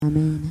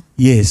Amen.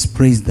 Yes,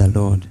 praise the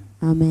Lord.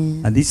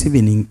 Amen. And this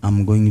evening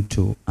I'm going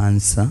to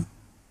answer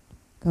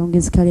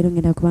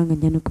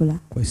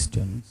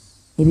questions.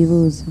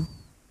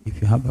 If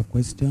you have a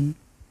question,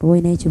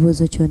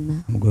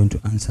 I'm going to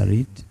answer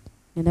it.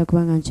 And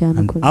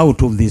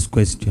out of these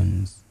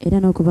questions,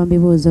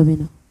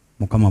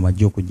 Mukama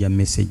bajja okujja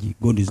message.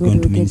 God is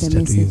going to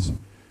minister to you.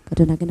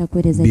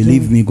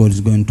 Believe me, God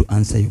is going to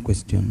answer your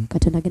question.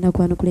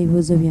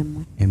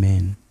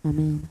 Amen.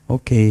 Amen.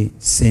 Okay,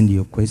 send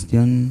your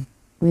question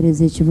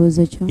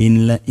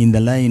in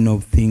the line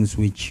of things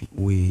which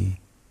we've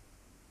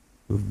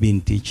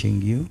been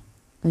teaching you,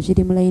 or in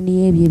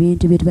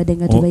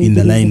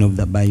the line of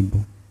the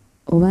Bible,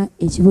 or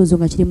in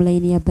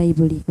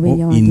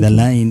the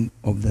line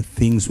of the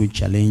things which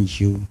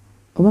challenge you,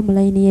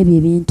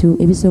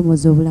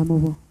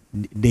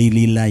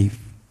 daily life.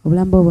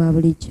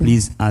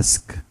 Please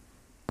ask.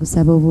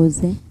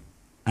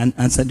 An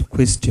answered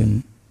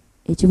question.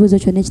 The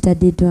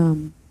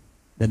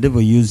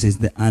devil uses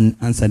the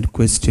unanswered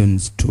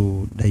questions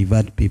to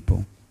divert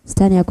people.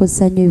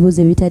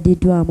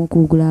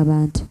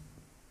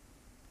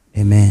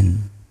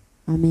 Amen.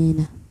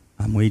 Amen.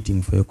 I'm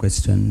waiting for your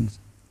questions.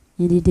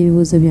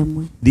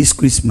 This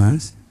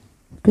Christmas,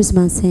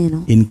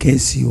 in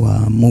case you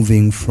are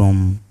moving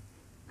from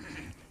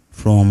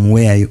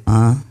where you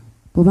are,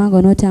 you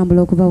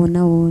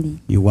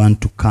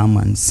want to come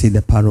and see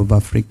the part of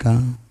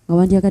Africa,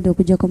 and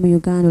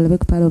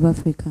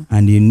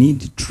you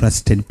need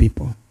trusted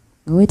people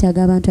who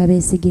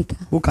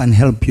can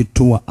help you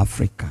tour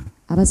Africa,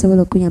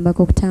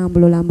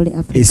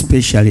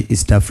 especially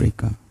East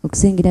Africa.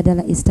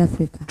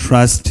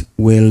 Trust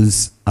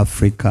Wales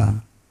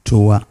Africa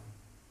Tour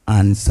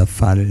and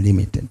Safari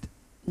Limited.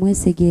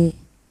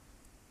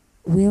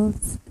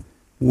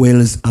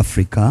 Wales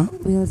Africa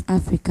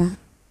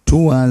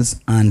Tours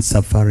and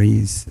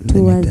Safaris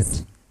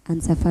Limited.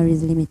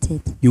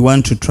 You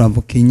want to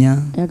travel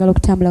Kenya?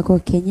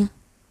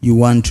 You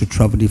want to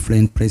travel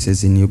different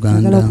places in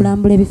Uganda,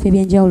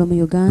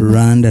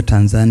 Rwanda,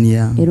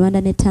 Tanzania,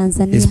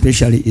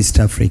 especially East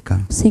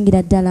Africa.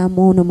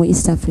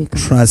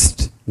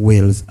 Trust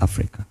Wales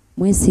Africa.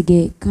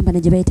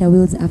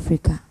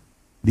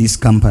 This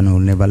company will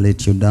never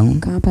let you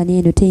down. Are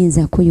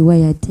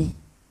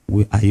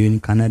you in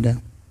Canada?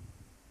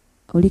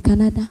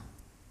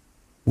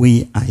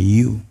 Where are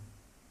you?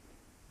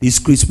 This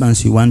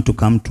Christmas you want to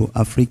come to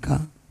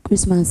Africa?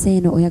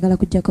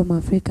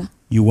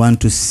 You want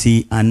to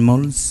see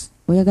animals,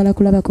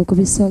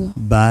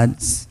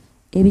 birds,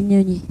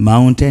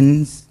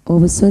 mountains?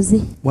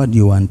 What do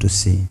you want to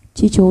see?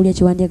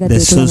 The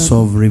source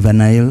of River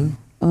Nile?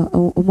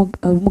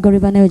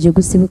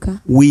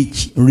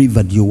 Which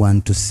river do you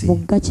want to see?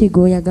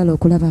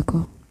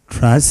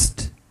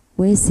 Trust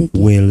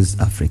Wales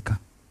Africa.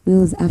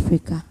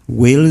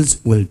 Wales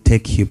will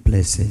take you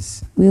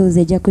places. You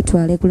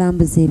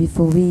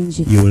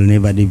will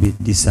never be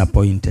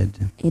disappointed.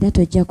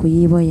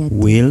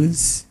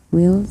 Wales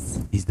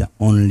is the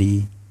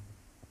only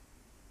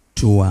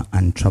tour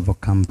and travel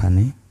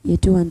company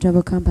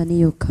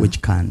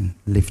which can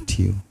lift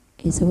you.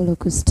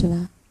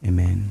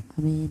 Amen.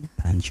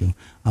 Thank you.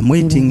 I'm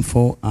waiting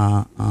for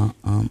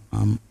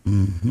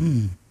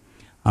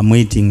I'm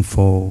waiting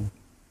for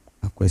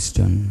a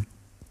question.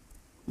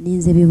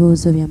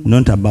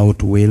 Not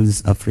about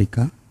Wales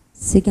Africa.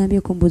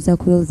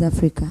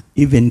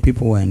 Even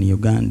people who are in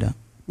Uganda.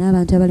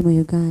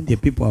 The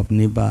people have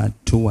never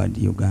toured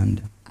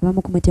Uganda.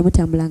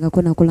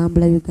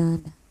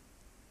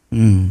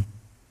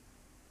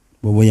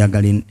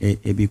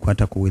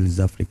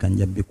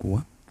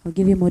 I'll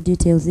give you more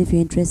details if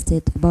you're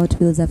interested about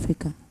Wales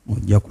Africa. You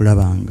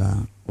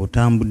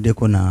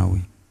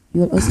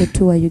will also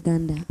tour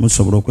Uganda.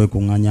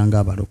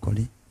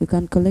 You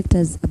can collect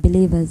as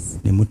believers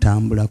and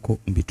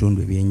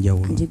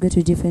you go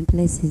to different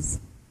places.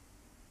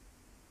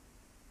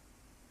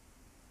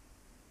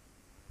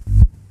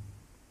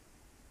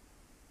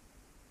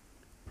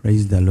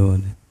 Praise the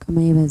Lord.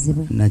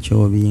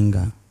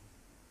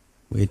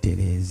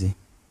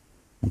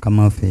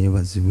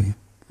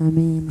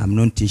 Amen. I'm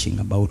not teaching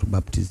about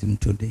baptism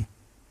today.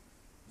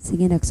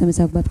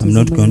 I'm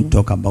not going to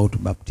talk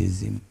about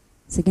baptism.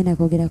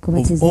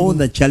 Of all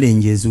the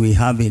challenges we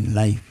have in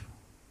life,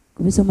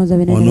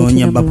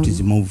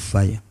 baptism of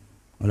fire.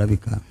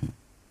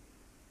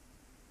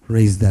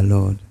 Praise the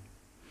Lord.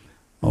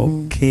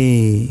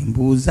 Okay.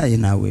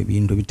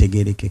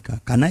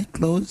 Can I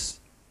close?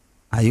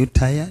 Are you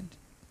tired?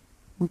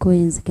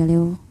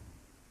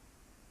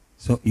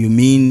 So you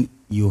mean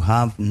you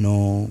have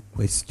no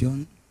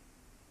question?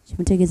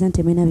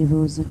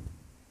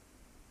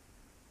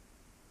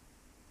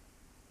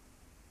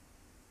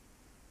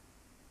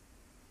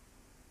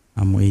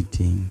 I'm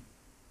waiting.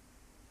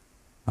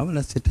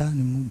 Abala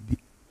setani mubbi.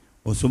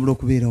 Osobola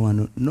okubeera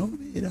wano noba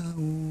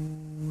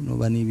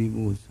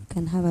n'ebibuuzo.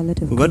 Can have a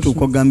lot of questions.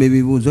 Tukugamba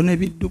ebibuuzo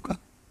nebidduka.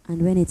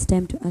 And when it's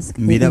time to ask,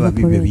 mbiraba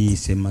bibyo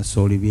biyise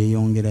masooli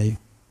byeyongerayo.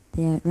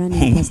 They are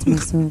running past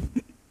Masoli.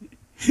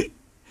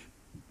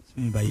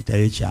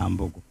 Bayitayo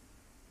Kyambogo.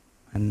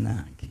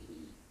 annange.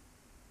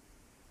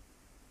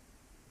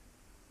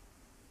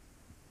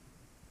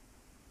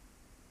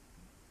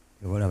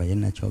 Olaba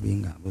yenna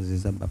kyobinga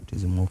abuzizza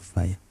baptism of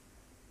fire.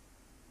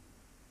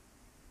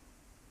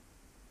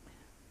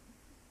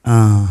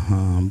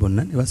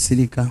 Bonna ne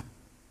basirika.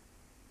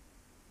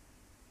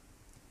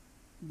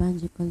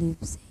 Banji Olive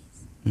says.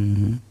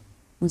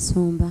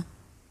 Musumba.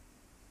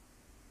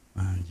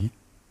 Banji.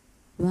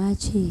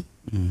 Lwaki?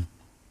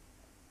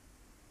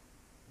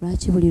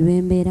 Lwaki buli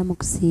lwembeera mu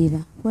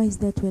kusiiba? Why is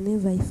that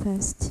whenever I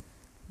fast,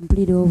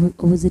 mpulira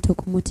obuzito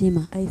ku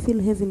mutima? I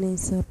feel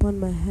heaviness upon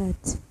my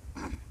heart.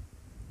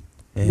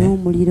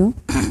 N'omuliro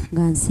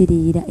nga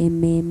nsiriira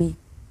emmeeme.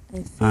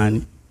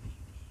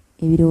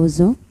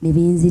 Ebirowoozo ne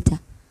binzita.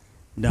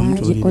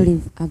 Banji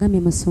Olive agambye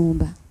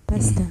Musumba.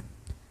 Pastor.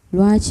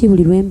 Lwaki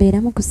buli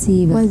lwembeera mu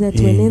kusiiba? Why is that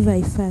whenever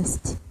I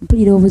fast,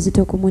 mpulira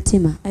obuzito ku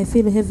mutima? I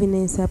feel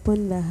heaviness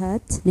upon the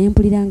heart. Ne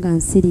mpulira nga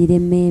nsiriira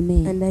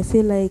emmeeme. And I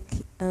feel like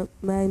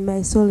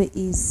my soul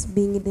is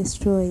being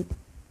destroyed.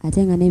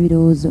 Ate nga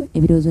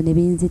n'ebirowoozo ne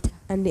binzita.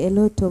 And a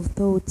lot of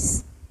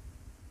thoughts.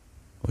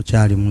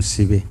 Okyali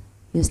musibe.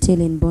 You're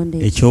still in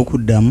bondage.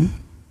 Ekyokuddamu.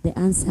 The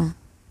answer.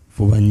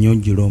 Fuba nnyo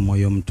ojjula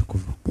Omwoyo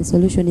Omutukuvu. The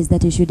solution is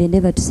that you should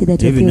endeavor to see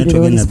that you feel with the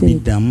Holy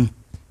Spirit.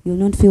 You'll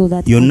not feel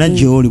that. Yonna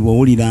gy'oli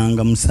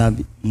bw'owuliranga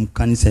mu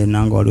kkanisa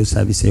yonna nga waliwo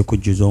saavisi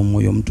ey'okujjuza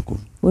Omwoyo Omutukuvu.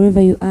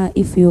 Wherever you are,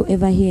 if you're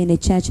ever here in a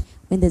church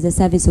when there's a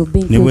service of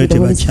being filled with the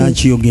Holy Spirit.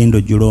 Church yogenda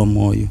ojjula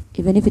Omwoyo.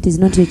 Even if it is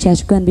not your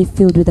church, go and be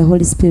filled with the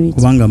Holy Spirit.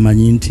 Kubanga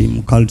manyi nti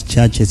mu cult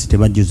churches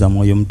tebajjuza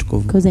Mwoyo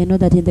Omutukuvu. Because I know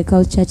that in the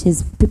cult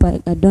churches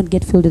people don't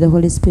get filled with the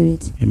Holy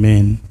Spirit.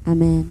 Amen.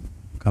 Amen.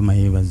 Kama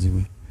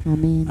yeebazibwe.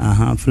 Amen.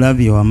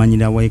 Flavia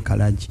wamanyira wa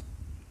ekalaji.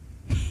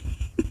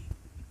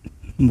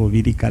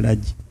 Mbubiri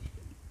kalaji.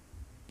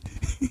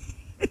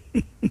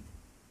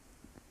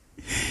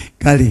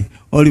 Kale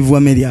Olive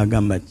Wameli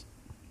agamba.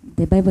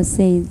 The Bible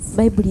says,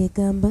 Bible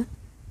egamba,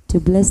 to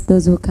bless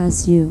those who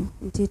curse you.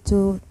 Nti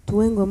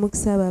tuwenga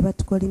omukisa abo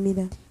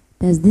abatukolimira.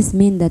 Does this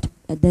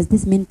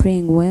mean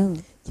praying well?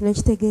 Kino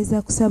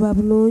kitegeeza kusaba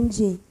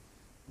bulungi.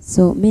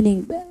 So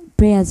meaning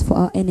prayers for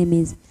our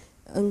enemies.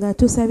 Nga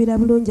tusabira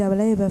bulungi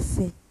abalabe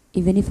baffe.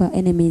 Even if our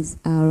enemies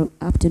are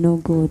up to no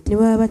good. Ne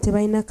baba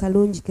tebalina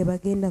kalungi ke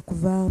bagenda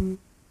kuvaamu.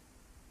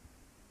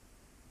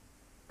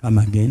 Come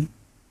again.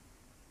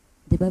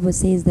 The Bible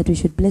says that we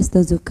should bless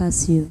those who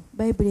curse you.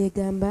 Bible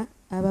egamba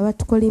abo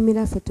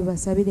abatukolimira ffe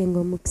tubasabirenga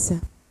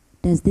omukisa.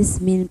 Does this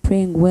mean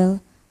praying well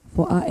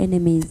for our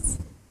enemies?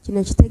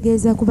 Kino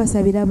kitegeeza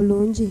kubasabira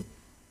bulungi.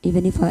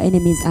 Even if our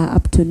enemies are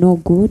up to no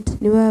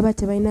good. Ne baba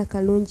tebalina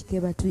kalungi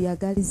ke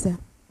batuyagaliza.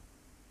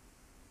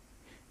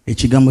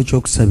 Ekigambo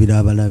ky'okusabira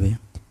abalabe.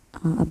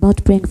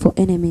 About praying for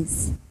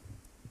enemies.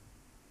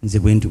 Nze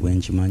bwe nti bwe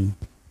nkimanyi.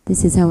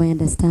 This is how I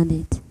understand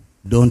it.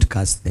 Don't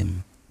curse them.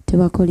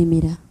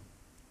 Tebakolimira.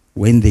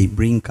 When they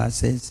bring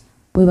curses,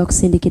 bwe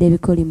bakusindikira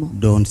ebikolimo,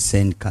 don't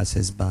send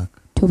curses back.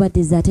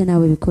 Tobaddiza ate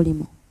naawe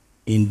ebikolimo.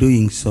 In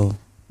doing so,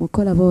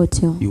 mukola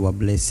bw'otyo, you are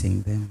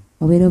blessing them.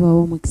 obeera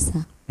obawa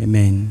omukisa.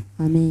 Amen.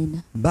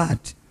 Amen.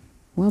 But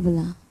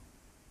wabula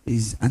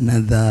is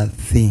another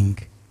thing.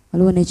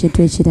 Waliwo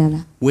n'ekintu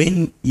ekirala.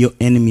 When your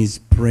enemies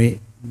pray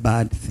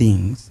bad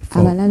things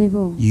for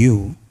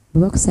you,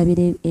 bwe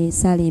bakusabira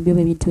esaala embi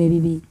oba ebintu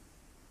ebibi,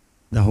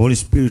 the Holy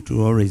Spirit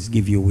will always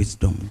give you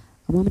wisdom.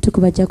 Omwoyo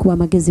Omutukuvu ajja kuwa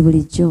amagezi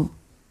bulijjo.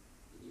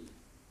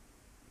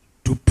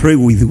 To pray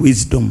with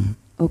wisdom.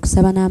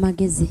 Okusaba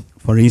n'amagezi.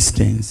 For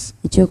instance,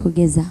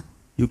 ekyokugeza,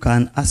 you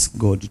can ask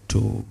God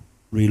to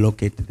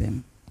relocate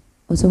them.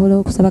 Osobola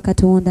okusaba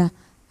Katonda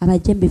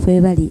abajje mu bifo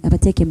ebali,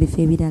 abateeke mu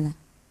bifo ebirala.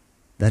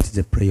 That is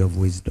a prayer of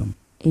wisdom.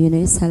 Eyo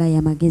nayo essaala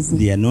y'amagezi.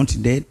 They are not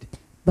dead.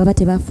 Baba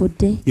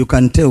tebafudde. You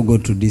can tell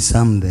God to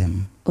disarm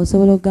them.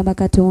 Osobola okugamba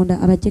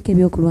Katonda abajjeko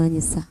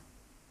ebyokulwanyisa.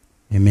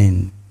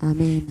 Amen.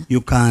 Amen.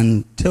 You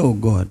can tell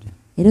God.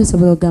 Era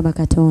osobola okugamba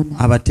Katonda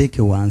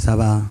abateeke wansi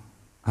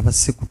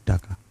abasse ku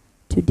ttaka.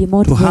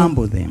 To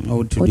humble them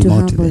or to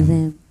demote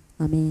them.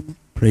 Amen.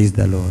 Praise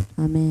the Lord.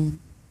 Amen.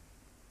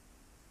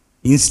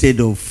 Instead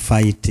of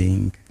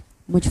fighting,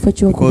 because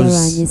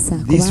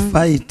this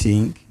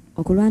fighting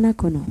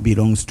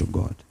belongs to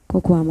God.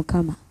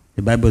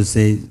 The Bible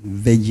says,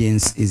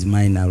 vengeance is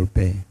mine, I will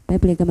pay. You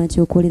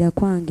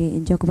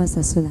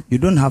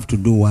don't have to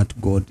do what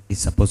God is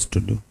supposed to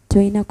do.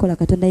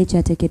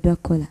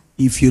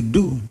 If you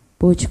do,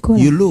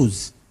 you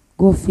lose.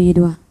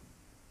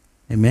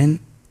 Amen.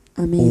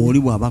 Oli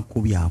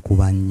bw'abakubya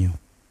akuba nnyo.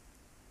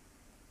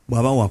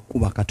 Bw'aba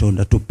wakuba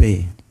Katonda to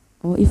pay.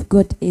 Or if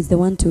God is the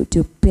one to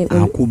pay,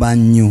 akuba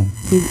nnyo.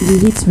 He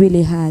hits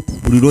really hard.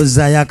 Buli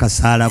lw'ozzaayo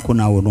akasaalako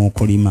naawe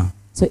n'okolima.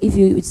 So if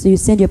you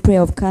send your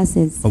prayer of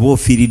curses, oba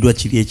ofiiriddwa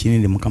kiri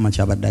ekinene Mukama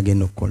ky'abadde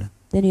agenda okukola.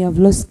 Then you have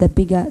lost the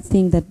bigger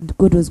thing that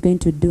God was going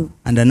to do.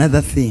 And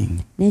another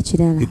thing,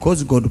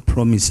 because God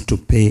promised to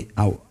pay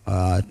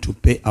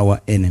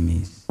our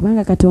enemies. Even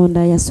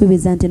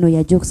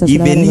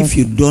if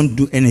you don't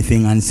do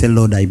anything and say,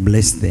 Lord, I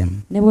bless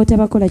them, God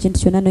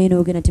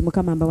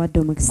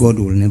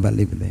will never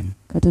leave them.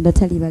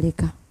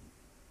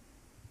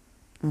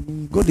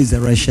 Amen. God is a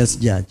righteous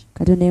judge.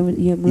 Katonda ye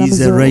mulamuzi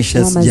He's a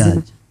righteous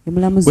judge.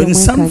 When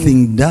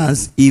something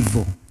does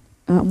evil,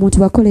 omuntu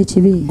bakola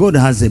ekibi, God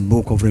has a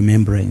book of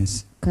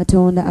remembrance.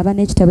 Katonda aba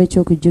n'ekitabo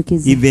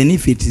eky'okujjukiza. Even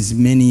if it is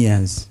many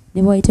years,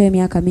 ne bw'ayitawo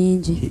emyaka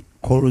mingi, he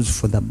calls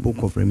for the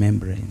book of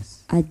remembrance.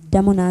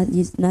 Addamu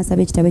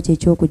n'asaba ekitabo ekyo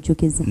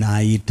eky'okujjukiza.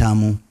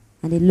 N'ayitamu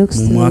And he looks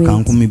mu through mwaka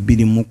it.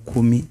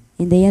 2010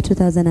 In the year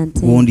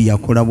 2010, gundi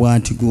yakola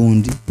bw'ati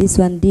gundi this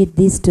one did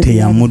this to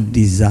the other,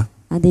 teyamuddiza.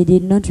 and they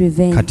did not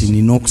revenge. Kati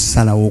nina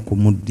okusalawo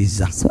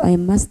okumuddiza. So I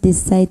must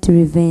decide to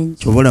revenge.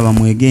 Kyobola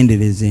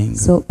bamwegenderezenga.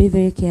 So be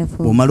very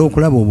careful. Bw'omala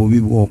okulaba obubi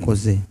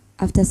bw'okoze,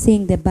 After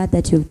seeing the bad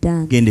that you've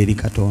done, genda eri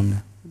Katonda,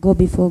 go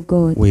before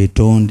God,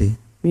 weetonde,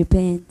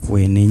 repent,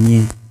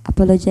 weenenye,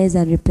 apologize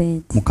and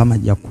repent, Mukama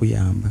ajja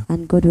kukuyamba.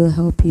 and God will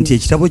help you. Nti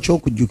ekitabo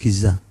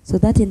ky'okujjukiza So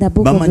that in the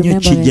book of bamanyi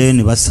okijjayo remembrance,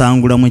 ne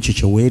basangulamu ekyo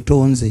kye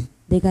weetonze.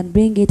 they can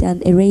bring it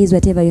and erase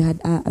whatever you had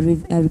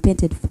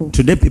repented for.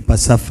 Today people are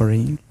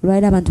suffering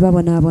Lwali abantu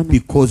babonaabona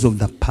because of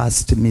the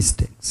past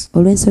mistakes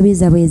olw'ensobi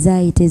zaabwe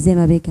ezaayita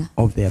ez'emabega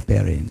of their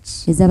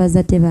parents.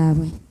 ez'abazadde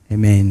baabwe.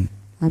 Amen.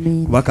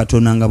 Amen. Kuba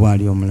Katonda nga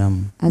bw'ali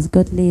omulamu As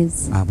God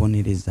lives,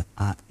 abonereza.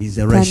 Is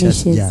a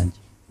righteous punishes. judge.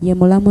 Ye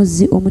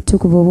mulamuzi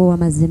omutukuvu oba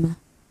ow'amazima.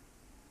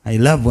 I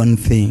love one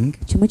thing.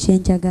 Kimu kye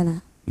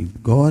njagala,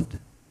 With God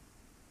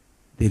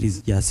there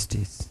is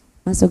justice.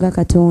 maaso ga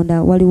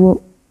Katonda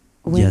waliwo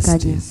obwenkanya.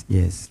 Justice.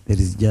 Yes,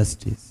 there is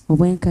justice.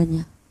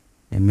 Obwenkanya.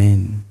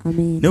 Amen.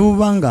 Amen. Ne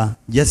bubanga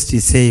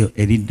justice eyo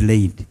eri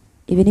delayed,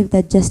 Even if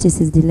that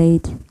justice is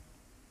delayed,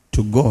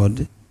 to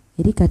God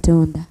eri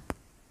Katonda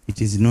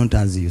it is not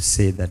as you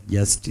say that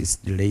justice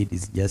delayed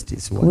is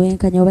justice what?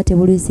 obwenkanya oba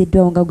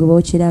tebulwisiddwawo nga gwe How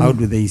bw'okiraba.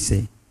 do they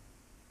say?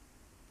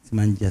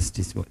 Man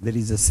justice. There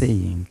is a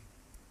saying.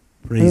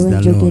 Praise the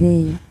Olw'enjogera Lord.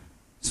 eyo,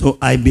 So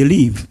I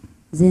believe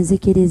nze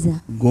nzikiriza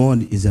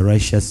God is a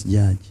righteous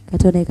judge.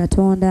 Katonda ye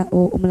Katonda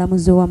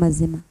omulamuzi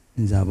ow'amazima.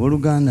 Nze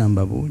abooluganda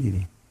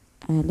mbabuulire.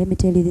 Let me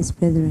tell you this,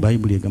 brethren.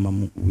 Bible egamba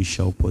we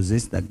shall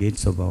possess the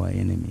gates of our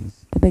enemies.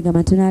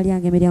 Ebegamba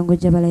tunaalyanga emiryango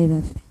gy'abalabe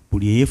baffe.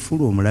 Buli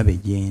eyeefuula omulabe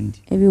gye ndi.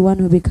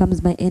 Everyone who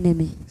becomes my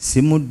enemy,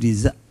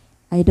 Simuddiza.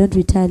 I don't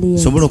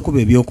retaliate. Sobola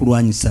okuba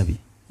ebyokulwanyisa bye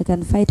I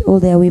can fight all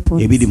their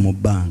weapons ebiri mu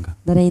bbanga.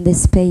 that are in the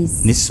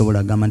space. Ne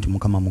sisobola gamba nti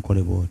Mukama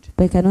mukole bw'oti.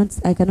 But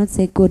I cannot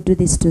say, God, do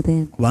this to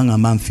them, Kubanga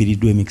mba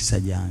nfiiriddwa emikisa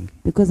gyange.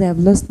 because I have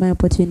lost my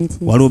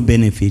opportunity. Waliwo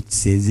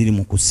benefits eziri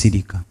mu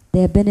kusirika.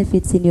 There are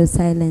benefits in your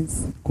silence.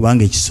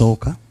 Kubanga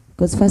ekisooka,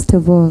 Because first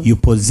of all, you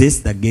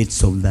possess the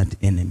gates of that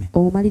enemy.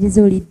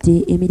 omaliriza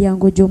olidde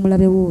emiryango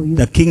gy'omulabe w'oyo.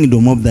 The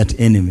kingdom of that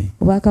enemy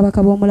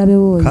Obwakabaka bw'omulabe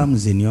w'oyo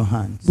comes in your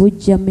hands.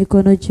 bujja mu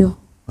mikono gyo.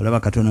 Olaba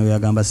Katonda bwe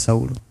yagamba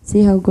Sawulo.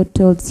 See how God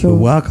told Saul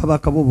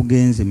Obwakabaka bwo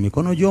bugenze mu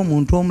mikono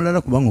gy'omuntu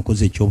omulala kubanga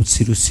okoze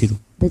ekyobusirusiru.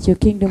 that your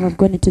kingdom have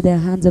gone into the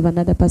hands of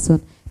another person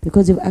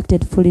because you've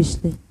acted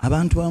foolishly.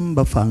 Abantu abamu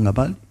bafa nga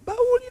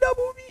bawulira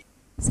bubi.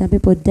 Some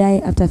people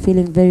die after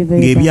feeling very,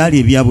 very bad. Ng'ebyali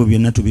ebyabwe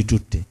byonna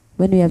tubitutte.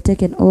 When we have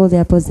taken all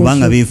their Kubanga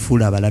possessions,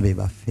 beefuula abalabe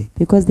baffe.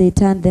 because they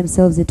turned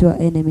themselves into our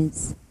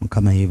enemies.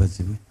 Mukama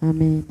yeebazibwe.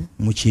 Amen.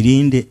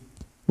 Mukirinde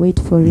Wait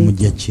for it.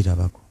 mujja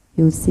kukirabako.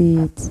 You'll see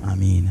it.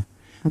 Amiina.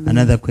 Amen.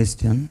 Another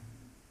question.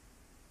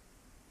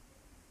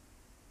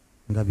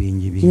 Nga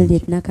bingi bingi.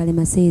 Juliet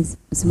Nakalema says,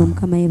 Musima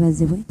Mukama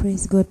yeebazibwe.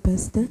 Praise God,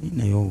 Pastor.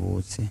 Naye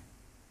obuuse.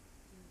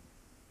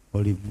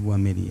 Olive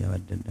Wameri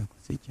yabadde addako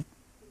sikyo?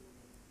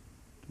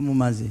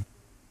 Tumumaze.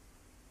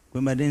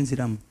 Gwe mbadde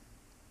nziramu.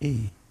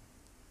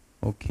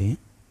 Okay.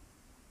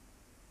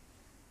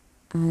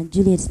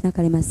 Juliet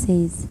Nakalema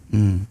says,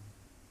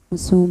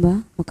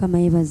 Musumba Mukama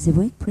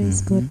yeebazibwe.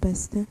 Praise God,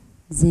 Pastor.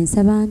 Nze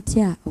nsaba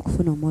ntya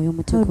okufuna omwoyo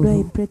How do I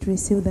omutukuvu? pray to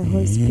receive the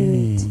Holy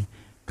Spirit?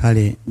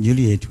 Kale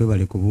Juliet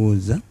webale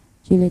kubuuza.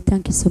 Juliet,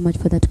 thank you so much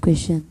for that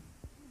question.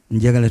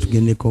 Njagala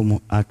tugendeko mu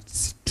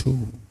Acts 2.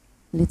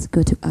 Let's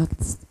go to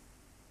Acts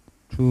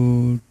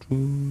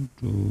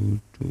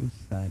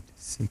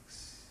 2:36.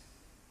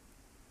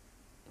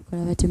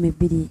 tukola Abatumi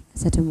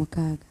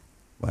 2:36.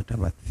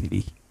 Wataba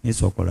 3.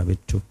 Nesooka olabe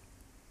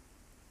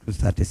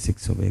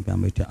 2:36 oba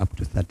egamba etya up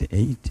to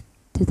 38.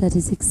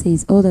 2:36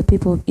 says, all the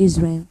people of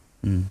Israel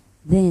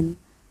then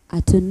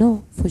are to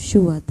know for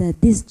sure that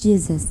this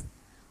Jesus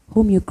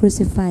whom you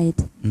crucified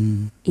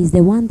is the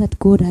one that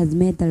God has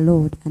made the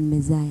Lord and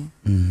Messiah.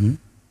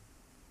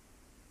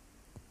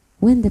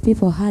 When the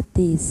people heard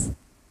this,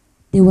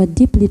 they were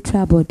deeply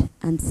troubled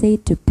and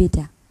said to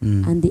Peter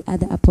and the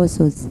other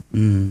apostles,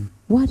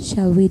 what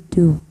shall we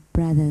do,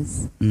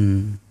 brothers?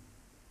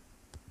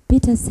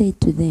 Peter said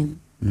to them,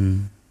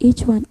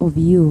 each one of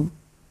you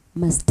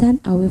must turn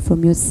away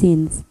from your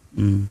sins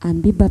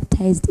and be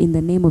baptized in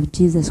the name of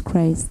Jesus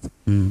Christ,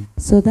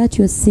 so that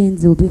your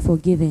sins will be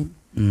forgiven,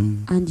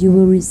 and you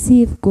will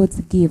receive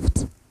God's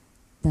gift,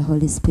 the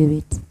Holy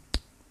Spirit.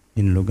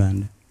 In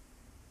Luganda.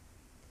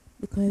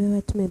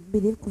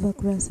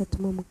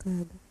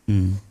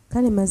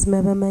 Kale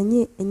mazima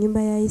bamanye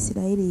ennyumba ya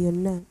Isirayiri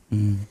yonna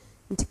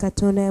nti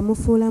Katonda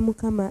yamufuula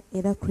Mukama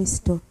era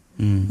Kristo.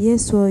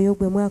 Yesu oyo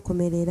gwe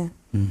mwakomerera.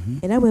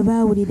 Era bwe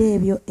baawulira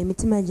ebyo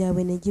emitima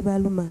gyabwe ne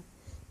gibaluma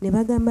ne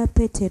bagamba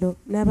Peetero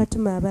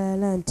n'abatuma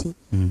abalala nti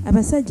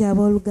abasajja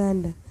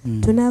abooluganda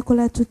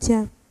tunaakola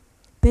tutya?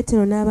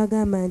 Peetero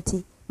n'abagamba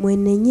nti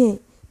mwenenye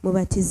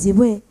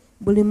mubatizibwe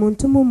buli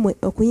muntu mu mmwe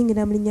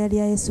okuyingira mu linnya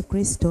lya Yesu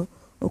Kristo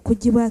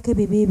okuggyibwako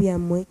ebibi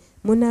byammwe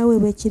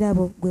munaaweebwa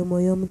ekirabo gwe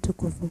Mwoyo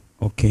Omutukuvu.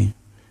 Okay.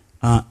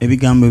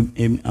 Ebigambo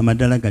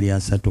amadala gali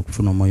asatu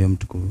okufuna Omwoyo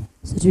Omutukuvu.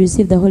 So to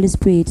receive the Holy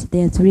Spirit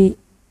there are 3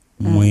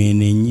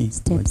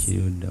 steps.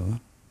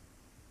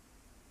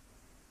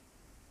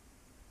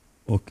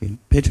 Okay.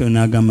 Petero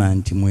n'agamba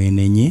nti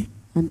mwenenye.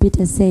 And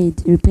Peter said,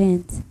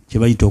 repent.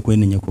 Kyebayita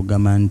okwenenya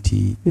kugamba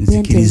nti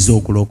nzikiriza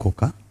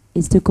okulokoka.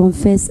 Is to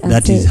confess and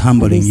that is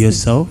humbling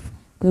yourself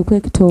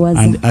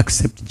and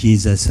accept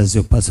Jesus as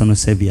your personal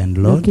Savior and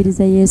Lord.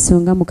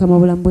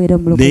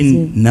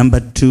 Then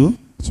number 2,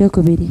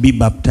 be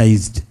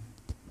baptized.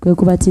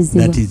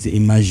 That is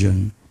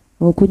immersion.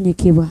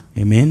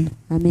 Amen.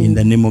 In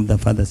the name of the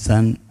Father,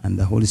 Son, and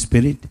the Holy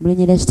Spirit.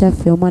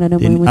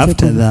 Then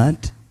after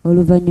that,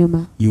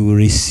 you will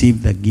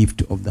receive the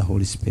gift of the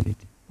Holy Spirit.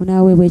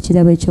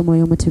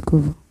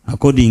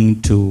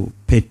 According to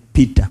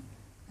Peter,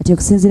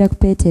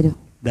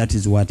 that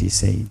is what he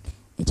said.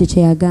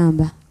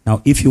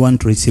 Now, if you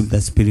want to receive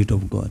the Spirit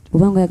of God,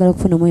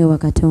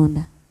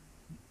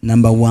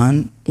 number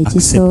 1,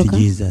 accept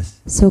Jesus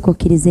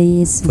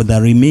for the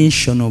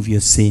remission of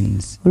your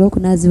sins.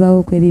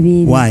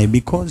 Why?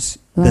 Because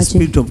the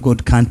Spirit of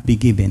God can't be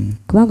given.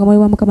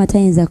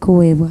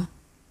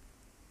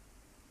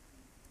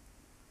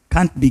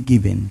 Can't be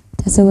given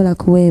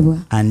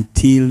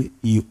until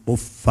you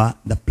offer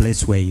the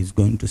place where he's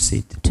going to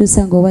sit.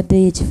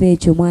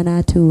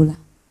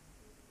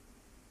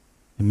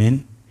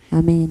 Amen.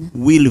 Amen.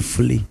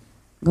 Willfully,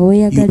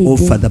 you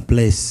offer the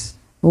place.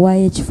 You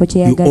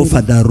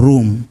offer the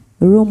room.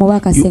 You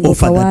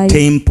offer the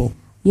temple.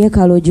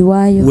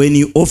 When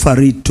you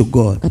offer it to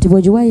God,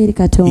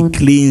 He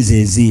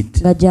cleanses it.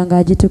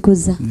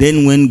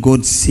 Then when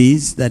God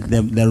sees that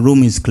the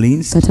room is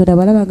cleansed,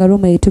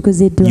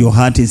 your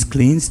heart is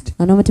cleansed,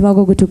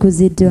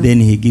 then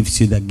He gives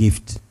you the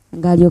gift.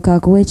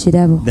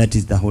 That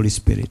is the Holy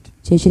Spirit.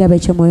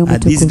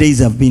 These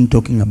days I've been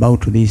talking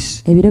about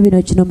this. People,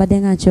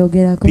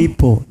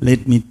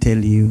 let me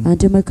tell you,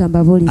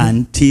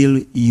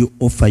 until you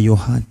offer your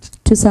heart,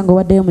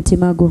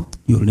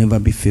 you'll never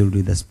be filled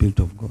with the Spirit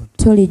of God.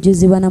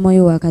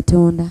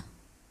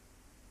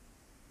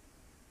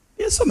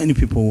 There are so many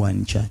people who are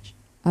in church.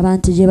 Many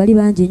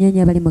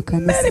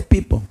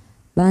people.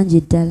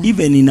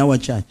 Even in our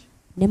church.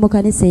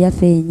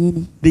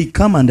 They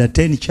come and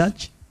attend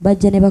church. They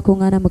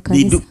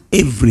do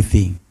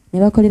everything.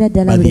 But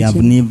they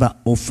have never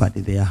offered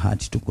their heart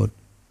to God.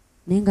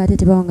 I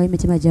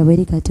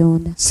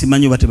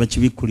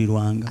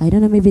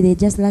don't know, maybe they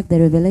just lack the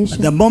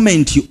revelation. The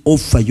moment you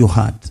offer your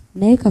heart,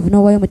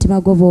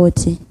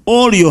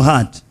 all your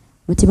heart,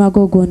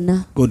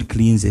 God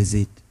cleanses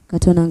it.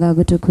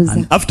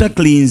 And after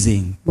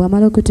cleansing,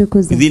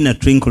 within a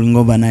twinkling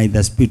of an eye,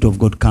 the Spirit of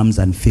God comes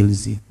and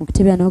fills you.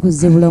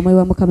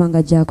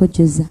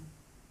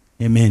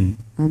 Amen.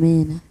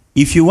 Amen.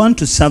 If you want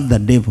to serve the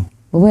devil,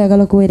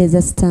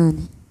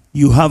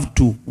 you have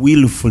to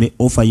willfully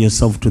offer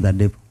yourself to the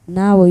devil.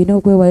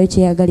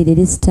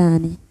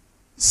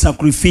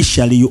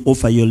 Sacrificially, you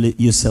offer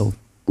yourself.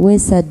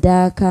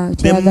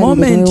 The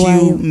moment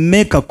you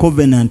make a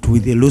covenant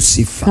with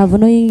Lucifer,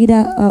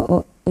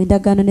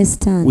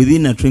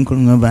 within a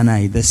twinkling of an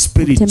eye, the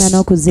spirits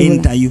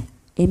enter you.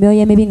 When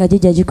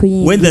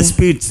the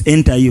spirits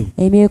enter you,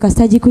 I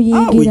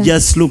will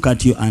just look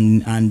at you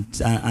and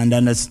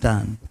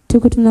understand.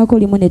 Even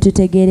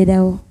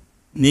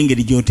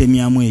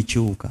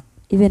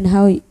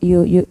how you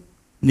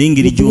blink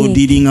and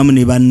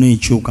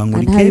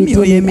how you deal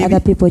with other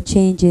people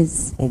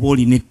changes.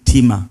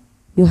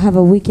 You have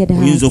a wicked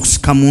heart.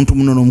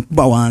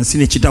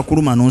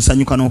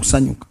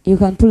 You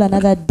can pull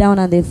another down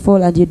and they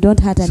fall and you don't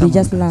hurt and you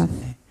just laugh.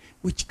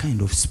 Which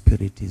kind of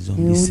spirit is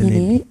on this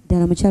lady?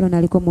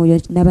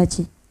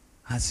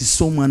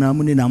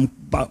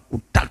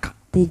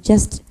 They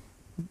just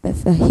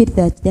hit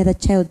the other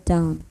child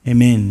down.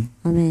 Amen.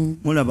 Amen.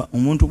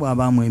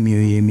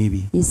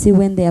 You see,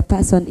 when their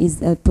person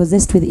is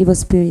possessed with evil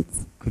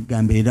spirits,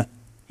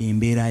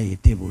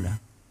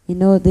 you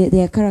know,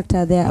 their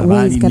character, their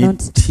ways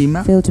cannot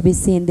fail to be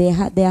seen. Their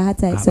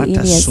hearts are so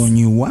envious.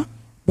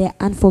 They are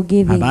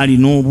unforgiving.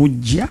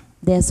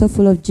 They are so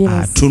full of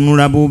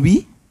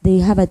jealousy. They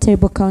have a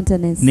terrible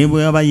countenance. Even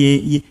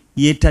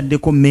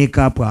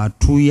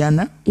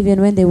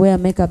when they wear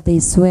makeup, they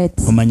sweat.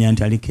 Then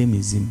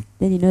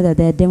you know that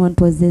they are demon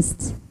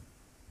possessed.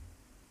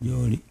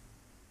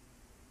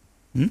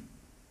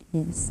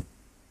 Yes.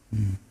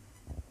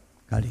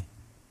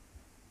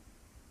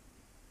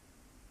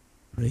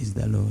 Praise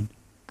the Lord.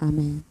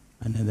 Amen.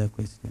 Another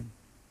question.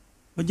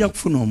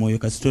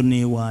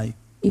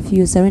 If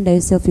you surrender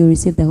yourself, you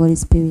receive the Holy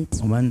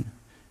Spirit.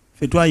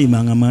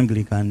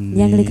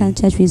 The Anglican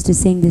Church, we used to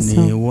sing this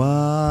song.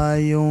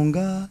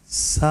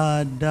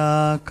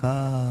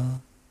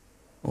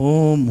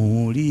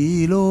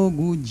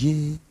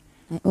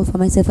 I offer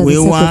myself as a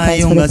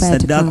sacrifice for the fire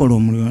to come.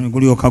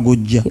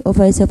 You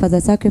offer yourself as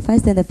a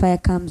sacrifice, then the fire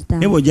comes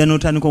down. If you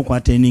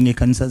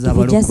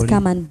just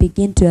come and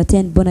begin to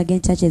attend born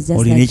again churches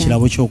just like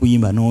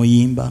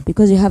that,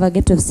 because you have a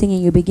gift of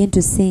singing, you begin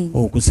to sing.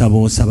 Because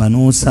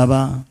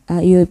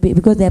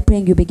they are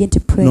praying, you begin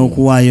to pray.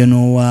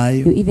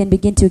 You even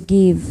begin to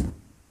give.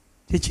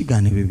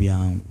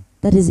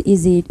 That is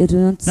easy. It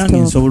will not stop.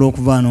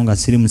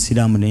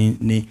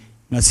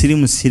 Maybe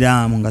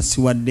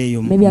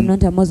I'm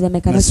not a Muslim, I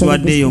cannot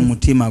solve this when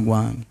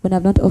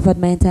I've not offered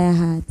my entire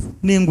heart.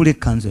 I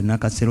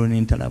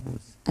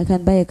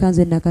can buy a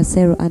kanzu in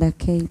Nakasero and a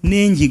cape,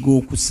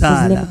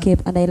 Muslim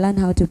cape, and I learn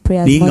how to pray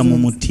as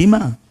Muslims.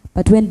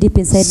 But when deep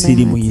inside my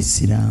heart,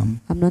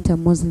 I'm not a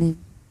Muslim.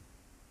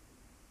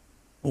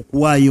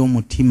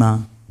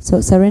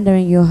 So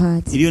surrendering your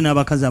heart. Some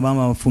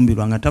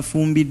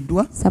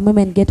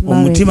women get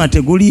married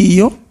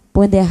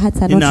when their hearts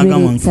are not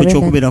really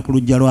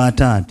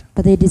surrendered,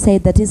 but they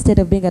decide that instead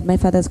of being at my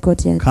father's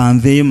courtyard,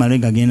 let me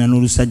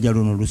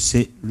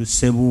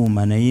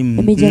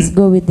just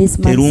go with this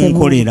man,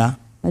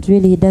 but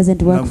really he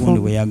doesn't work for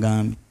me.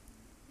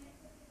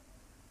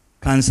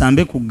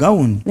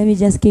 Let me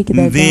just kick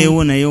that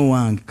down.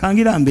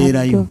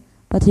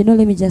 But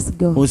let me just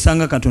go.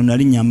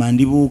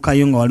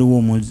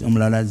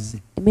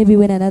 Maybe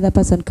when another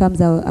person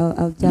comes,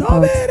 I'll jump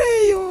out.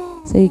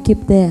 So you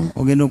keep there.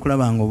 The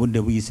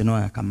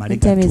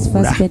time is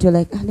fast spent, you're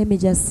like, let me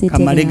just sit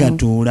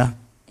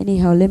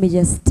anyhow, let me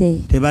just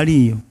stay.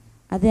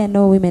 Are there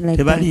no women like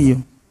that?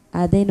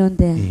 Are they not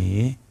there?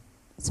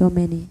 So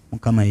many. Amen.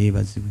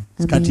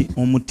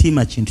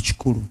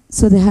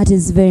 So the heart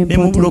is very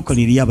important.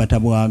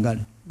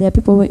 There are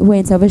people who are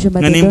in salvation,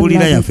 but they don't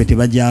love it. They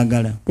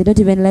don't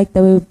even like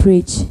the way we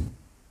preach.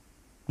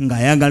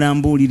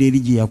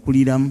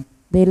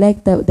 They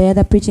like the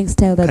other preaching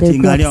style that they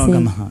grew up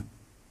seeing.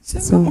 So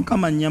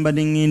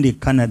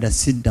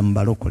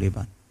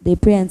they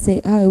pray and say,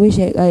 I wish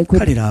I could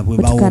go to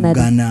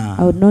Canada.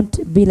 I would not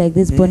be like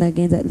this born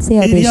again. See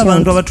how they shout.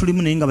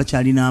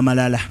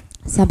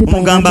 Some people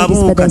are in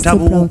this, but they're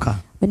still proud.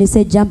 When you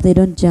say jump, they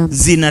don't jump.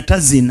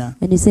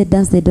 When you say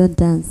dance, they don't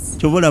dance.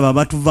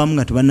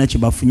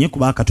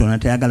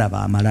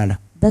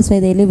 That's why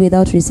they live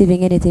without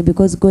receiving anything,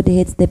 because God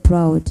hates the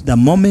proud. The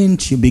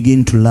moment you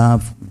begin to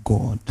love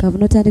God,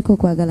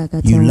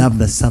 you love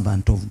the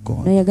servant of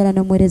God,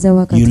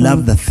 you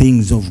love the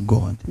things of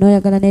God,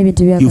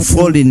 you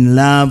fall in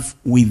love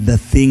with the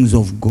things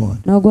of God,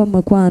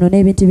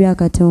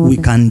 we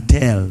can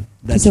tell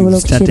that you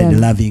started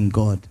loving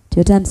God.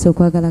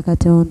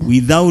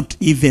 Without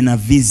even a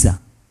visa,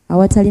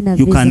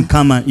 you can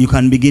come and you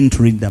can begin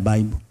to read the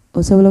Bible.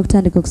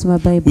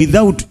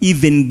 Without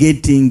even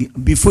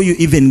before you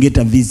even get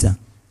a visa,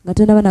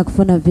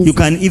 you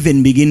can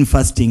even begin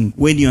fasting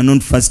when you are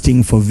not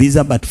fasting for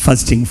visa but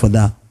fasting for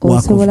the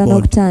work of God.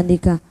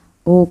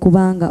 You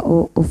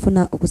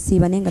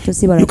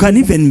can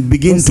even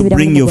begin to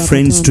bring your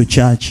friends to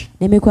church.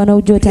 Let's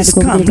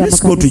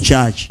go to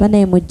church,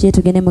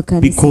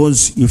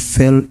 because you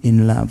fell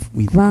in love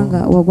with God.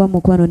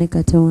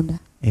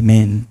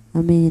 Amen.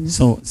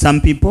 So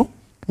some people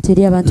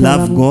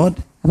love God,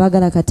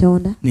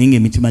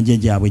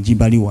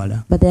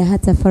 but their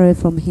hearts are far away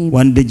from Him.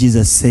 One day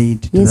Jesus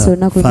said to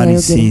the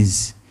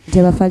Pharisees,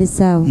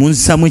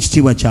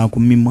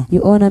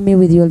 you honor me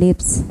with your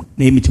lips,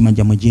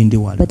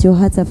 but your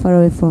hearts are far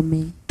away from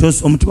me.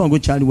 If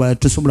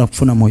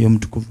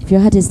your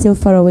heart is still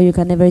far away, you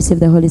can never receive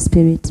the Holy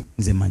Spirit.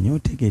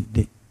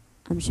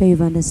 I'm sure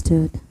you've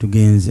understood.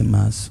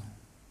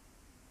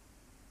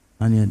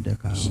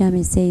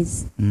 Shami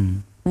says,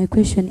 my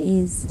question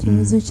is,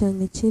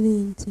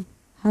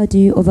 how do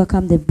you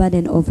overcome the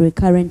burden of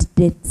recurrent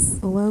debts?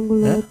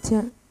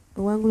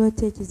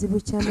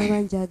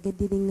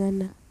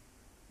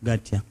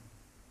 Gatya.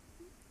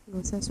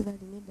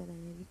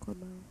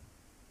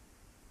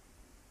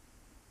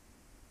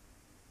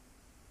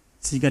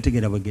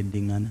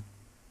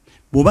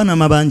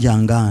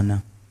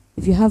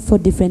 If you have 4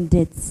 different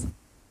debts,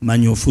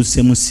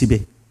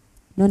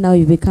 no, now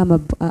you become a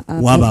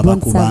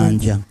bond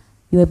servant.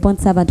 You're a bond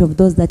servant of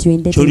those that you're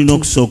indebted to.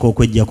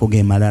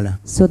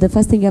 So the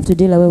first thing you have to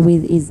deal away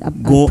with is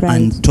go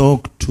pride. And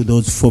talk to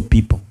those 4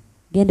 people.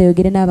 And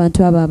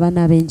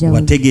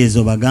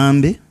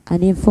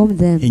inform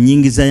them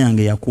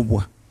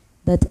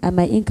that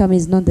my income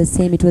is not the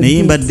same. It was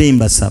hit.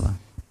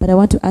 But I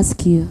want to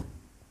ask you,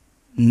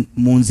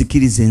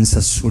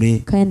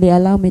 kindly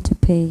allow me to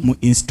pay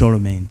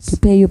installments, to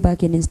pay you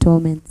back in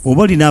installments.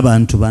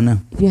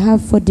 If you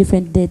have 4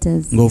 different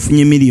debtors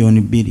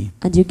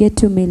and you get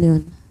 2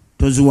 million,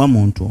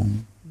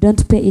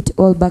 don't pay it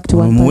all back to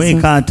one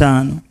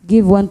person.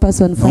 Give one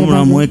person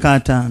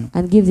 500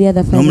 and give the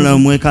other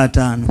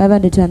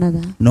 500 to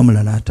another.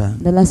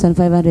 The last one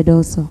 500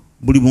 also.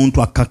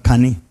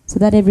 So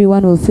that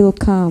everyone will feel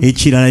calm.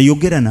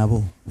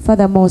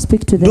 Furthermore,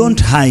 speak to them.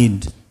 Don't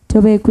hide.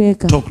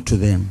 Talk to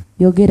them.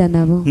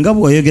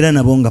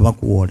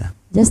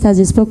 Just as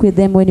you spoke with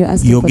them when you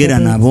asked for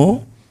them,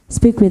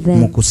 speak with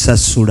them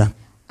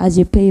as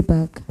you pay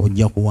back,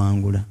 ojja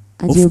kuwangula.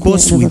 Of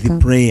course with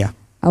prayer.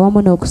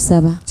 Awamu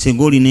n'okusaba.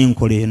 Singa olina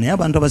enkola eyo naye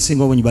abantu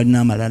abasinga obungi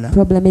balina amalala.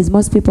 Problem is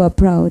most people are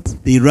proud.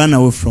 They run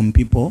away from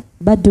people.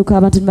 Badduka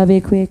abantu ne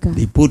babeekweka.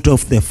 They put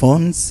off their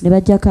phones. Ne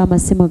bajjako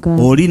amasimu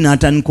gaabwe. Oli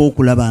n'atandika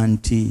okulaba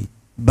nti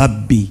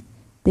babbi.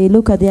 They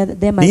look at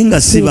them as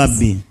ninga si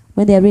babbi.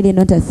 When they are really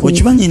not a thief.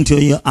 Okimanyi nti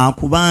oyo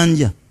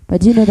akubanja.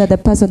 But you know that the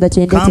person that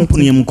you're indebted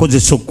to,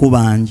 emukozesa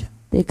okubanja.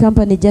 The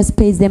company just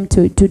pays them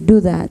to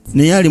do that.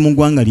 Naye ali mu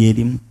ggwanga lye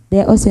limu. They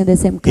are also in the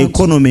same country.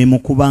 Economy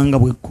emukubanga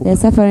bwekkuba. They are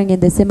suffering in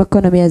the same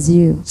economy as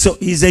you. So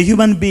he's a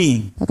human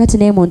being. Kakati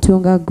naye muntu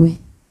nga ggwe.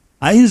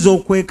 Ayinza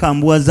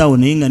okwekambuwazaawo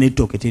naye nga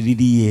n'ettooke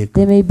teririyeeko.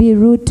 They may be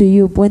rude to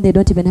you when they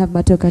don't even have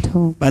matoke at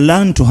home. But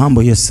learn to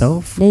humble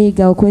yourself.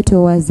 Leyiga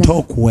okwetoowaza.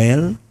 Talk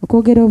well.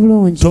 Okwogera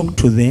obulungi. Talk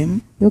to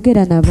them.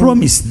 Yogera nabo.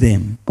 Promise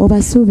them.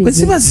 Obasuubize. Bwe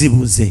ziba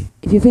zibuze.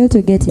 If you fail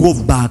to get it, go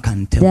back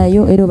and tell them.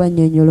 Ddayo era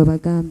obannyonnyola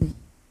obagambe.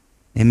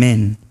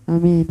 Amen.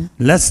 Amen.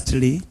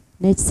 Lastly,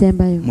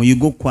 n'ekisembayo.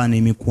 muyiga okukwana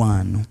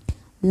emikwano.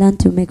 Learn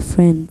to make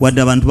friends.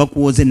 Wadde abantu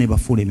bakuwoze ne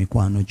bafuula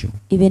emikwano gyo.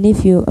 Even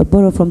if you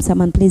borrow from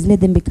someone, please let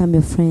them become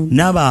your friend.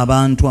 N'aba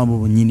abantu abo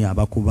bonnyini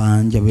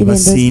abakubanja be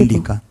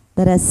basindika.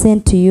 That are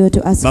sent to you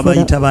to ask for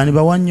babayita baani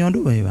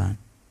bawannyondo be baani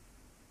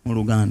mu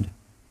Luganda.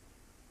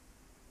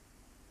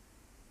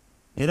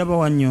 Era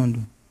bawannyondo.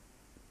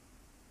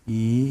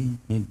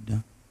 Nedda.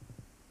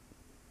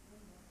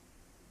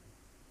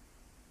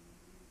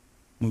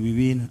 Mu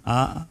bibiina.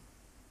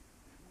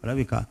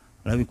 Olabika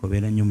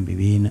obeera nnyo mu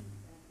bibiina.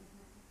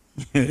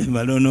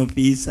 Loan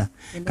officer.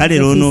 Kale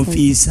loan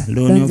officer.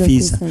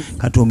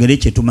 Katwogere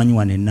kye tumanyi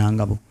wano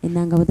ennangabo.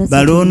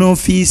 Ba loan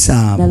officer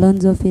abo.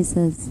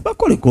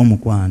 Bakoleko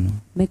omukwano.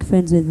 Make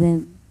friends with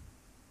them.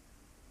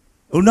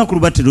 Olunaku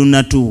luba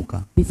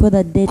terunatuuka. Before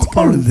that date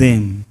comes.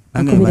 Them.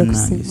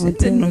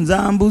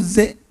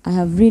 Nzambuze. I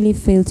have really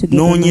failed to get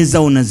noonyeza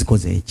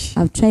onazikoze eki.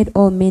 I've tried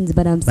all means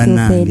but I'm still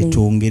failing.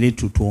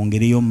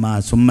 Twongereyo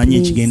maaso mmanyi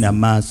ekigenda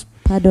maaso.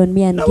 Pardon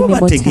me and give me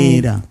more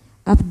time.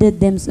 Update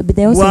them, but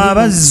they also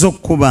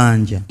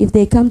if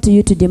they come to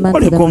you to demand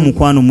for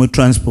them,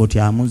 transport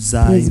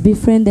please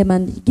befriend them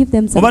and give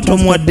them some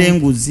transport.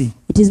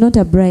 It is not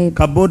a bribe.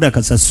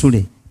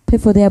 Pay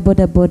for their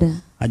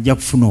border. And they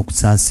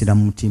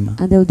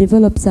will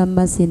develop some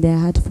mercy in their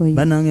heart for you.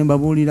 Brethren,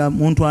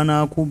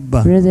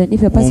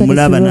 if a person is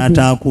to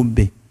rob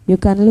you, you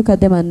can look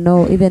at them and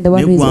know, even the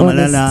one who is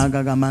honest,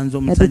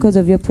 that because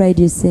of your pride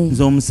you say,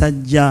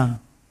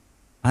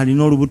 with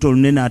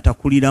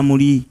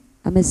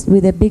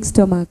a big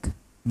stomach,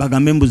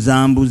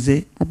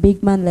 a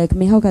big man like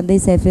me, how can they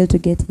say I fail to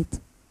get it?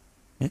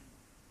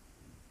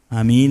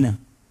 Amina.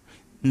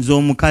 Nze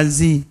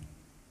omukazi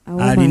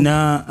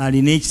alina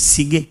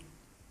ekisige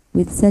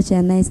with such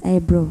a nice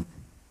eyebrow.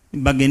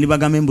 Bagende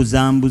bagambe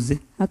mbuzambuze.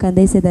 How can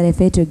they say that I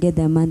fail to get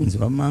their money? Nze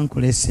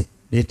bamankulese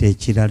leeta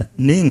ekirala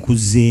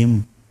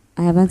nenkuzeemu.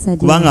 I have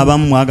answered you. Kubanga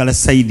abamu mwagala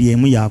sayidi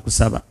emu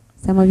yakusaba.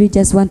 Some of you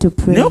just want to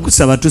pray.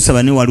 Neokusaba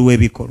tusaba ne waliwo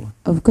ebikolwa.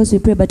 Of course we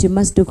pray, but you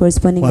must do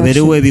corresponding actions.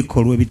 Wabeerewo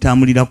ebikolwa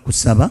ebitambulira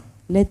kusaba.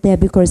 Let there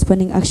be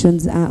corresponding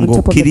actions on top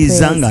of the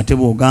prayers. Ng'okkiriza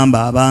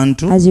bw'ogamba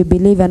abantu. As you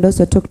believe and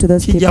also talk to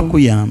those kijja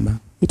kuyamba.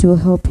 It will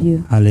help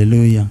you.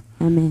 Hallelujah.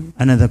 Amen.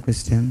 Another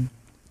question.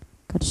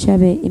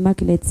 Katushabe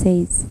Immaculate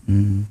says,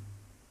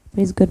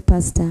 praise God,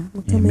 Pastor.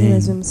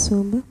 Amen.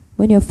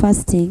 When you're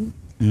fasting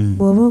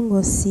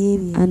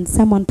and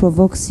someone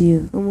provokes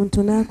you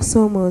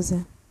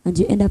and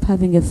you end up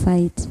having a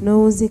fight,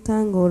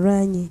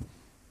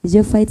 is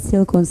your fight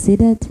still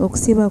considered? Who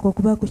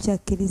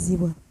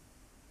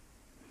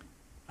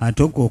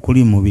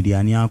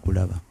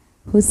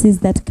sees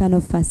that kind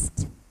of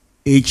fast?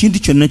 Ekintu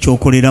kyonna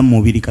ky'okolera mu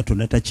mubiri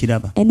Katonda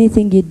takiraba.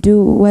 Anything you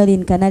do well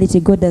in carnality,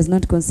 God does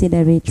not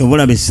consider it.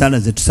 Ky'obalaba essaala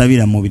ze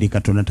tusabira mu mubiri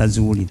Katonda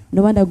taziwulira.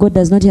 No wonder God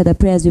does not hear the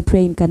prayers we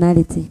pray in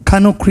carnality.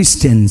 Carnal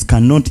Christians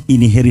cannot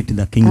inherit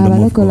the kingdom of God.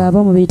 Abalokole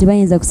ab'omubiri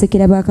tebayinza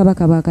kusikira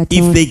bwakabaka bwa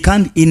Katonda. If they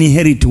can't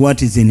inherit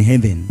what is in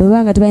heaven,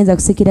 bwebanga tebayinza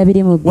kusikira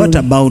biri mu ggulu. What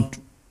about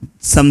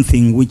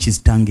something which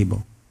is tangible?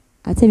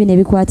 Ate bino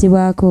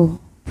ebikwatibwako.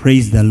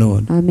 Praise the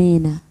Lord.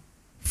 Amen.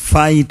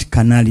 Fight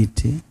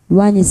carnality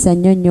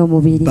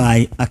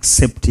by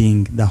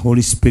accepting the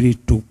Holy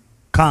Spirit to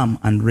come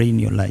and reign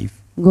your life.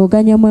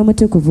 Because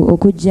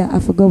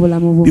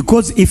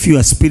if you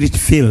are spirit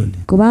filled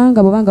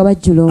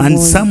and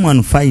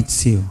someone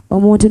fights you,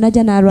 you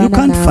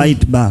can't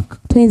fight back.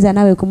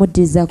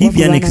 Give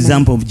you an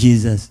example of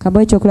Jesus.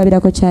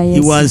 He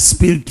was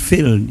spirit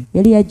filled,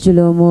 but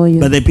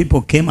the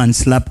people came and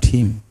slapped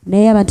him.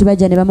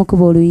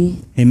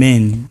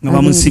 Amen.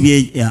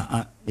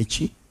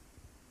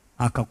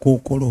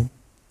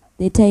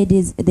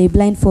 They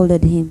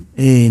blindfolded him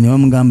and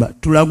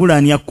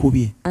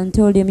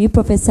told him, you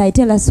prophesy,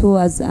 tell us who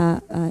has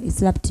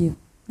slapped you.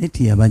 He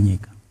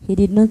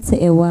did not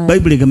say a word. The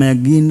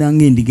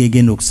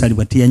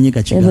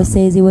Bible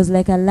says he was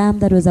like a lamb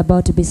that was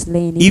about to be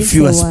slain. If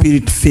you are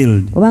spirit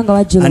filled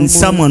and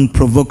someone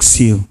provokes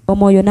you,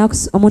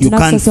 you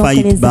can't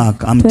fight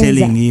back. I'm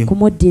telling you.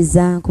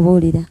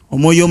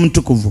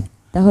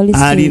 The Holy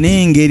alina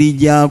engeri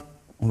gya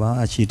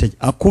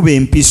akuba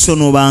empiso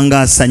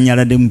n'obanga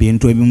asanyaladde mu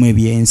bintu ebimu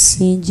ebyensi.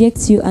 He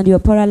injects you and you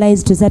are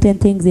paralyzed to certain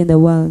things in the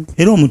world.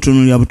 Era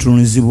omutunuulira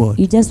butunuuzi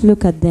bw'oti. You just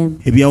look at them.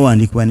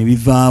 Ebyawandiikibwa ne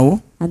bivaawo.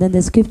 And then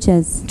the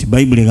scriptures. Nti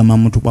Bayibuli egamba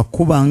muntu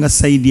bw'akubanga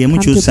sayidi emu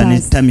kyusa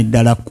n'ettami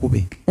ddala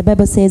kkube. The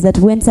Bible says that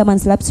when someone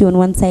slaps you on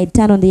one side,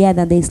 turn on the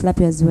other and they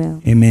slap you as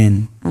well.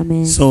 Amen.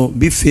 Amen. So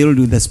be filled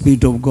with the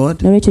Spirit of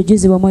God.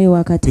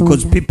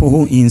 Because people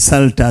who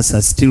insult us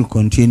are still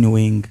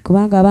continuing.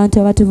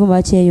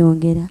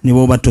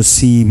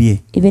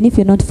 Even if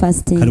you're not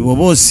fasting.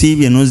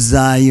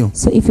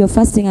 So if you're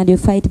fasting and you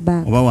fight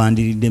back,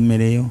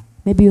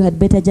 maybe you had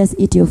better just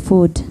eat your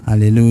food.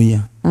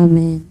 Hallelujah.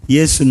 Amen.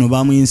 Yesu no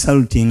bamu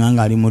insulting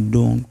anga ali mu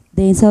ddungu.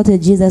 They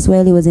insulted Jesus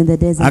while he was in the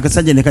desert.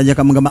 Akasajja ne kajja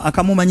kamugamba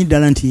akamumanyi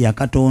ddala nti ya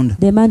Katonda.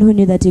 The man who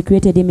knew that he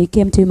created him, he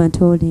came to him and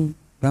told him,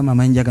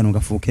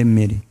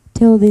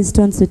 tell these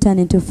stones to turn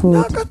into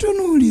food. He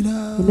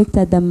looked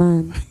at the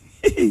man.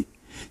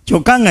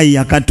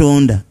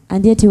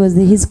 And yet he was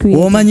his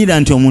creator. How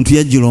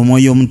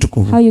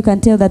you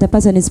can tell that a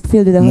person is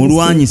filled with the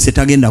Holy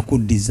Spirit?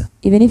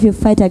 Even if you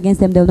fight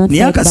against them, they will not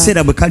fight back.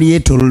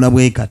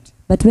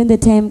 But when the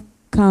time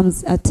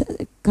comes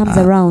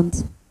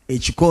around, you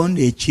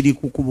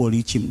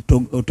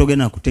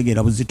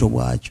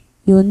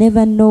will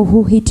never know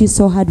who hit you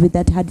so hard with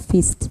that hard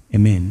fist.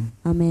 Amen.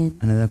 Amen.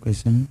 Another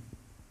question.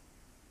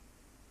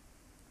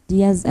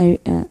 Diaz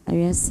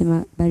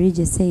Ariasima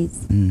Barije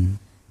says,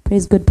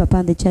 praise God, Papa,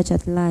 and the church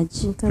at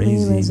large.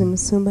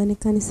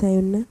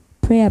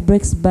 Prayer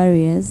breaks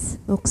barriers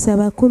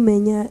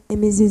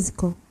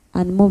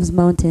and moves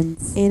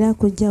mountains.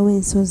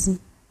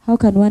 How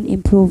can one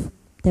improve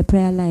the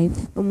prayer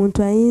life?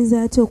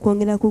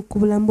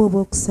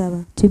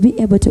 To be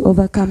able to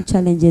overcome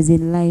challenges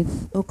in life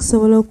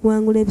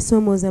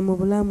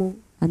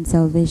and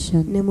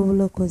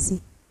salvation.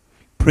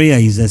 Prayer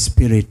is a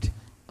spirit.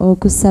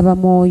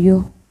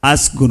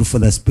 Ask God for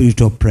the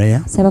spirit of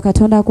prayer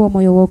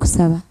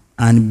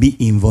and be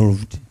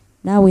involved.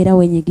 There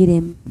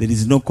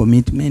is no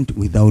commitment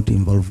without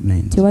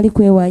involvement.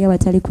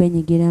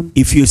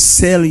 If you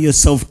sell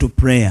yourself to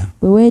prayer,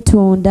 you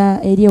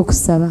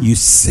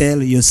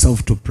sell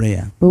yourself to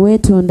prayer.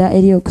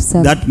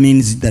 That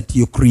means that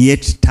you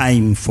create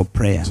time for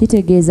prayer. The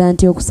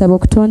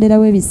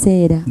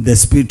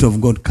Spirit of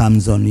God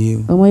comes on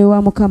you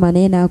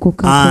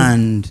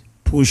and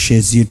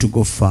pushes you to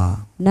go far.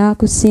 You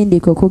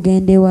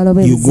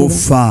go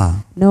far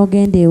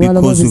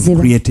because you've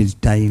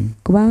created time.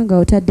 The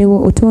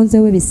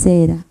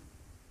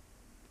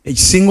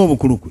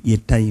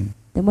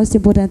most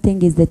important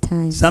thing is the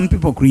time. Some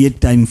people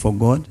create time for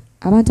God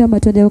and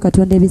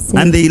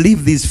they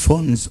leave these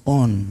phones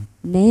on.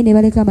 So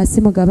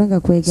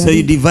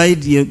you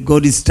divide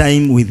God's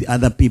time with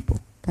other people,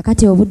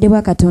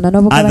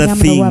 other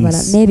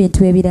things.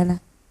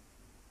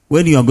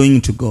 When you are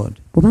going to God,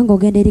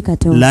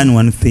 learn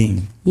one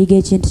thing.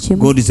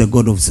 God is a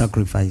God of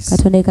sacrifice.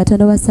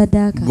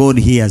 God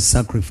hears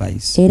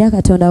sacrifice.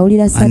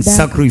 And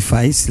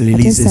sacrifice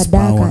releases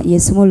power.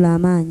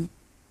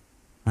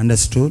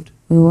 Understood?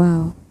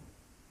 Wow.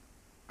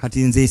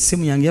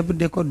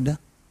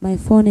 My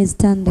phone is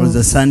turned off.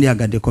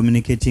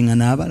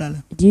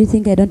 Do you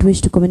think I don't wish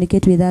to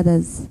communicate with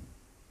others?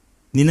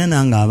 There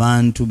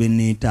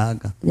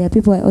are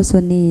people I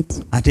also need.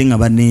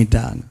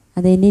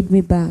 And they need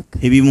me back.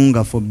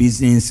 For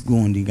business,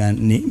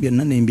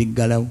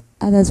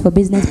 others for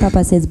business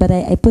purposes, but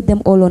I put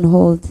them all on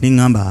hold.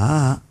 And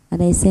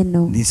I say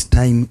no. This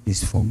time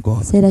is for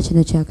God.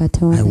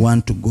 I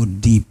want to go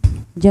deep.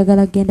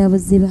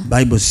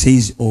 Bible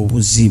says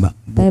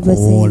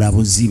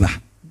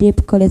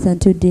deep calleth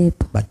unto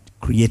deep. But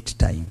create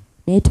time.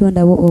 It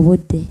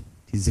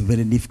is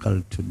very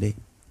difficult today.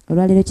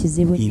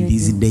 In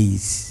these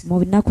days.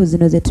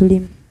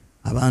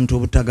 For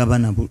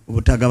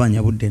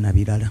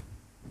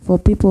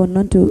people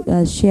not to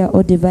share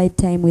or divide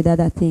time with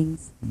other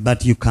things.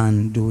 But you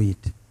can do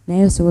it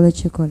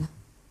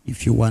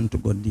if you want to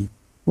go deep.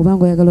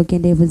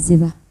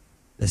 The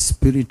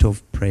spirit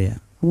of prayer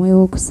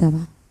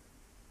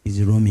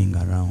is roaming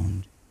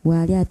around.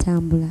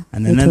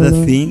 And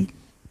another thing,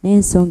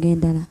 I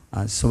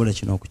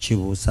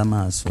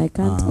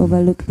can't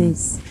overlook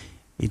this.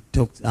 It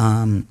talks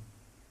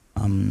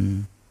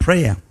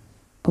prayer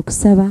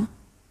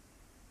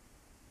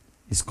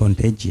is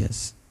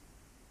contagious.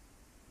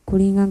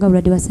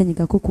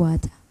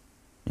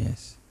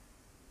 Yes.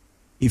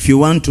 If you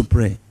want to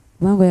pray,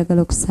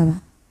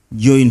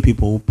 join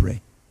people who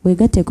pray.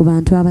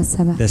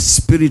 The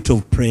spirit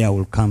of prayer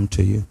will come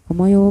to you.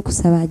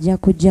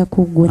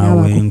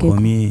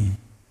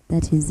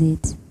 That is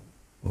it.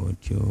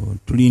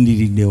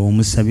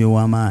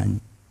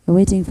 You're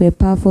waiting for a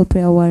powerful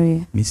prayer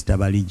warrior. Mr.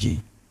 Bariji.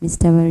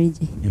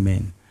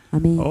 Amen.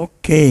 Amen.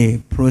 Okay.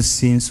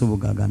 Proceed.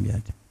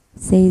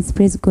 Says,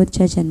 praise God,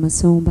 church and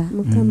Masumba.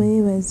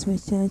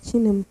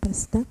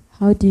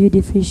 How do you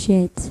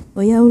differentiate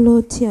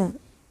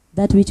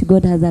that which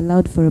God has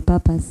allowed for a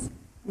purpose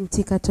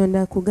nti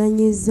Katonda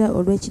akuganyiza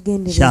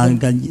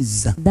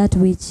olw'ekigendererwa.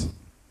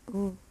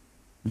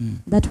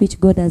 That which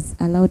God has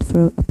allowed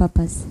for a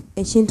purpose.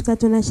 Ekintu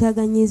Katonda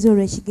kyaganyiza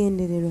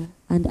olw'ekigendererwa.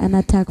 And an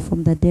attack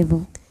from the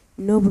devil.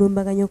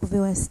 N'obulumbaganyo okuva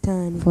ewa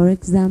Sitaani. For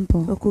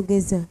example,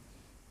 okugeza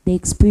the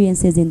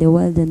experiences in the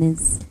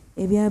wilderness.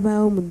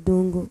 Ebyabaawo mu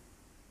ddungu.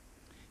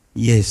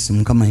 Yes,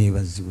 Mukama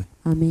yeebazibwe.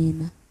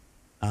 Amen.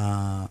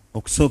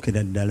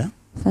 Okusookera ddala.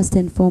 First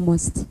and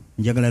foremost,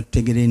 njagala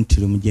tutegere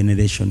nti mu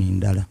generation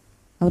endala.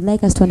 I would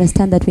like us to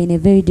understand that we're in a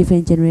very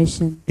different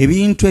generation.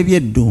 Ebintu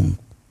ebyeddungu.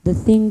 The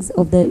things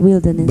of the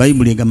wilderness.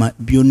 Bayibuli egamba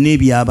byonna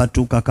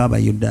ebyabatuukako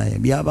Abayudaaya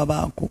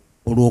byababaako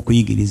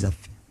olw'okuyigiriza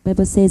ffe.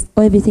 Bible says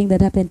everything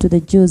that happened to the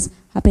Jews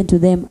happened to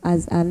them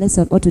as a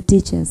lesson or to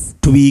teach us.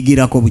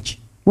 Tubiyigirako buki?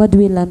 What do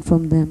we learn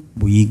from them?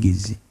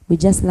 Buyigizi. We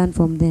just learn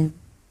from them.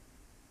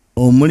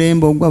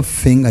 Omulembe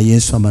ogwaffe nga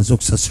Yesu amaze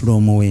okusasula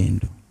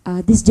omuwendo.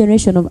 This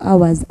generation of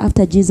ours,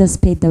 after Jesus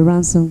paid the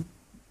ransom,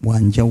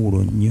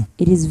 wanjawulo nnyo.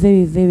 It is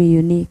very, very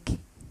unique.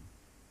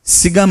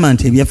 Sigamba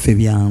nti ebyaffe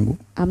byangu.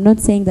 I'm not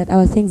saying that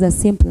our things are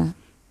simpler.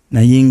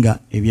 Naye nga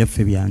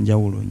ebyaffe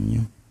byanjawulo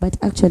nnyo. But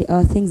actually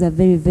our things are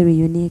very, very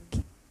unique.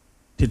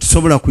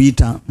 Tetusobola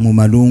kuyita mu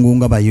malungu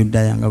nga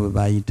Bayudaaya nga bwe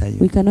baayitayo.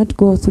 We cannot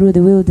go through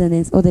the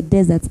wilderness or the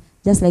deserts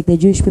just like the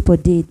Jewish people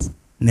did.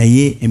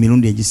 Naye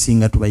emirundi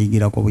egisinga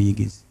tubayigirako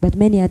buyigizi. But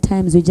many a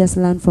times we just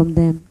learn from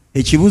them.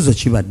 Ekibuuzo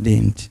kibadde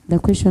nti. The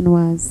question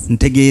was,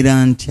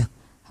 ntegeera ntya?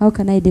 How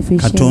can I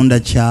differentiate Katonda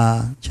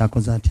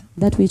kyakoze atya?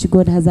 That which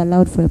God has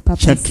allowed for a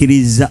purpose.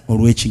 Kyakkiriza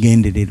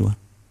olw'ekigendererwa.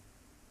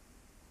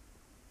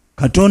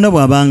 Katonda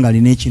bw'abanga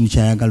alina ekintu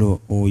ky'ayagala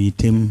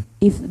oyitemu.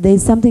 If there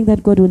is something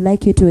that God would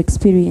like you to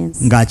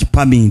experience,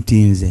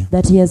 ng'akipamitinze,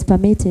 that He has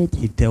permitted,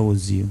 He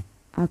tells you.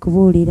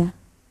 Akubuulira.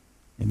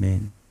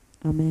 Amen.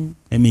 Amen.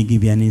 Let me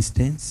give you an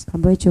instance.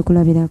 Kambo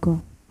ekyokulabirako.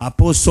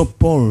 Apostle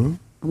Paul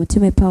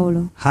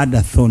had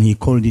a thorn. He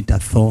called it a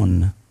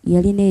thorn.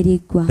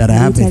 That I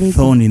have a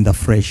thorn in the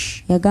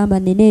flesh.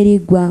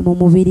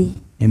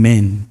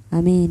 Amen.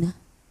 Amen.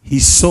 He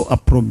saw a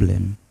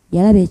problem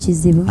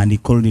and he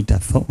called it a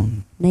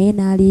thorn.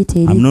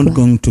 I'm not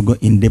going to go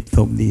in depth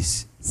of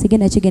this.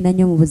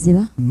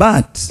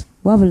 But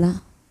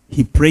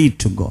he prayed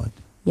to God.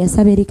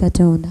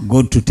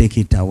 God to take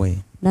it away.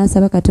 God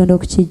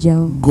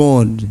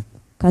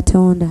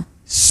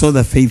saw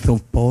the faith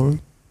of Paul.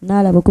 He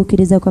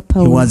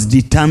was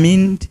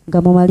determined,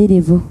 but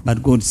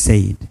God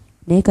said,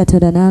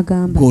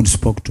 God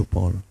spoke to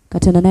Paul.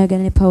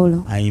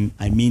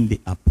 I mean the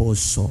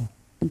apostle,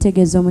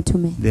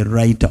 the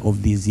writer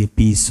of these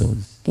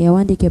epistles.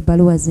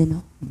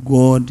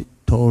 God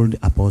told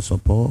Apostle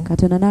Paul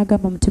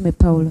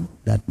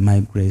that my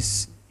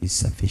grace is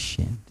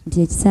sufficient.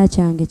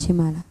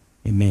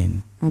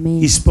 Amen.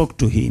 He spoke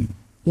to him.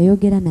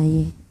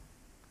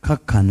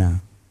 Kakkana.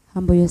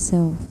 Humble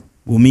yourself.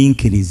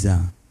 Gumiikiriza.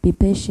 Be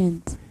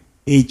patient.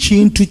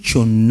 Ekintu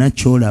kyonna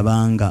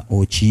ky'olabanga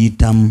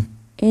okiyitamu.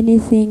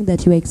 Anything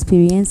that you are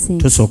experiencing,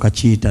 tosooka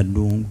kiyita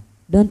ddungu.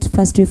 Don't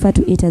first refer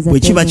to it as a bwe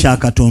kiba kya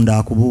Katonda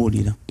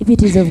akubuulira. If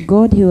it is of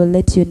God, He will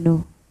let you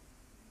know.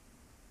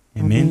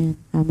 Amen.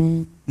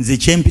 Amen. Nze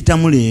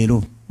kyempitamu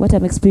leero. What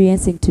I'm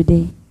experiencing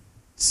today,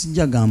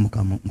 sijja gamba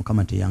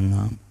Mukama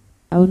teyaŋŋamba.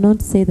 I will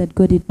not say that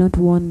God did not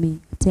warn me,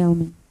 tell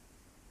me.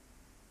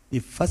 The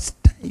first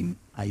time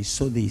I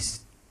saw this,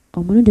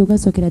 it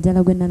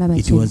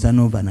was an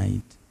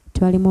overnight.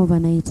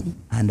 Overnight.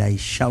 And I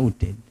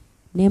shouted.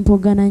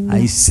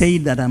 I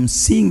said that I'm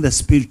seeing the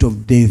spirit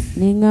of death.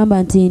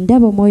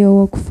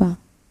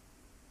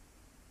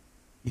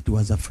 It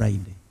was a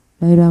Friday.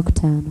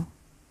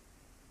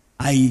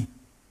 I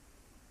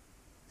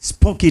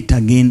spoke it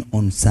again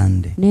on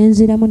Sunday.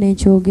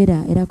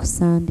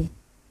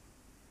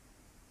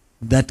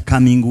 That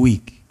coming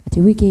week,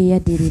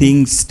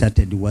 things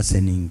started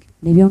worsening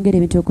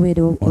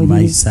on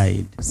my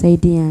side.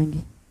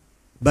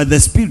 But the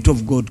Spirit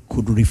of God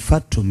could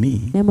refer to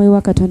me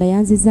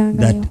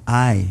that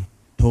I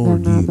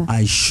told you,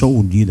 I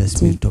showed you the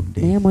spirit of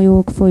death.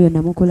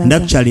 And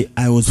actually,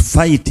 I was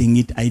fighting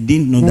it. I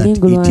didn't know that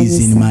it is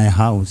in my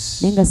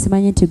house.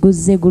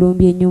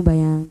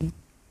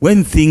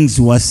 When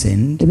things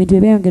worsened,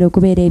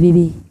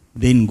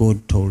 then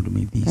God told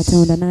me this.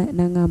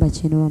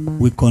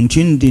 We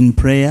continued in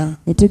prayer.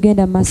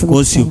 Of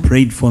course, you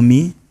prayed for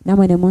me.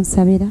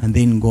 And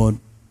then God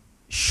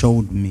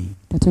showed me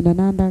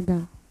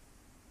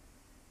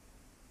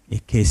a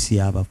case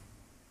yaba.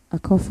 A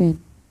coffin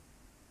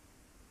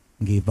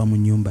ngeva mu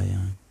nyumba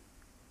yange.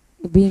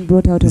 Being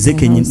brought out of my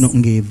house.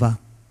 Ngeva.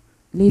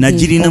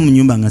 Najirina mu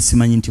nyumba nga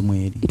simanyi nti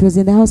mweri. It was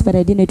in the house but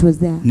I didn't know it was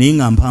there. Naye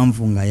nga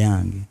mpanvu nga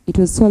yange. It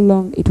was so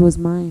long, it was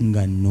mine.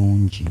 Nga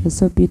nnungi. It was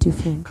so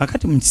beautiful.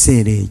 Kakati mu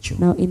kiseera ekyo.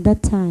 Now in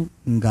that time,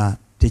 nga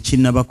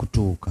tekinnaba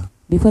kutuuka.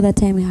 Before that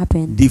time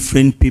happened,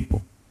 different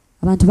people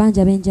abantu bangi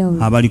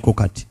abenjawulo abaliko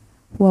kati,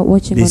 who are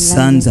watching the online,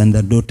 sons and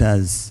the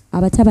daughters,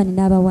 abatabani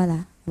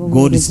n'abawala.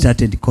 God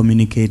started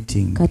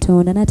communicating,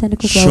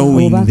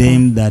 showing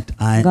them that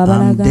I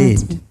am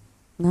dead.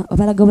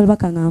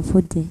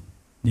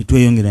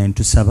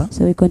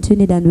 So we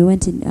continued and we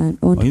went in on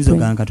to pray.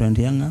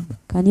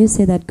 Can you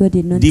say that God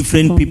did not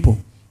different people?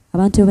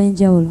 I came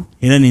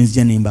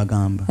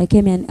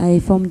and I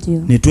informed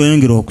you. We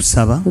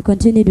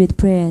continued with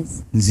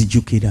prayers.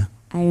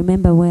 I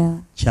remember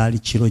well.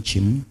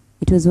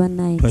 It was one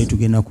night. We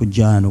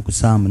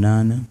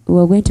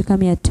were going to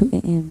come here at 2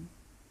 a.m.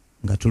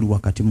 It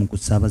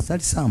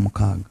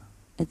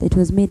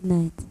was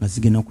midnight.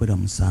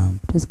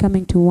 It was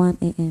coming to 1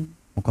 a.m.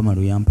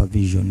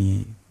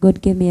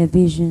 God gave me a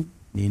vision.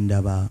 I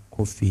saw a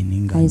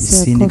coffin.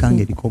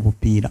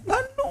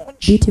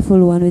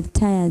 Beautiful one with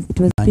tires. It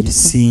was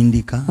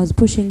beautiful. I was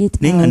pushing it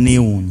out.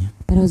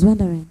 But I was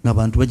wondering.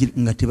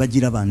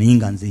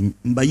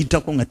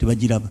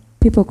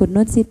 People could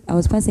not see. I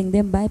was passing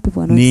them by.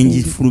 People were not seeing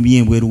it. I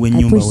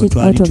pushed it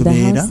out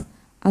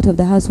of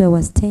the house where I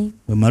was staying.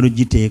 When I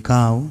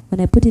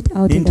put it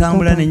out in the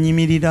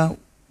compound,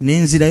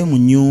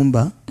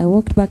 I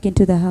walked back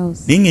into the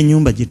house.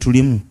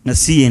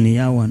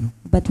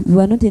 But we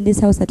were not in this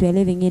house that we are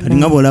living in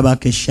now.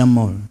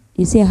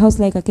 You see a house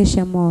like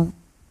Acacia Mall.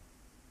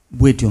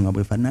 It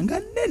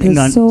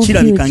was so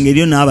huge.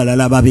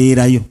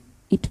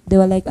 They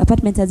were like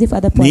apartments as if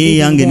other people were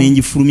living there.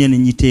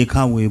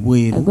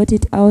 I got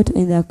it out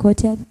in the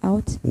courtyard.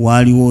 There was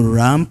a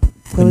ramp.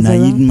 I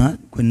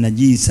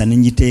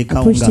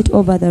pushed it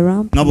over the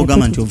ramp.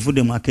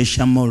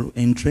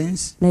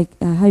 Like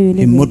how you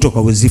live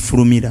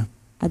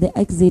at the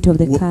exit of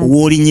the car,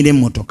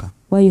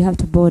 where you have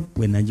to board.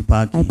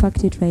 I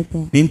parked it right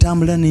there. I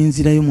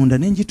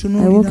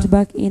walked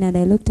back in and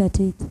I looked at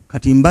it.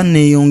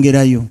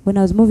 When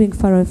I was moving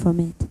far away from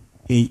it,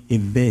 a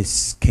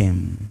verse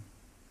came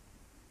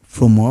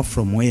from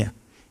where?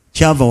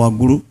 Chava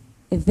waguru.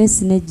 A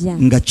verse neja.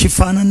 Nga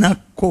chifana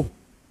nako.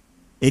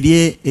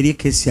 Elie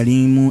kesi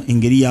yalimu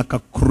engeri yaka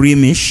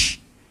creamish.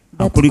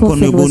 Akuliko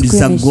ne gold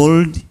za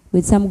gold.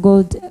 With some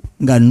gold.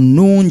 Nga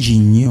nungi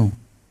nnyo.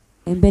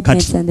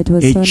 Embedments, and it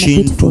was so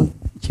beautiful.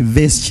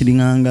 Chivesi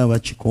chilinganga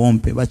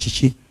bachikompe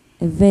bachichi.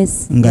 A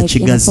vase nga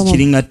chigazi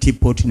chilinga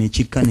teapot ne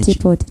chikka ne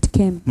it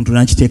came. Muntu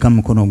nakiteeka mu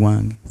mukono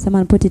gwange.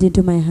 Someone put it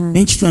into my hand.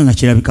 N'ekitwa nga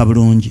kirabika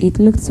bulungi. It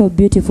looked so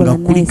beautiful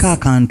and nice. Kuliko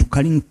akantu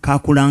kali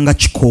kakulanga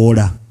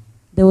kikoola.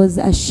 There was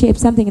a shape,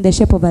 something in the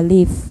shape of a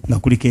leaf. Nga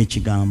kuliko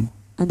ekigambo.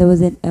 And there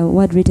was a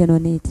word written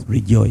on it.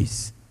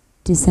 Rejoice.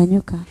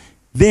 Tisanyuka.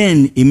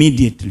 Then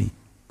immediately.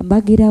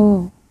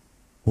 Mbagirawo.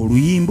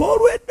 Oluyimba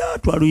olwedda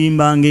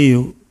twaluyimbanga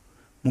eyo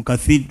mu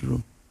cathedral.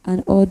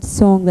 An old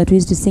song that we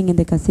used to sing in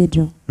the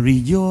cathedral.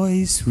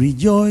 Rejoice,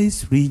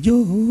 rejoice,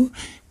 rejoice.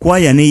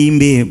 Choir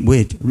neimbe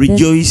wait.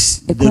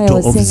 Rejoice, the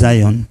daughter of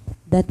Zion.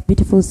 That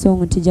beautiful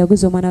song,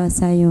 Tijaguzo mwana wa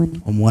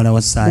Sayoni. Omwana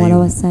wa Sayoni. Mwana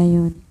wa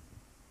Sayoni.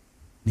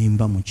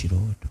 Nimba mu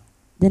kirooto.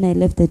 Then I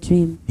left the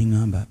dream.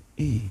 Ningamba,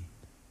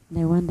 And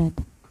I wondered.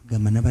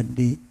 Gamba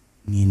nabadde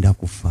ngenda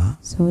kufa.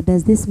 So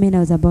does this mean I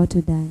was about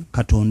to die?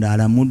 Katonda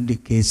alamudde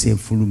keesi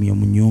efulumye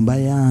mu nnyumba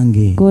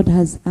yange. God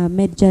has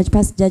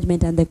passed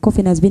judgment and the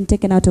coffin has been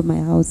taken out of my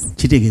house.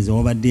 Kitegeeza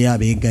wabaddeyo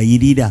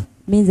abeegayirira.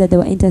 Means that there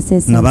were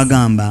intercessors. Nga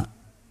bagamba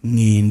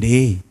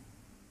ngende.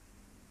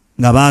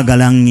 Nga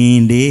baagala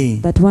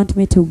ngende. That want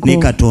me to go. Ne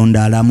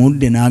Katonda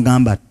alamudde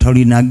n'agamba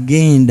tolina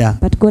genda.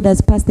 But God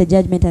has passed the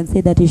judgment and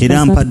said that you should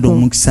not go. Era mpadde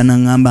omukisa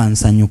n'angamba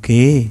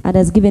nsanyuke. And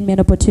has given me an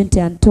opportunity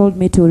and told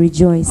me to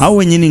rejoice. Awo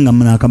wennyini nga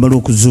mnaakabala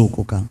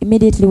okuzuukuka.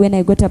 Immediately when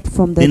I got up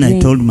from the dream. Then I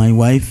told my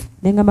wife.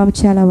 Nengamba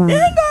mukyala wange.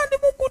 Ndi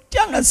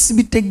mukutya nga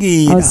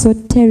sibitegeera. I was so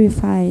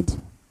terrified.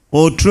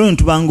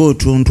 Otubanga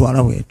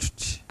otuntwala bwe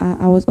tuti.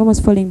 I was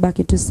almost falling back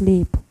into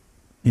sleep.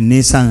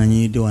 Nesanga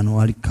nyide wano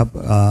wali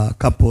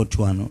carport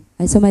wano.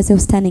 I saw myself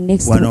standing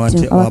next to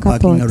our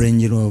parking a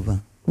Range Rover.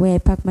 Where I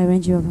parked my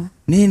Range Rover.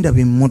 Nenda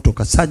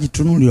bimmotoka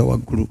sagitunulira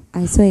waggulu.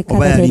 I saw a car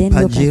that I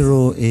didn't look at.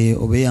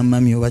 Oba ya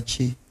mami oba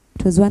ki.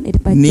 It was one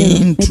Pajero,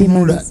 maybe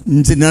mothers.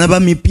 Nze nalaba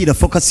mipiira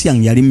focus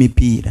yange yali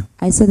mipiira.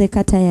 I saw the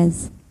car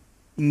tires.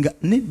 Nga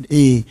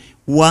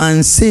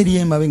wansi eri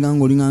emabega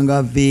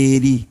ng'olinganga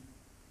veeri.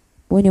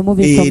 When you're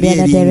moving from the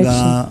other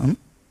direction.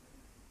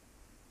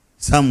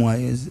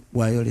 Somewhere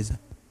wayoleza.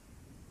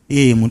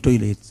 Mu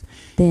toilets.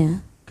 There.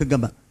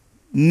 Kagamba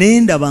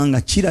nenda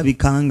banga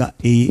kirabikanga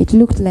It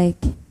looked like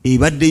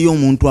ebaddeyo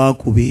omuntu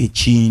akuba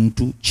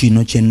ekintu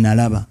kino kye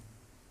nalaba.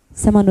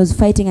 Someone was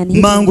fighting and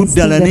hitting mangu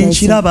ddala ne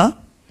nkiraba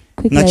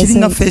nga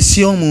kiringa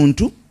face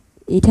y'omuntu.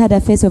 It had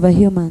a face of a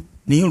human.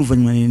 Naye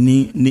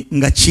oluvannyuma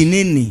nga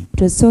kinene.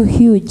 It was so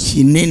huge.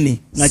 Kinene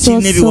nga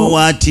kirina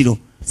ebiwawaatiro.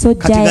 So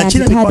giant,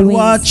 it had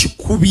wings.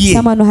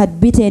 Someone who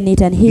had beaten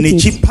it and hit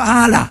it.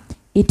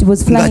 It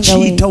was flying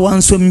away.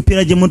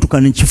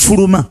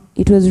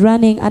 It was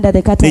running under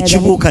the car tires.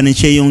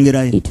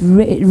 It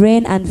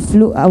ran and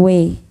flew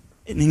away.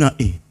 And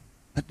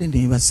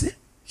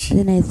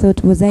then I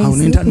thought, was I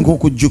sleeping?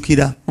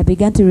 I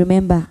began to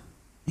remember.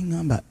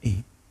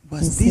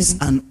 Was this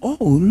an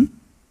owl?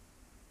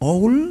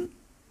 Owl?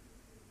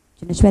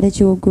 Nga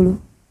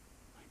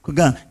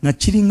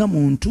kiringa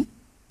muntu.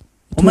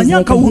 Omanya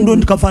akawundo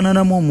nti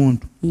kafaananamu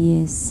omuntu.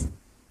 Yes.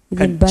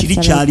 Kiri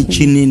kyali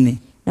kinene.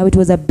 Now it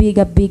was a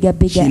bigger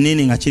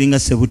kinene nga kiringa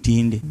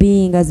sebutinde,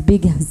 being as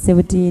big as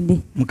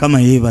 17.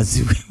 Mukama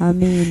yeebazibwe.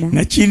 Amen.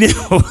 Nga kine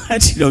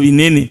obatiro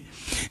binene.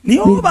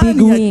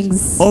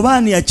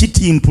 Obaani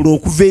yakitimpula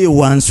okuva eyo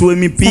wansi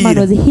w'emipiira. Someone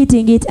was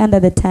hitting it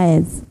under the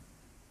tires.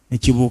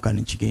 Ekibuuka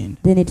ne kigenda.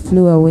 Then it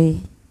flew away.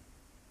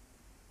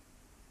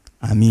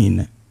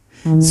 Amen.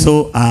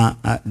 So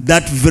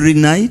that very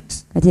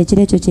night,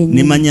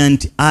 nimanya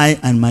nti I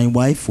and my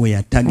wife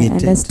were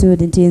targeted. The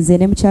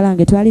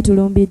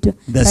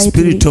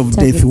spirit of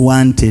death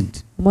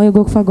wanted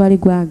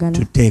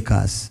to take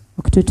us.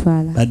 But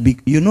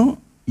you know,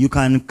 you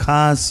can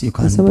curse, you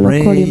can pray,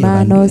 you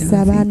can do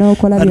anything.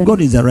 But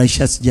God is a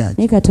righteous judge.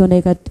 But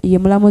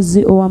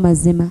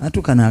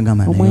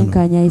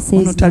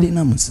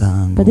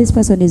this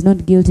person is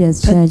not guilty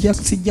as charged.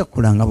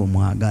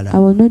 I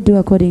will not do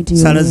according to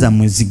your will. Let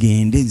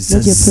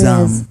your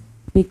prayers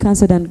be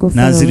cancelled and go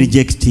forward.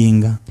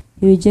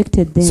 He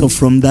rejected them. So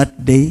from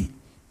that day,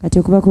 I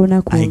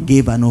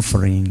gave an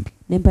offering.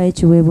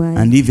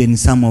 And even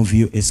some of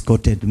you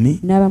escorted me.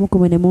 We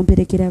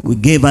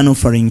gave an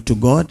offering to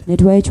God.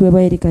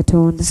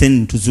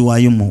 Send to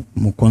Zuwayo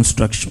mu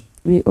construction.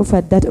 We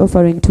offered that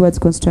offering towards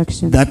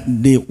construction.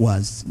 That day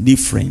was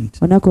different.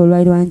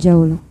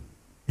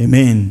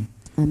 Amen.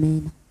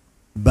 Amen.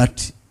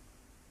 But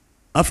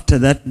after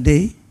that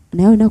day,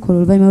 I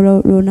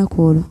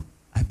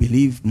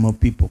believe more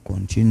people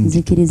continue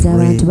to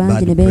pray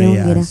bad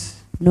prayers.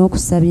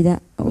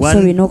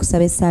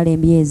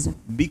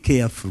 Be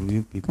careful,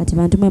 you people.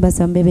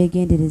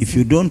 If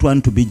you don't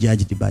want to be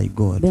judged by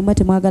God, never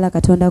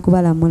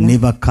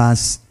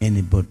curse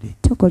anybody.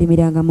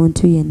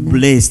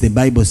 Bless. The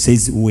Bible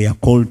says we are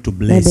called to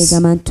bless.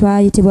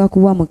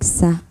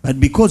 But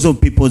because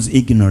of people's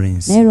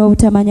ignorance,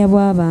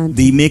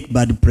 they make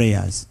bad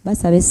prayers.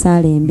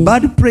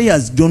 Bad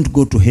prayers don't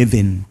go to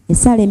heaven. They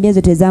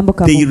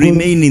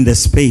remain in the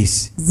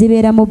space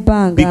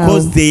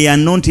because they are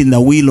not in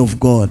the will of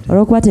God.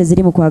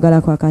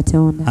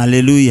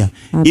 Hallelujah.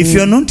 Amen. If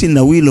you are not in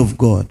the will of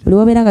God,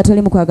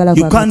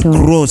 you can't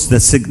cross the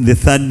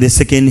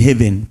second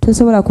heaven.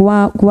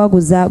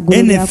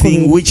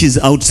 Anything which is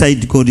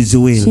outside God's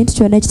will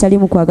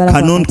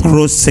cannot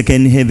cross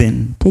second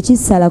heaven. And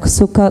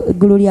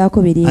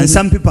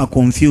some people are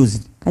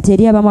confused.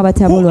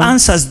 Who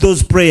answers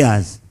those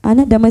prayers?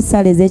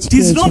 It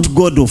is not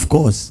God, of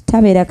course.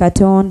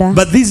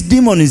 But this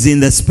demon is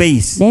in the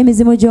space. When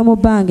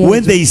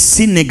they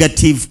see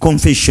negative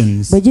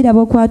confessions,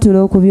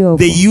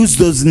 they use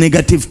those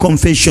negative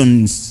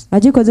confessions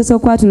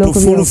to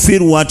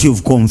fulfill what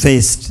you've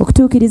confessed.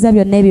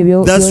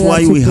 That's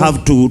why we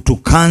have to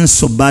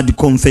cancel bad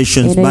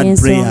confessions, bad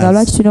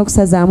prayers,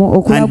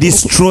 and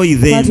destroy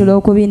them.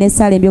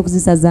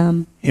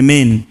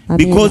 Amen.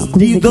 Because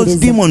those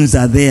demons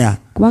are there,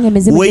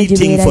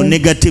 waiting for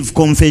negative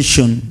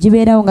confession.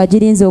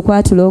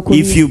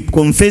 If you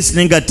confess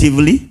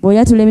negatively, the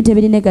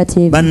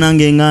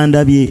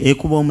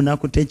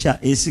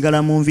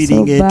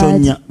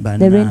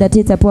rain that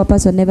hits a poor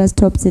person never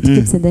stops, it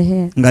keeps in the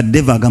hair. The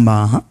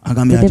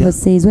devil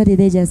says, what did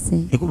they just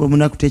say?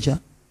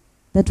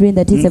 That rain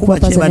that hits a poor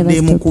person never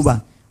stops.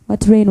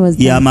 What rain was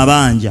that?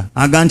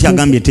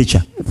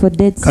 For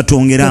deaths.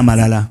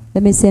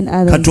 Let me send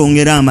others.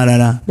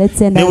 Let's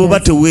send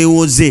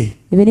others.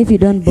 Even if you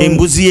don't bow,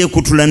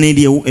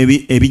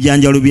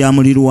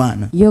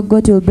 your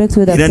goat will break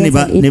through the fence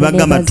and eat the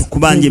neighbor's.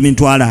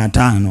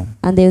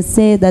 And they'll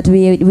say that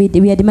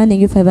we are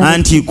demanding you 500.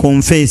 And you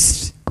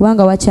confessed.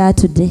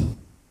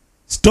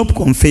 Stop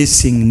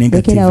confessing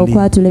negatively.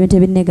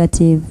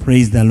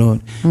 Praise the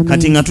Lord.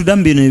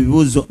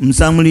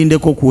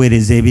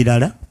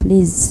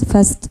 Please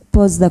first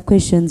pause the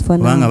questions for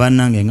now.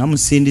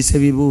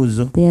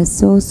 They are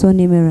so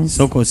numerous.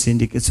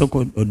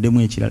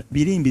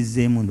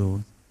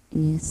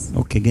 Yes.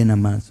 Okay,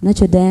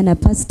 Nacho Diana,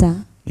 Pastor.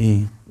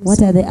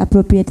 What are the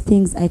appropriate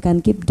things I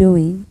can keep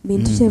doing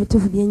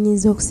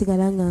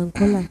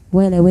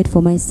while I wait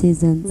for my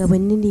seasons?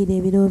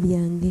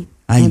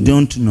 I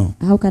don't know.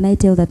 How can I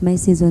tell that my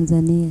seasons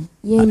are near?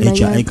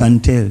 I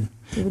can tell.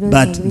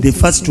 But the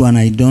first one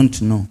I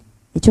don't know.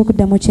 If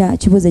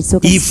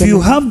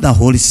you have the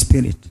Holy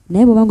Spirit,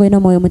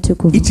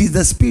 it is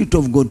the Spirit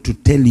of God to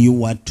tell you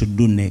what to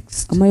do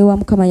next. Man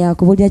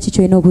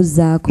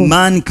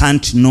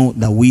can't know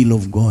the will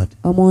of God.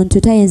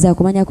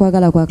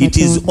 It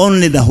is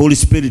only the Holy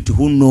Spirit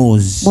who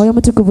knows.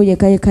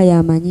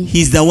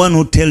 He's the one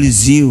who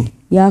tells you.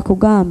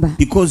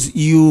 Because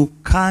you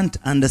can't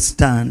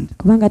understand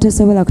what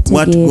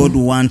God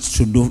wants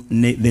to do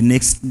the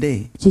next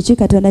day.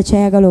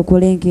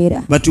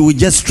 But we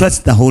just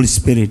trust the Holy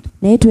Spirit.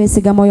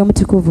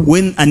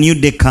 When a new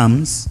day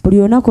comes,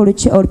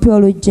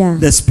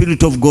 the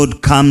Spirit of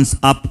God comes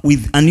up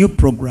with a new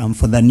program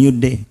for the new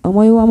day.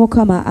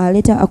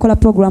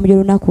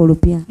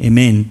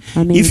 Amen.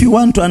 If you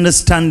want to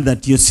understand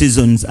that your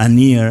seasons are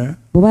near,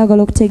 still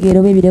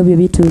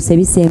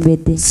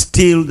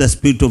the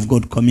Spirit of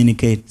God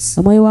communicates.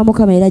 Let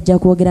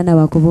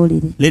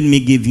me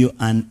give you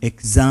an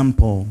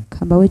example.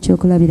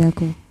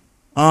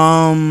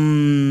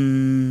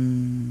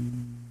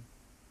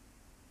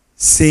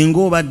 Senga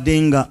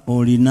obadde nga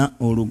olina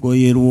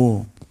olugoye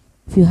lwo.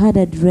 If you had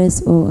a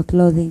dress or a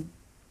clothing.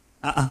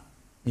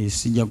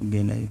 Sijja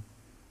kugendayo.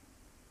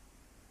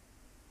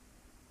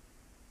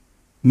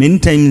 Many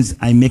times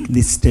I make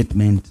this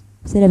statement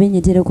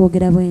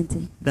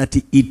that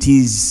it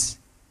is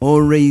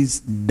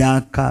always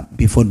darker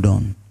before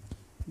dawn.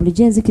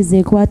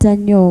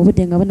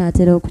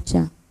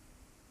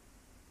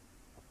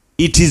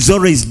 It is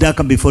always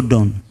darker before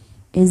dawn.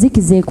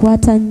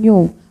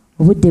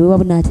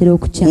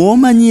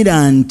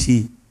 Omanyira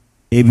nti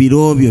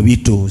ebiro byo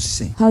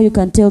bituuse. How you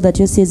can tell that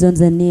your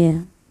seasons are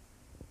near?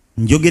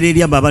 Njogera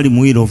eri abo abali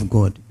mu will of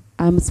God.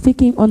 I'm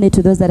speaking only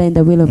to those that are in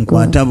the will of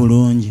God.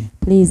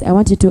 Please, I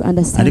want you to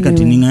understand me.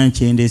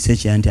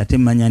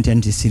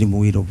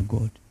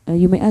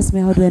 You may ask me,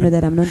 how do I know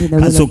that I'm not in the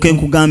will of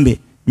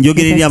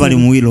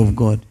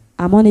God?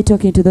 I'm only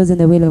talking to those in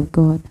the will of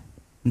God.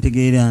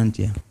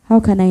 How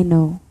can I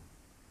know?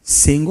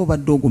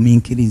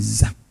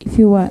 If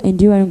you are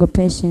enduring or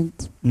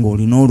patient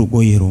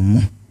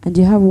and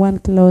you have one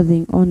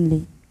clothing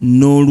only,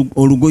 and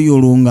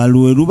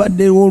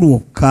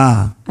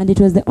it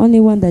was the only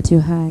one that you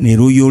had,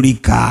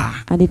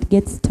 and it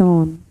gets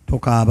torn,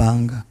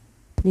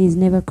 please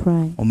never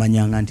cry.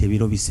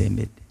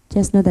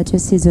 Just know that your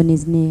season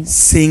is near.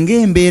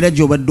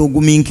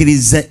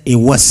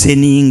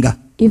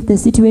 If the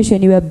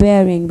situation you are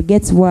bearing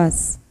gets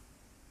worse,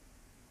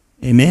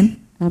 amen.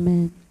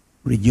 Amen.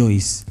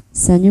 Rejoice.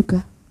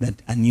 Sanyuka. That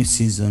a new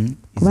season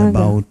is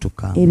about to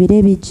come.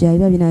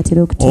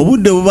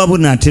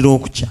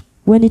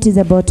 When it is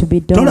about to be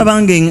done.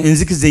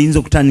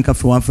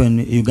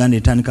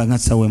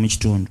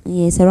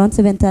 Yes, around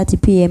 7:30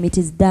 p.m. it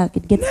is dark.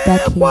 It gets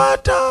dark here.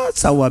 8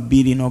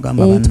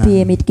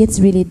 p.m. it gets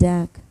really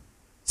dark.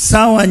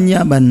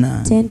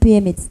 10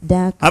 p.m. it's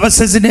dark.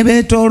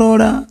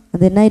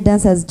 The night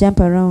dancers jump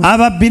around.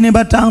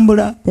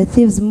 The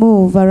thieves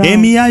move around.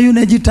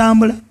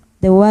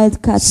 The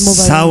wild cats move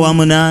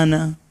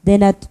around.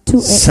 Then at 2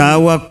 a.m.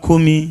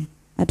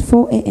 At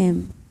 4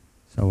 a.m.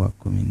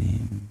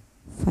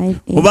 5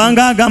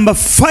 a.m.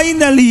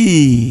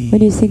 Finally.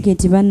 When you think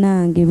it,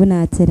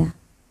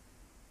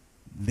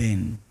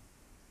 then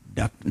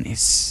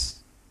darkness.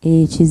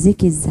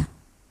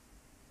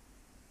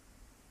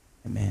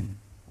 Amen.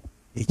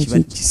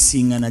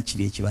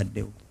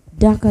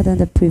 Darker than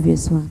the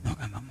previous one.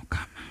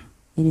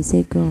 And you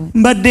say, God,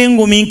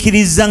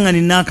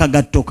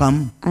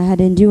 I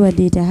had endured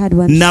it. I had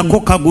one shoe.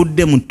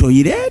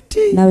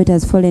 Now it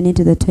has fallen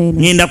into the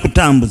toilet.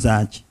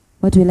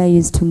 What will I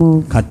use to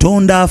move? The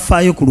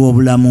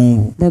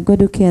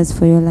God who cares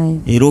for your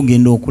life.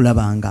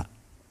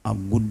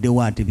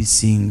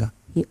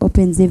 He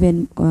opens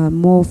even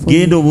more for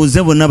you. Go and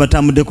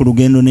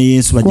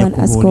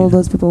ask all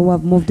those people who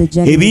have moved the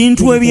journey.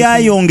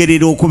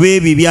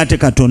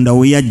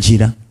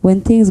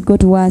 When things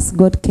got worse,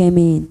 God came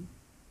in.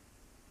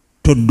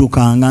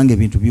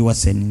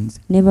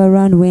 Never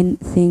run when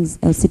things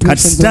or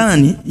situations.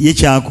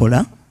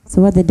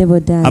 So what the devil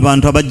does,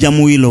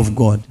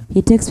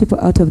 he takes people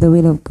out of the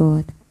will of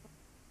God.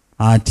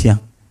 How?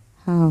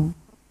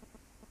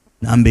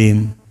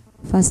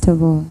 First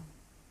of all,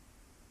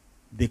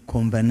 the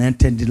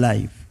covenanted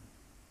life.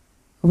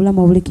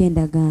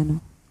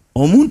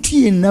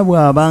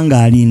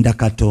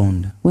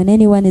 When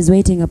anyone is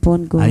waiting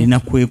upon God,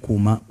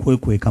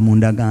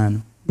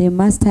 they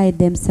must hide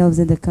themselves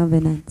in the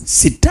covenant.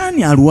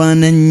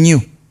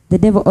 The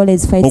devil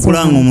always fights to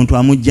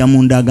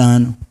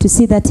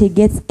see that he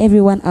gets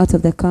everyone out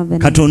of the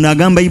covenant.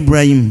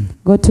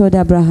 God told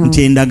Abraham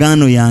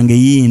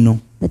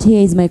that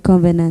here is my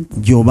covenant.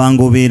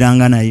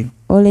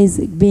 Always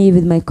be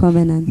with my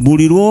covenant.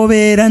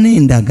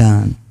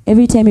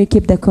 Every time you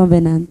keep the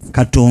covenant,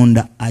 God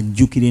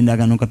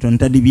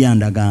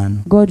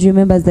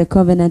remembers the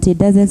covenant. He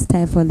doesn't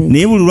stifle it.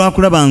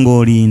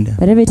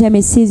 But every time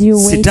he sees you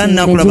waiting and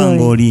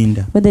enduring,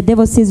 when the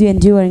devil sees you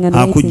enduring and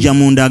waiting,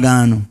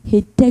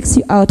 he takes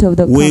you out of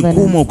the covenant.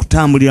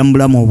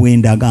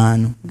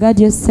 Guard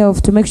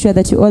yourself to make sure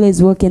that you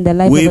always walk in the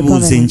life of the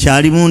covenant.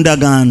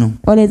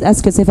 Always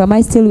ask yourself, am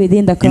I still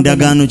within the covenant?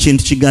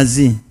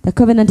 The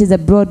covenant is a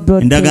broad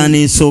thing.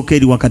 The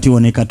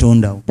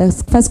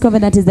first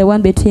covenant is the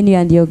one between you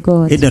and your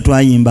God.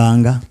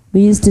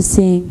 We used to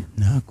sing.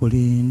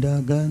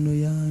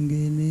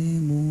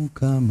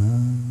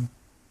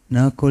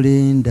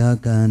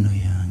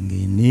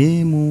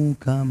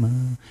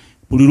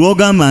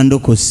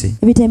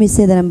 Every time you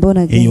say that I'm born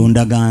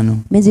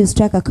again, means you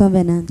struck a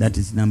covenant. That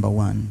is number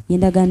one.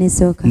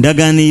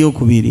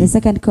 The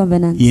second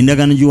covenant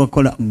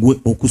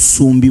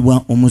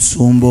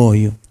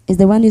is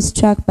the one you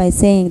struck by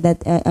saying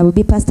that I will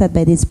be pastored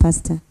by this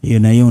pastor.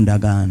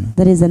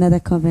 That is another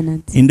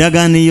covenant. And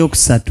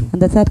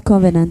the third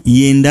covenant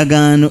is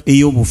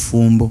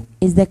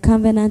the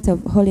covenant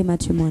of holy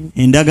matrimony.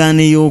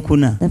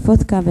 The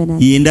fourth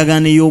covenant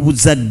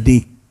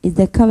is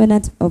the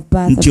covenant of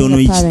birth nti ono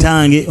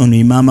ikitange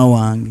ono mama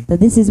wange. That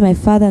this is my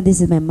father and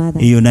this is my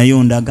mother. Eyo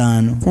nayo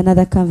ndagaano. It's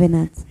another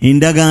covenant.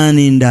 Endagaano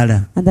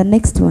endala. And the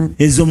next one.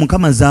 Ezo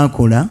Mukama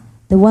zaakola.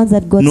 The ones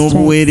that God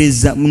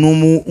n'obuweereza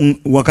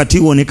wakati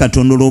wo ne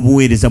Katonda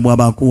olw'obuweereza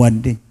bw'aba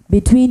akuwadde.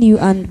 Between you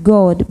and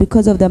God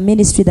because of the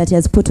ministry that he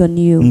has put on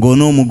you.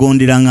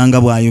 Ng'onoomugonderanga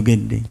nga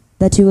bw'ayogedde.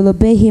 That you will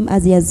obey him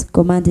as he has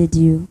commanded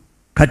you.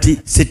 Kati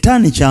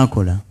Setaani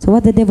kyakola. So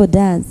what the devil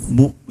does.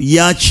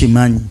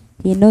 Yakimanyi.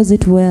 He knows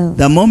it well.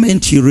 The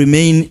moment you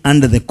remain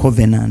under the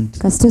covenant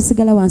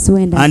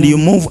and you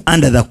move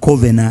under the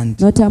covenant,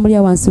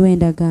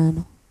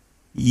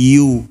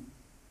 you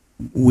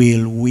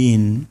will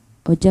win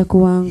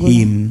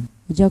him.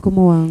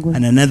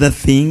 And another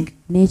thing,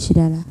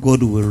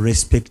 God will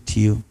respect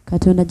you. No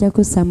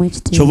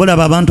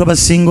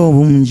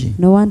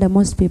wonder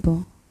most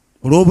people,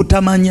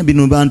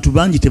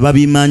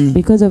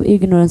 because of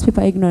ignorance,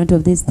 people are ignorant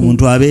of these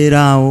things.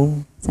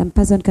 Some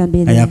person can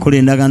be there.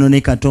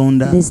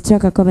 They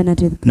struck a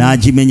covenant with God.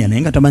 They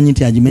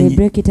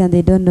break it and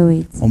they don't know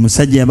it.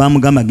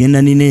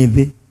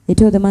 They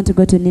told the man to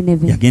go to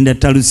Nineveh.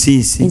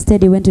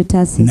 Instead he went to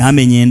Tarsus.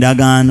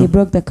 He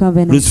broke the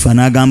covenant.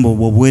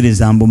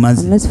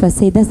 And Lucifer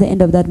said that's the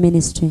end of that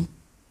ministry.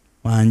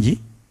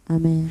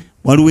 Amen.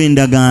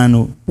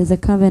 There's a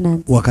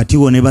covenant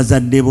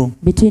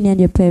between you and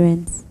your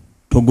parents.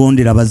 You don't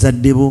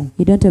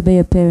obey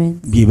your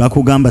parents. You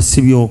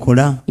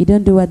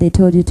don't do what they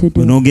told you to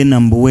do.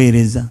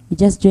 You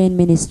just join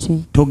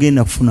ministry.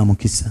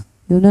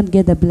 You will not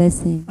get the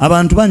blessing. So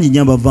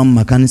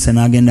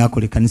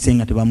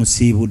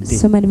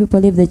many people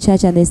leave the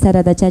church and they start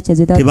other churches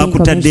without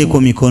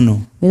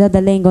commission, without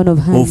the laying on of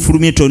hands.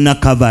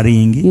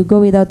 You go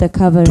without the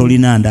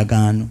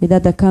covering,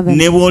 without the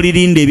covenant.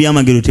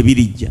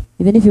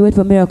 Even if you wait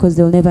for miracles,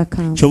 they will never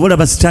come. So if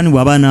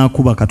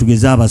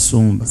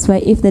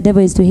the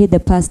devil is to hit the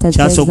pastors,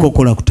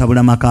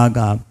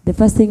 the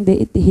first thing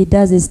he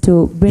does is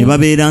to bring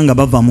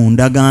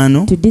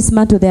to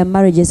dismantle their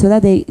marriages so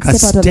that they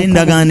step out of the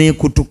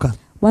covenant.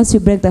 Once you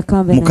break the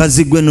covenant,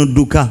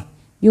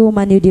 you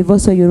woman, you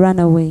divorce or you run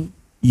away,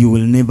 you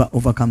will never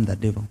overcome the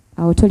devil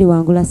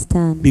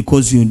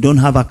because you don't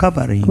have a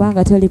covering.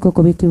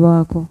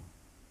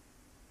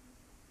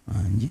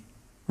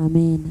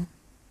 Amen.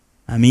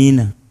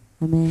 Amen.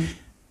 Amen.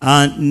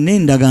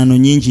 N'endagaano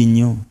nyingi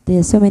nnyo. There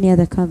are so many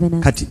other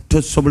covenants. Kati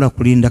tosobola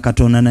kulinda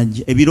Katonda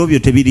najja ebiro byo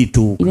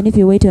tebirituuka. Even if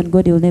you wait on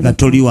God, he will never come.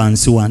 Toli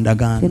wansi wa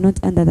ndagaano. You're not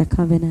under the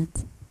covenant.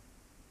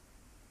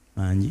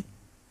 Amen.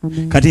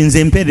 Kati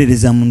nze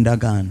mpeerereza mu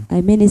ndagaano.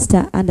 I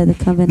minister under the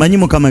covenant. Manyi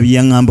Mukama bye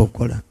yaŋŋamba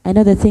okukola. I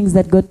know the things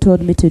that God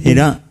told me to do.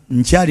 Era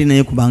nkyali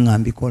naye kubanga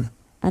mbikola.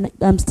 And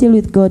I'm still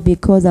with God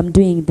because I'm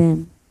doing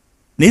them.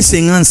 If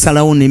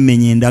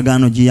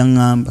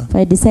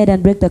I decide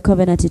and break the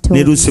covenant, he told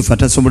me. Lucifer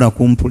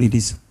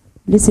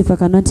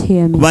cannot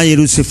hear me. Because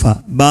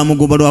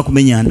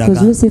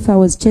Lucifer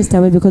was chased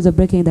away because of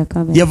breaking the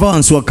covenant.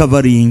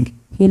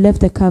 He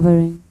left the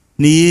covering.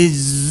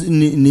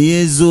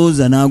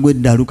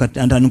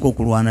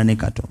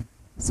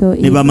 So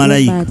he went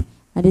mad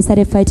and he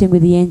started fighting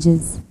with the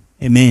angels.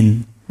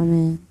 Amen.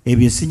 Amen.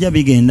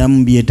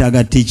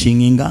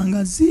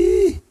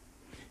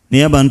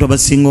 Naye abantu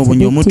abasinga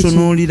obungi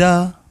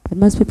omutunuulira. But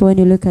most people, when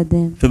you look at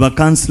them, feba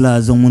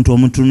counselors omuntu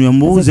omutunuulira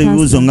mubuuze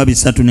ebibuuzo nga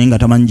bisatu naye nga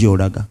tamanyi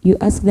gy'olaga. You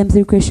ask them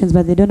 3 questions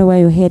but they don't know where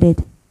you're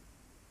headed.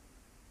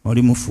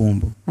 Oli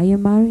mufumbo. Are you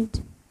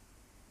married?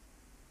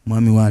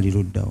 Mwami waali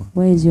luddawa.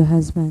 Where is your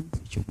husband?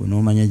 Ekyo gwe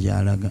n'omanya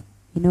gy'alaga.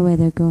 You know where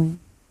they're going.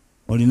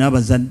 Olina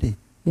abazadde.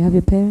 You have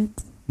your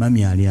parents?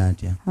 Mami ali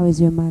atya? How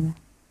is your mother?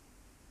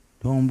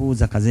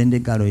 Tombuuza kazende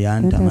galo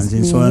yantama nze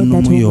nsobola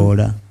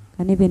n'omuyoola.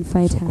 Can even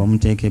fight her.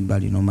 Put that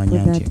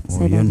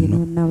side and you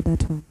know now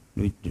that one.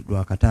 It's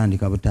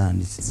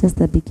just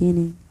the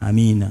beginning.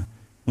 Amina.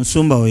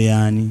 Musumba we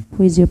yani.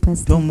 Who is your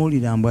pastor?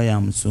 Tomulira mbwa ya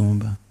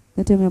musumba.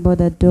 Don't tell me about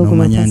that dog. No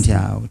manya nti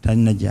awo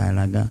talina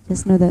gy'alaga.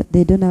 Just know that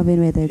they don't have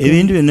anywhere they're going.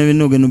 Ebintu byonna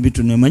byonna ogenda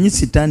obitune manyi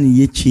Sitaani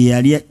ye kye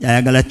yali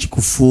ayagala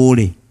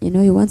kikufuule. You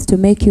know, he wants to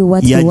make you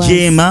what he wants.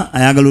 Yajeema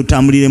ayagala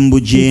otambulire mu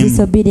bujeemu. He's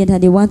disobedient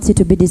and he wants you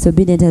to be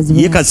disobedient as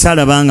well. Ye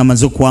kasala banga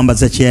maze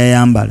okwambaza kye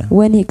yayambala.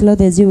 When he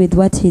clothes you with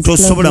what he's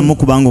clothing. Tosobola mu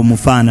kubanga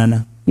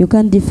omufaanana. You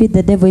can't defeat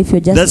the devil if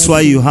you're just. That's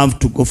why you have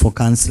to go for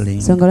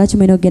counseling. So ngalachi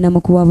mwino genda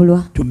mu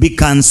kuwabulwa. To be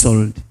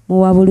counseled.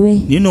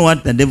 Muwabulwe. You know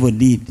what the devil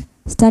did?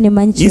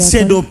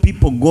 Instead of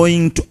people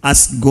going to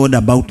ask God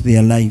about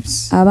their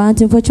lives, they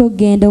go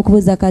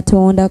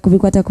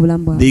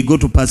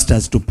to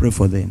pastors to pray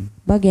for them.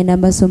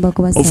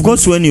 Of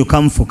course, when you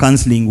come for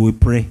counseling, we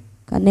pray.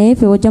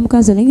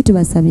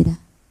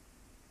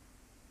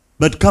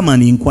 But come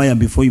and inquire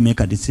before you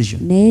make a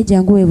decision. You've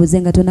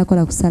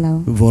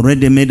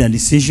already made a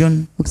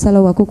decision. You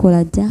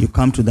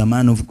come to the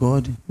man of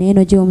God.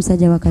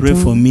 Pray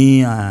for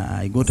me.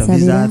 I got a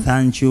visa.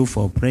 Thank you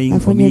for praying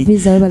for me. I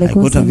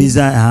got a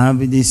visa. I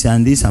have this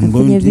and this. I'm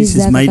going. This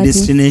is my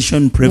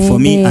destination. Pray for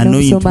me.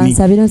 Anoint me.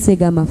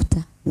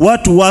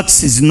 What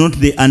works is not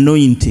the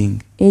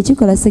anointing.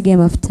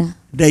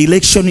 The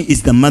election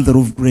is the mother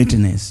of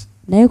greatness.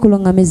 naye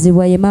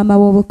kulongamizibwa ye maama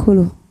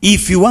w'obukulu.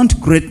 If you want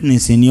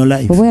greatness in your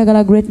life, oba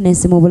oyagala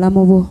greatness mu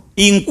bulamu bwo,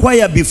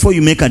 inquire before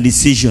you make a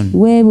decision.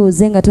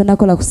 weebuuze nga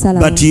tonakola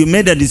kusalawo. But you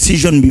made a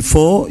decision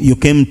before you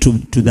came to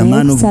the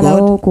man of God,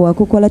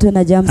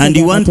 and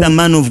you want the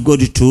man of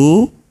God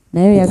to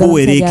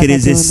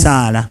kuwerekereza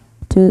essaala,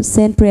 to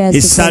send prayers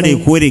essaala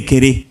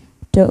ekuwerekere,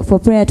 for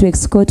prayer to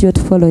escort you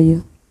to follow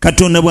you.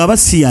 Katonda bw'aba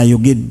si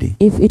ayogedde,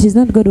 If it is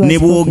not God who has ne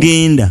spoken,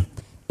 bw'ogenda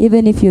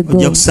even if you go,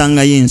 ojja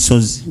kusangayo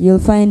ensozi. you'll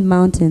find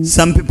mountains.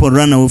 Some people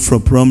run away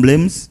from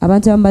problems,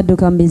 Abantu abamu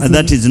badduka mu but bizibu,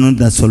 that is not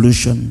the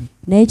solution.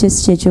 naye ekyo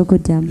si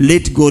ky'ekyokuddamu.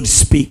 Let God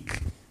speak.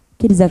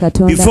 Kkiriza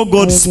Katonda Before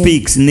God ayogere.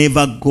 speaks,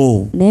 never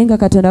go. naye nga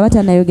Katonda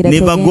batanayogera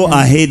Never go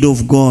ahead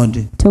of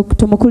God.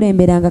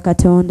 tomukulemberanga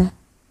Katonda.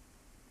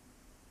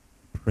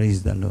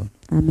 Praise the Lord.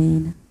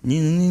 Amen.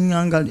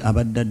 Nyinanga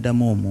abadde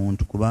addamu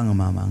omuntu kubanga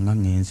maama nga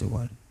ngenze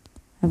wali.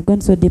 I've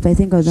gone so deep, I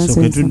think I was So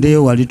answering something.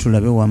 ketuddeyo wali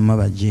tulabe wamma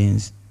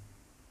bajenzi.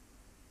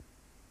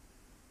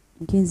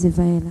 Nkinzi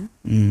Viola.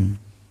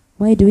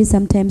 Why do we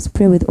sometimes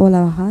pray with all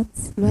our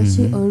hearts?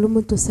 Lwaki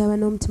olumu tusaba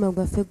n'omutima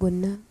gwaffe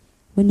gwonna?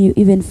 When you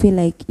even feel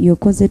like you're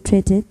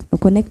concentrated or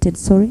connected,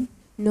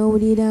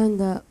 n'owulira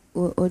nga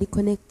oli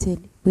connected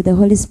with the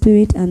Holy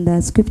Spirit and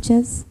the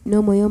scriptures,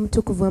 n'omwoyo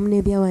omutukuvu wamu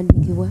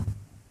n'ebyawandiikibwa,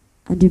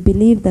 and you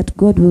believe that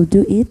God will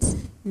do it,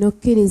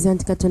 n'okkiriza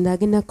nti Katonda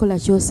agenda kukola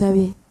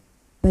ky'osabye,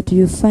 but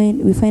we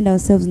find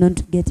ourselves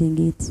not getting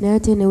it. naye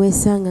ate ne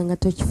weesanga nga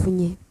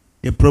tokifunye.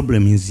 The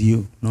problem is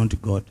you, not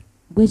God.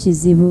 Gwe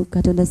kizibu,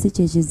 Katonda si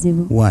kye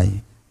kizibu. Why?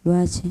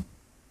 Lwaki?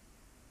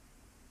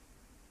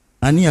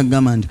 Ani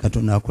yagamba nti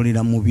Katonda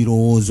akolera mu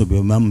birowoozo byo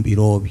oba mu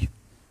biro byo?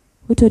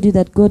 Who told you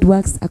that God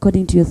works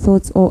according to your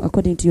thoughts or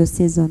according to your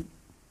season?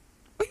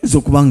 Oyinza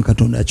okuba nga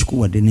Katonda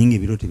akikuwadde naye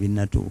ng'ebiro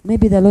tebinnatuuka.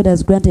 Maybe the Lord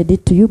has granted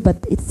it to you, but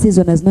its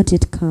season has not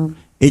yet come.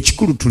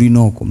 Ekikulu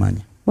tulina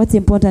okumanya What's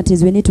important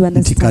is we need to nti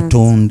understand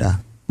Katonda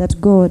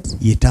that God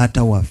ye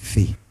taata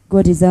waffe.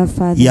 God is our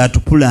Father.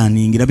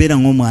 Yatupulaningira beera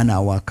ng'omwana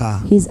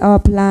awaka. He's our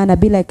planner.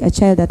 Be like a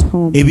child at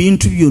home.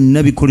 Ebintu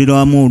byonna bikolera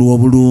wamu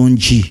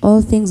olw'obulungi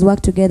All things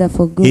work together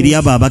for good. eri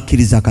abo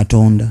abakkiriza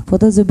Katonda. For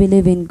those who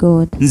believe in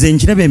God. Nze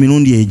nkiraba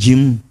emirundi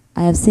egimu.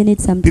 I have seen it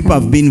sometimes. People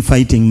have been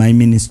fighting my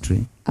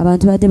ministry.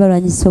 Abantu badde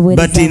balwanyisa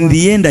obuweereza But in bwange.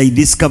 the end I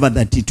discovered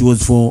that it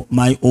was for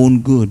my own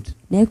good.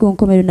 Naye ku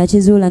nkomerero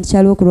nakizuula nti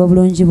kyaliwo ku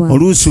lw'obulungi bwange.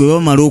 Oluusi bwe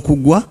bamala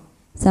okugwa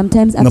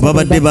Sometimes nga after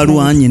babadde they backslide,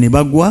 balwanye ne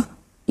bagwa,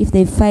 if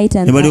they fight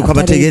and ne balyoka after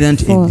bategeera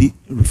they fall, nti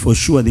for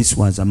sure this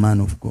was a man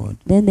of God.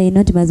 then they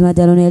know nti mazima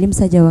ddala ono yali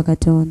musajja wa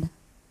Katonda.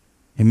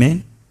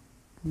 Amen.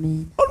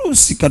 Amen.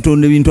 Oluusi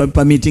Katonda ebintu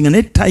abipamitinga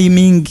ne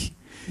timing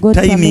God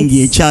permits,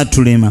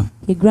 ekyatulema.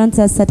 He grants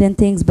us certain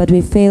things, but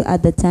we fail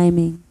at the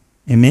timing.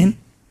 Amen.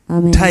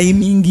 Amen.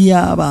 Timing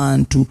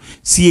y'abantu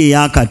si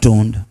eya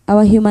Katonda.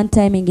 Our human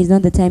timing is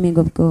not the timing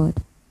of God.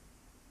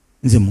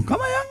 Nze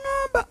Mukama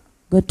yaŋŋamba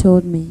God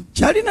told me.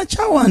 kyalina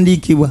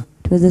kyawandiikibwa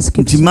It was a nti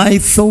scripture. my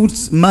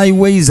thoughts, my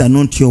ways are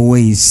not your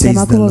ways, says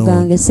the Amakubo Lord.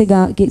 gange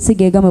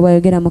sigeegamwe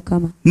bw'ayogera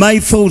Mukama. My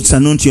thoughts are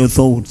not your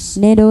thoughts.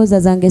 N'endowooza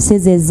zange si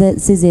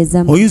ze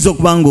zammwe. Oyinza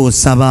okuba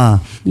ng'osaba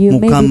You may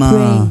be praying,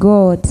 Mukama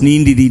God,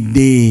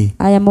 nindiridde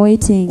I am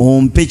waiting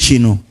ompe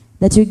kino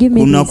that you give ku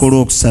me lunaku this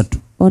olwokusatu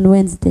on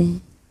Wednesday.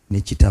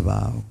 ne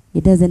kitabaawo.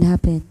 It doesn't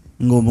happen.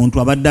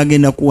 Ng'omuntu abadde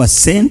agenda kuwa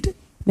ssente,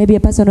 Maybe a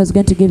person was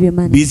going to give you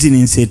money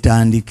bizinensi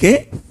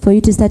etandike, for you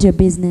to start your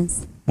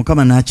business.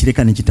 Mukama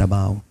n'akireka ne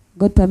kitabaawo.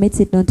 God permits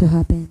it not to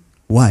happen.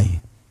 Why?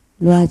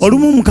 Lwaki?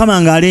 Olumu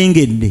Mukama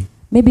ng'alengedde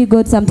Maybe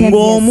God sometimes has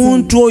seen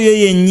ng'omuntu oyo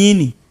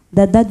yennyini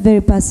that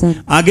very person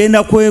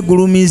agenda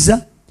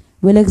kwegulumiza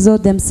will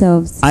exalt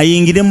themselves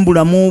ayingire mu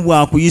bulamu bwe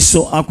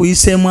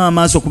akuyiseemu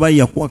amaaso kuba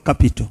yakuwa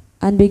capital.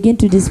 and begin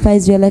to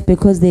despise your life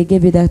because they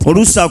gave you that.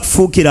 Oluusi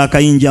akufuukira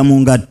akayinja mu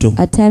ngatto.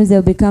 At times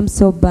they'll become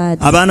so bad.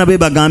 Abaana be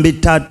bagambe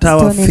taata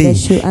waffe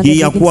ye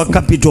yakuwa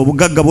capital,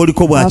 obugagga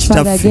bwoliko bwa Our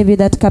father kitaffe. gave you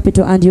that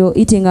capital and you're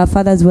eating our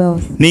father's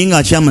wealth. Naye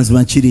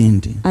ng'akyamazima kiri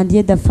nti And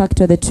yet the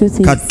fact or the truth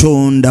is,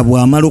 Katonda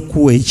bw'amala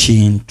okuwa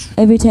ekintu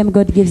every time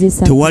God gives you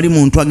something, tewali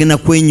muntu agenda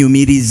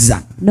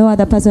kwenyumiriza no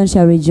other person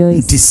shall rejoice.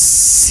 nti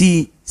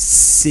si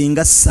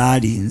singa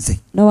saalinze.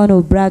 No one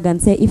will brag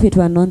and say, if it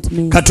were not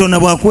me. Katonda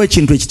bw'akuwa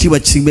ekintu ekitiibwa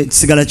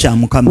kisigala kya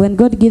Mukama. When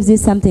God gives you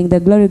something, the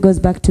glory goes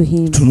back to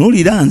Him.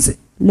 Tunuulira nze.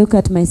 Look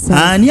at myself.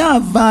 Ani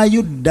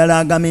avaayo ddala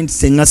agambe nti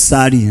singa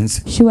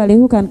saalinze? Surely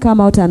who can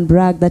come out and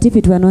brag that if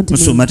it were not me,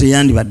 Musoma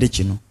teyandibadde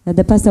kino. that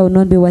the pastor would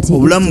not be what he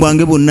Obulamu is.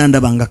 bwange bwonna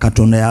ndaba nga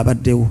Katonda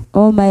yabaddewo.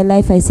 All my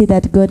life I see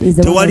that God is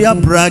the Tewali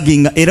one.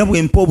 bragging, era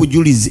bwe mpa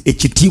obujulizi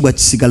ekitiibwa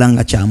kisigala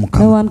nga kya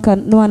Mukama.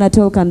 No one at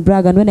all can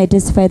brag, and when I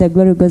testify, the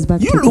glory goes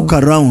back You to look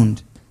God.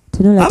 around.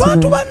 Tunula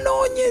Abantu tunula.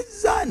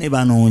 banoonyeza ne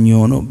banoonya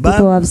ono.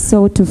 People have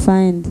sought to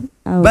find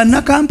out.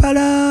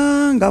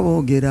 Bannakampala nga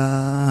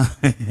boogera.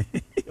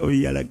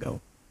 Oyalagawo.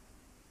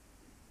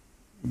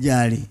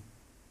 Jali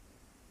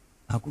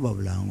akuba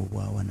bulango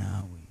bwawa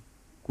naawe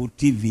ku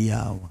TV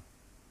yawa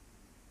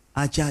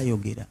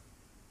akyayogera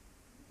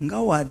nga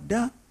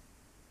wadda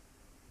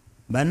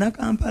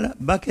Bannakampala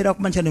bakeera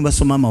ku makya ne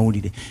basoma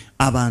amawulire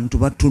abantu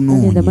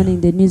batunoonya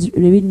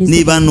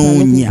ne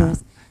banoonya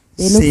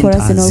sente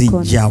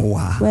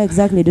azijjawa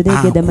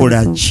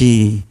akola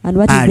ki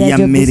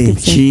alya mmere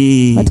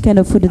ki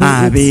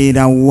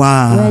abeera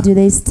wa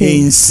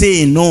ensi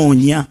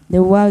enoonya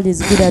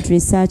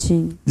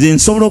nze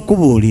nsobola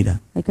okubuulira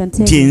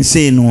nti ensi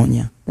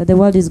enoonya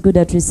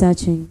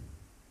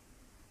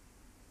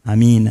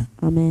amiina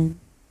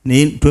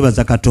naye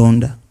twebaza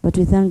Katonda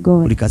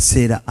buli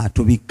kaseera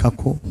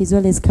atubikkako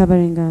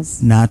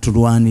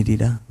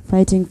n'atulwanirira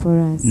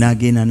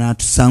n'agenda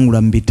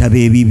n'atusangula mu bitabo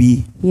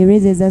ebibi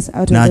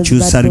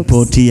n'akyusa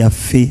ripooti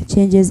yaffe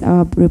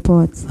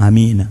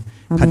amiina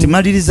kati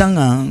maliriza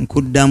nga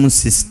nkuddamu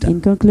sisita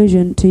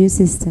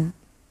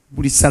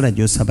buli ssala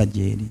gy'osaba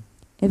gy'eri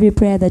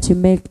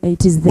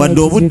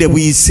wadde obudde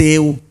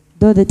buyiseewo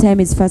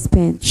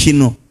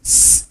kino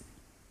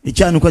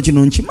ekyanuka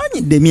kino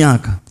nkimanyidde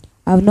emyaka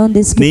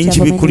naye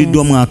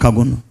nkibikuliddwa mwaka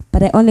guno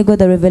But I only got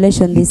the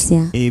revelation this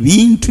year.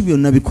 Ebintu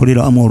byonna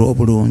bikolera amoro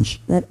obulungi.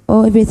 That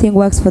everything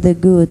works for the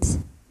good.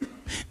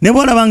 Ne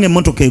bw'olaba bange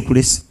emmotoka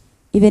ekulese.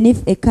 Even if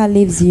a car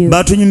leaves you.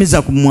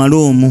 Batunyumiza ku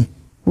mwalo omu.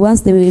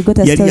 Once they got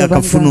a story yali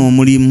akafuna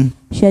omulimu.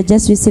 She had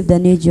just received a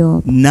new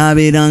job.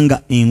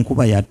 N'abeeranga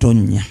enkuba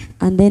yatonnya.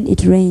 And then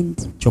it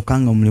rained. Kyokka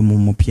nga omulimu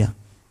mupya.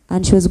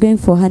 And she was going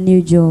for her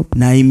new job.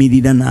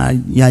 N'ayimirira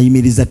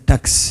n'ayimiriza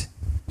taxi.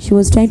 She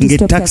was trying to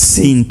stop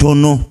taxi.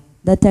 Ntono.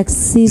 The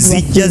taxis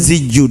were zijja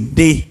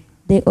zijjudde.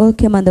 They all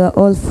came and they were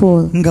all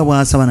full. Nga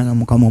bw'asabanga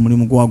Mukama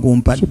omulimu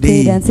gwagumpadde. She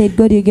prayed and said,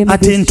 God, you gave me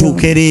this job.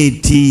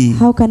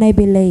 How can I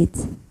be late?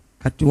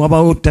 Kati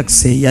wabawo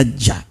taxi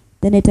yajja.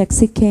 Then a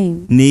taxi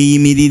came.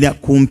 Neeyimirira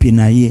kumpi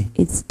naye.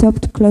 It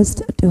stopped close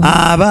to her.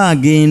 Aba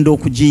agenda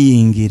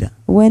okugiyingira.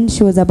 When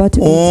she was about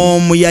to enter.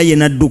 Omuyaye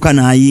n'adduka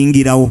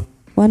n'ayingirawo.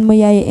 One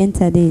muyaye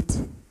entered it.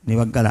 Ne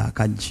baggala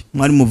akajji.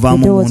 Mwali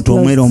muvaamu omuntu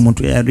omwera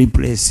omuntu ya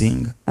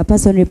replacing. A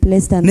person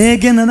replaced and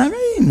neegenda naye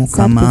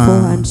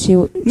Mukama.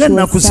 Nga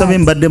nakusaba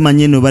mbadde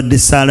manyi eno badde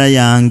ssaala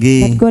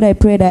yange. But God, I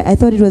prayed. I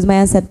thought it was my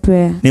answered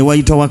prayer. Ne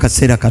wayitawo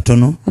akaseera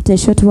katono. After a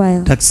short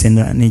while. Taxi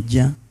endala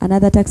nejja.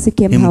 Another taxi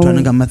came her way.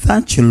 Emutwala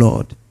thank you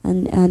Lord.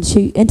 And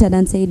she entered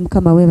and said,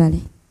 Mukama webale.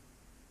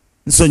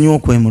 Nsonyiwa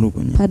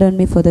okwemulugunya. Pardon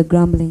me for the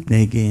grumbling.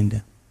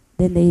 Neegenda.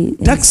 Then they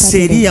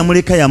taxi eri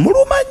yamuleka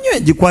yamuluma nnyo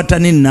egikwata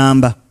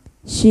n'ennamba.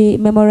 She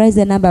memorized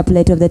the number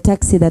plate of the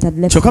taxi that had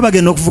left. Kyokka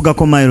bagenda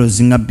okuvugako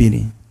miles nga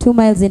 2. 2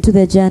 miles into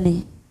the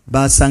journey.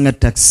 Basanga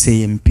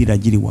taxi empira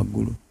giri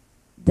waggulu.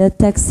 The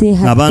taxi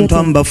had abantu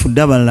abamu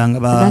bafudde abalala nga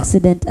an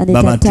accident and it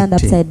had turned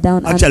upside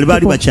down. Actually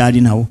baali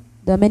bakyalinawo.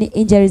 There were many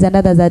injuries and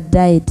others had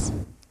died.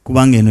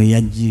 Kubanga eno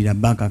yajjira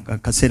baka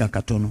kaseera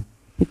katono.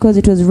 Because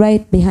it was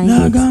right behind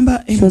it.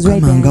 She was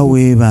right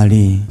behind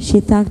it. She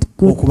thanked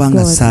God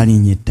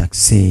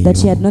that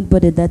she had not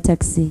boarded that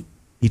taxi.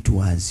 It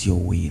was your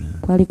will.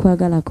 All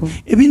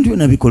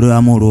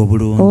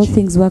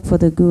things work for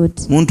the good.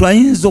 Someone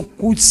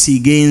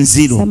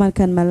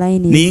can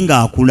malign you.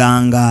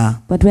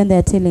 But when they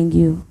are telling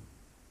you,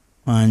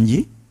 when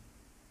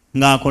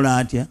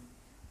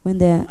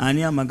they are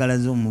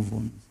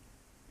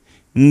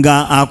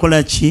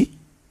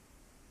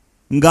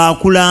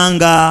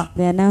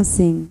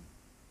announcing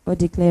or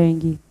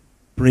declaring you.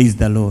 Praise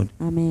the Lord.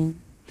 Amen.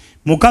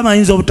 Mukama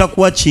ayinza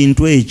obutakuwa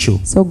kintu ekyo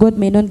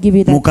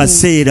mu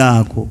kaseera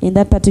ako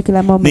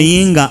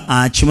naye nga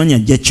akimanya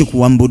ajja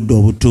kikuwa mu budde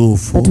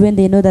obutuufu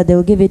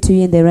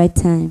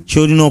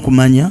ky'olina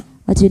okumanya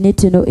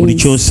buli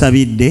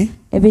ky'osabidde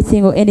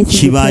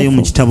kibaayo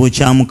mu kitabo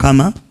kya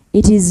Mukama.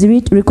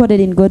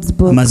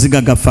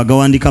 Amaziga gaffe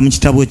agawandiika mu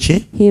kitabo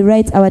kye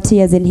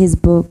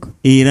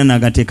era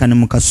n'agateeka ne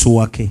mu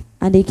kasuwa ke.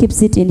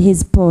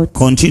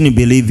 Continue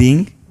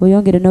believing.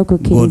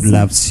 God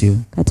loves you.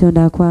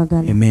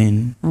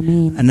 Amen.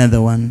 Amen. Another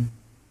one.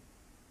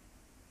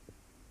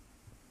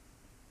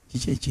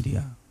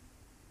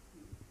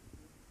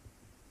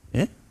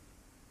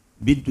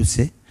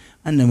 Bidduse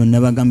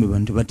nabagambe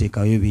bantu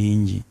bateekayo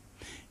bingi.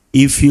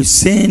 If you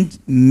send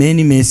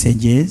many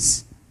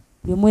messages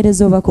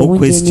or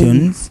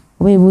questions,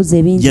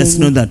 just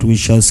know that we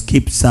shall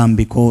skip some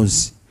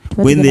because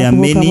when there are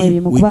many,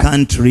 we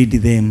can't read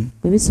them.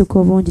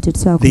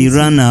 They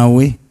run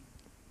away.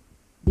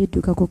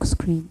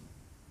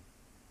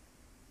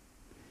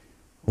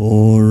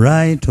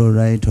 Alright.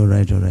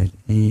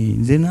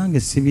 Nze nange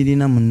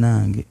sibirina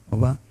munange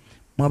oba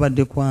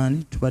mwabadde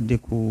kwani tubadde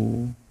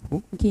ku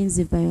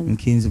Nkinzi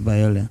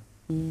Viola.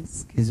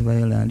 Yes. Nkinzi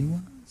Viola aliwa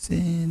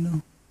seno.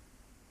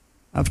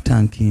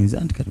 After Nkinzi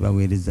anti kati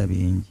baweereza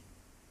bingi.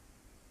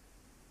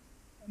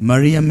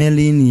 Maria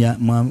Melin ya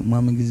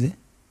mwamugize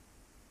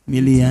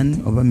Million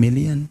oba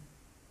Million.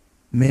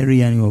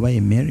 Marian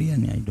oba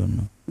Marian, I don't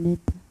know.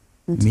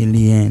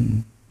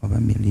 Million oba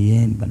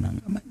Million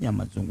bananga amanya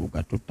amazungu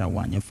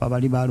gatutawanya fa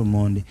bali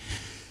balumonde.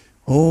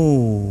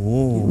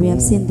 We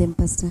have seen them,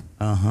 Pastor.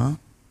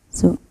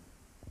 So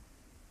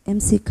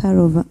MC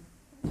Karova,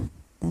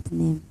 that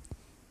name,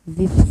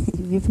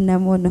 Viv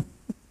Namono.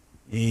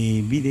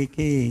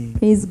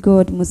 Praise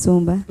God,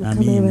 Musumba.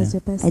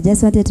 I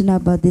just wanted to know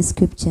about this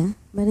scripture.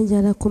 In 1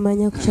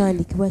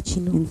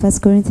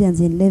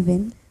 Corinthians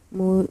 11,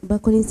 verse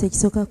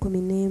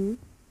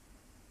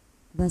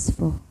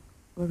 4.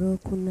 1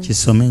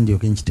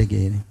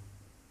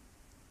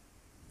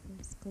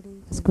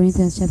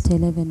 Corinthians chapter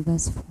 11,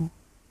 verse 4.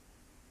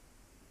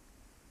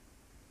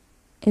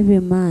 Every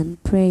man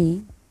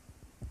praying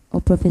or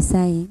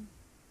prophesying,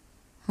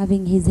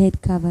 having his head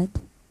covered,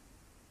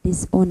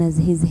 dishonors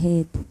his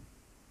head.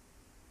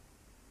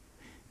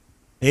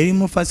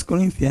 1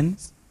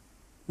 Corinthians?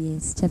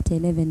 Yes, chapter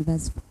 11,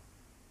 verse 4.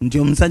 Nti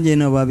omusajja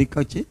yena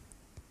bwabikaki?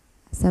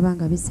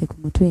 Asabanga bisse ku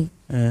mutwe.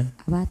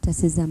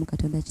 Abatasizaamu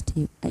Katonda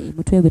kitiibwa.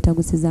 Mutwe gwe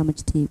tagusizaamu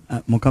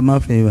kitiibwa. Mukama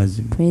waffe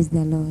yeebazibwe. Praise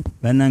the Lord.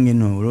 Bannange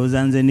no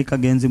olowooza nze ndi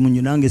kagenzi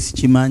munju nange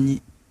sikimanyi.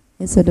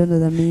 Yes, I don't know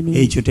the meaning.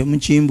 Ekyo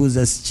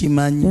temukimbuuza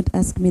sikimanyi. Don't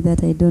ask me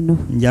that, I don't know.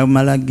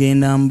 Njamala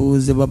genda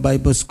mbuuze ba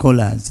Bible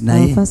scholars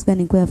naye. I'll first go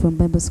and inquire from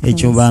Bible scholars.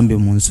 Ekyo bambi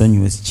mu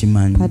nsonyiwe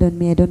sikimanyi. Pardon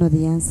me, I don't know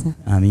the answer.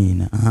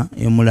 Amiina.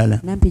 Emulala.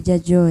 Nampija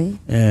Joy.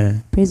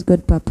 Praise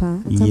God, Papa.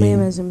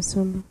 Yeah.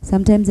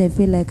 Sometimes I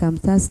feel like I'm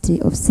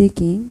thirsty of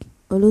seeking.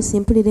 As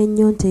in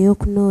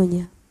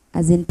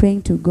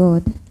praying to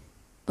God.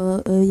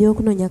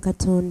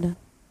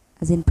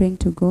 As in praying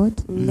to God.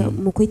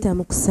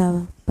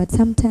 But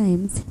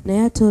sometimes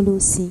I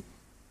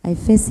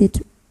face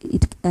it.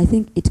 I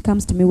think it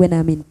comes to me when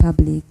I'm in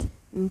public.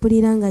 And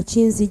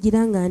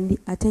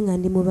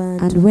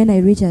when I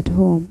reach at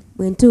home,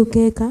 I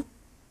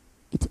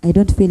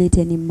don't feel it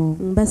anymore.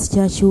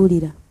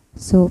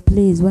 So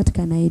please, what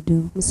can I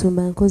do?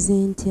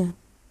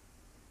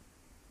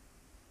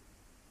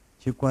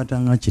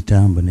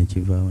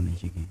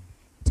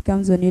 It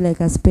comes on you like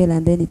a spell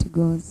and then it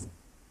goes.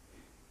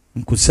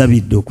 From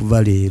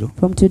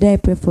today I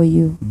pray for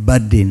you.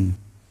 Burden.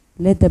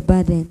 Let the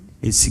burden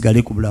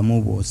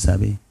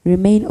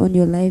remain on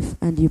your life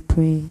and you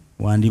pray.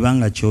 Maybe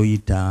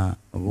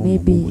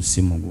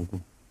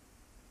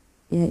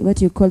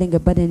what you're calling a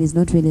burden is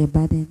not really a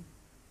burden.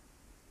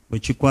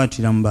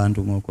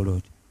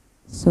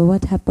 So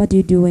what do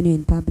you do when you're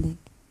in public?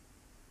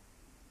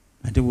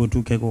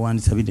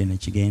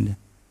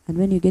 And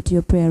when you get to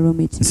your prayer room,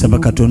 may God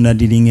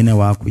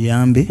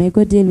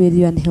deal with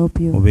you and help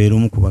you.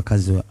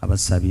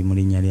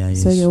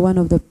 So you're one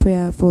of the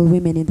prayerful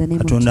women in the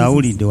name of Jesus.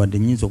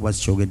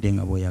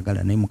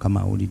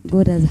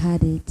 God has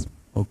heard it.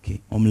 Okay.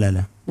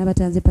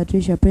 Nabatanze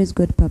Patricia, praise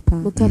God,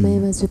 Papa.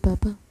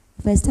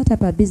 If I start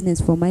up a business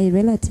for my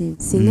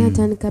relatives, like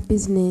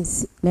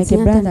a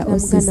brother or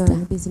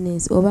sister,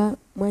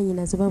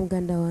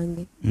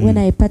 when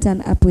I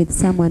partner up with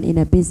someone in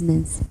a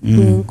business,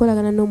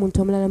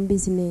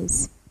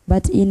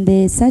 but in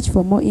the search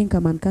for more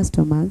income and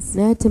customers,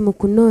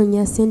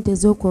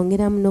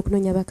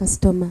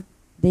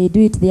 they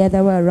do it the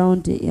other way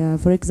around,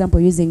 for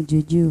example, using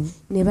juju,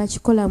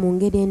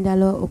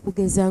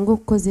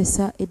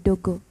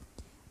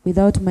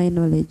 without my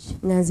knowledge.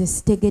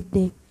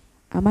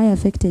 Am I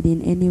affected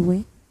in any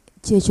way?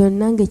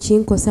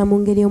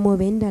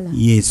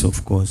 Yes,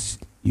 of course.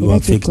 You are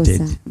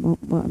affected.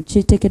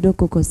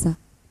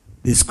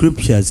 The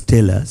scriptures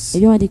tell us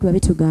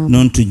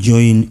not to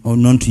join or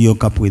not to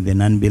yoke up with the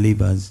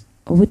non-believers.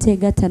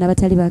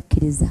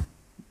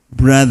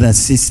 Brother,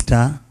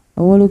 sister,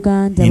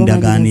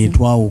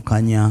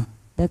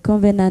 the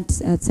covenant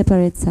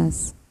separates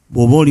us.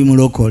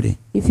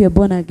 If you're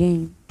born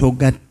again, I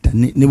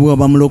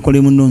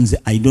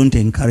don't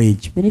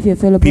encourage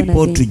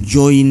people to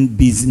join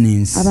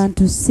business.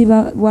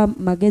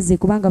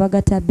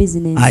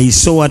 I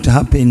saw what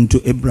happened to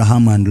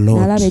Abraham and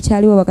Lot.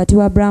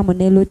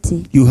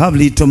 You have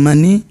little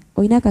money,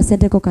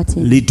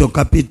 little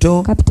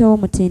capital,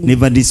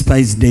 never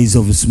despise days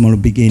of small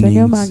beginnings.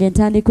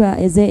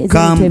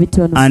 Come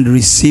and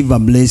receive a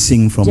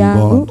blessing from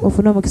God.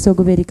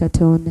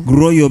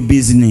 Grow your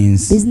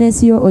business.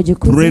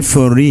 Pray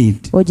for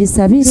it.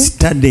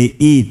 Study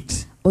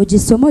it.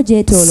 Sit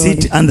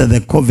under the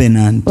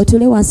covenant,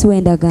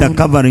 the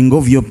covering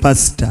of your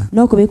pastor.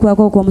 I'm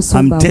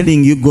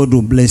telling you, God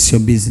will bless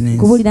your business.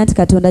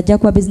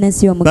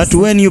 But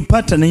when you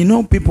partner, you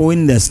know people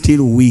when they're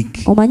still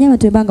weak, or when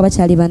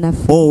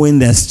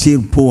they're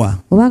still poor,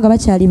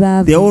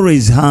 they're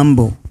always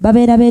humble.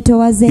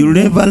 You'll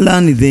never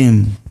learn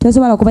them.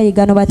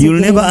 You'll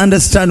never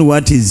understand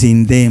what is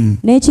in them.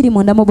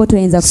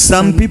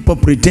 Some people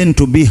pretend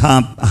to be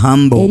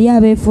humble,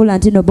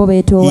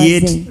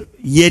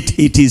 yet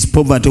it is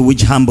poverty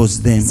which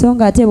humbles them.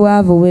 But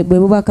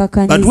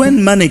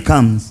when money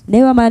comes,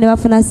 they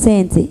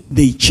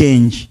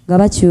change.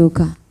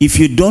 If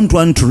you don't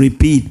want to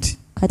repeat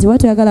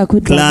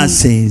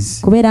classes,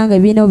 start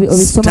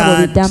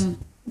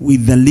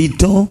with the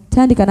little,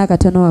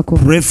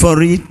 pray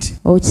for it,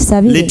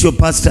 let your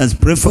pastors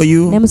pray for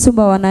you, and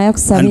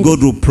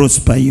God will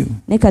prosper you.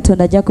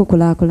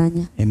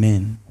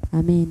 Amen.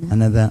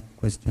 Another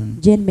question.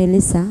 Jane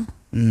Melissa.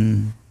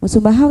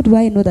 Musumba, how do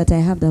I know that I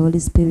have the Holy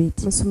Spirit?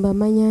 The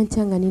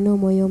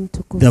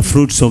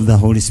fruits of the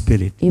Holy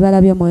Spirit.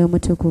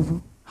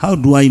 How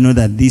do I know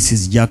that this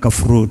is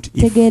jackfruit?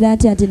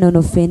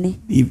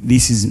 If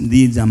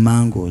these are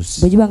mangoes.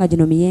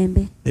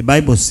 The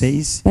Bible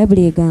says,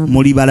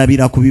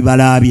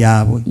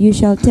 you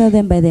shall tell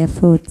them by their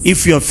fruits.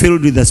 If you are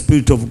filled with the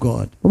Spirit of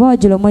God,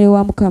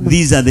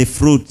 these are the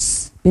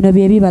fruits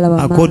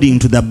according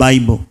to the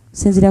Bible,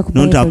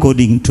 not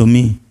according to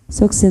me.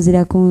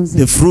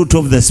 The fruit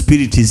of the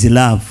Spirit is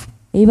love,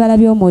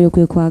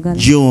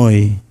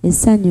 joy,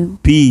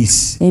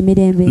 peace,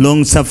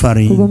 long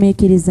suffering,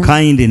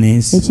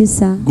 kindness,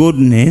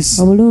 goodness,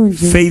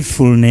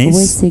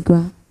 faithfulness,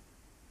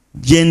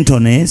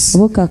 gentleness,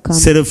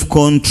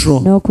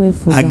 self-control.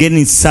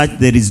 Against such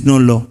there is no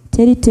law.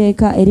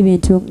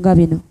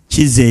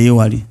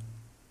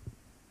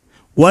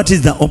 What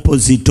is the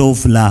opposite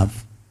of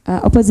love?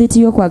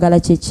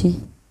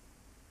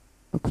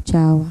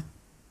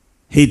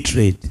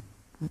 Hatred.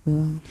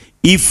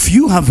 If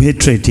you have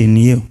hatred in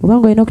you,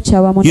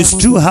 you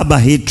still have a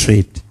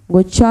hatred.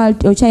 You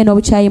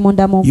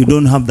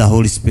don't have the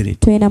Holy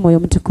Spirit.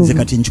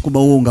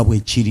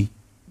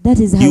 That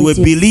is how you a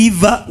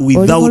believer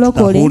without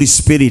the Holy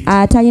Spirit.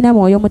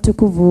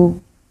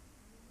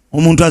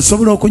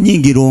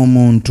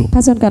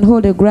 Person can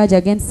hold a grudge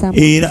against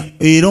someone.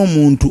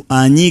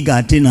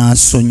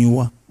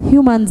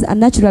 Humans are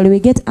naturally, we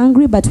get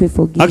angry but we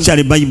forgive.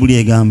 Actually, the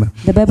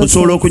Bible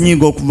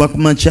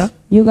says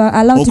you are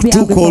allowed to be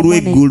angry from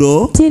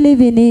morning till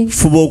evening,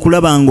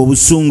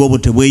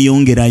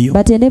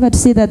 but endeavor to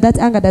see that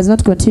anger does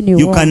not continue.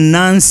 You can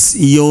nance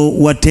your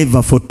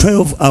whatever for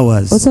 12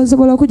 hours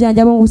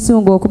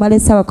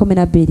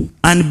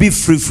and be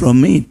free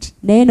from it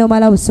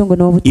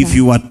if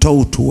you are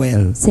taught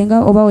well.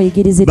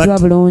 But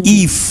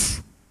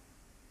if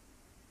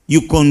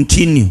you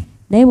continue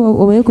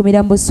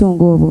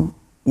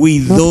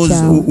with those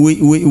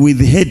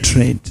with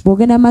hatred,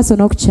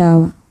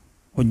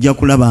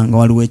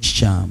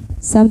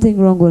 something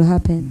wrong will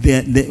happen.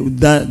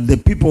 The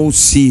people who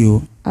see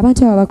you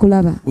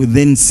will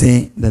then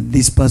say that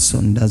this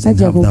person doesn't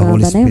have the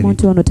Holy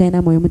Spirit.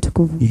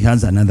 He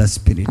has another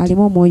spirit.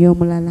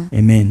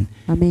 Amen.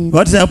 Amen.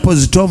 What is the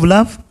opposite of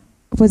love?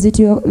 Opposite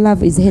of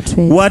love is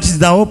hatred. What is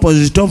the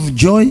opposite of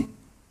joy?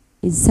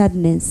 Is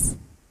sadness.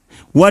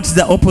 What is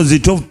the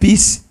opposite of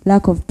peace?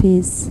 Lack of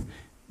peace.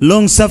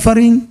 Long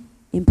suffering?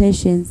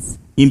 Impatience.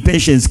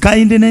 Impatience.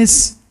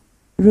 Kindness?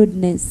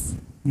 Rudeness.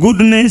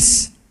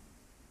 Goodness?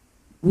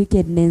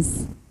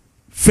 Wickedness.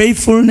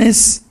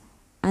 Faithfulness?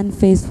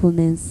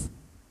 Unfaithfulness.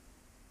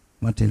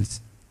 What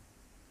else?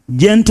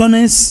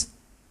 Gentleness?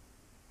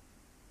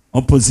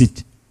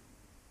 Opposite.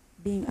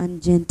 Being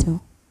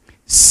ungentle.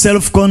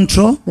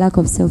 Self-control? Lack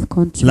of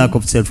self-control. Lack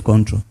of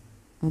self-control.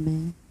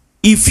 Amen.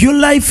 If your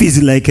life is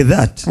like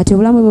that, that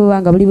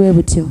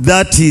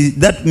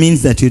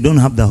means that you don't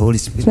have the Holy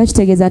Spirit.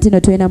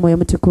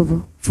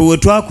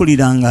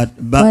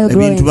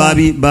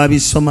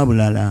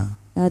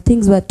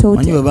 Things were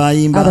taught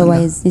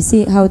otherwise. You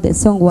see how the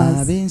song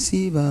was.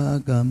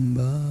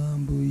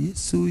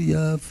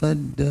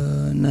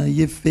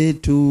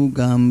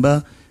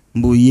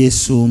 Mbu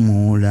Yesu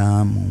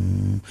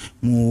mulamu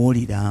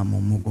muwulira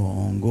mu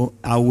mugongo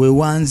awe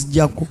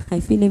wanzijako. I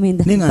feel him in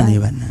the back.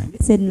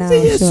 Said now,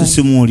 Yesu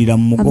simuwulira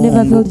mu mugongo. I've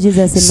never felt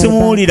Jesus in my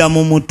simuwulira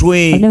mu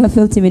mutwe. I've never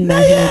felt him in my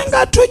head.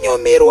 Nga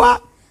tunyumirwa.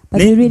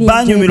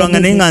 Banyumirwa nga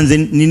nenganze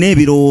nina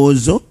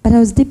ebirowoozo. But I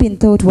was deep in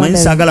thought one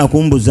day. Sagala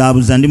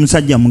kumbuzaabuza ndi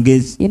musajja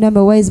mugezi. You know, I'm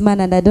a wise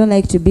man and I don't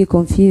like to be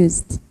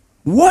confused.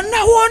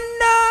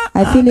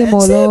 I feel him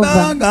all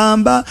over.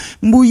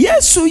 Mbu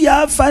Yesu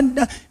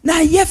yafadda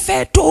naye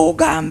ffe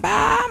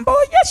tugamba mbu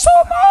Yesu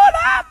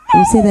mulamu.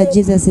 You say that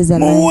Jesus is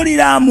alive.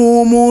 Muwulira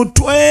mu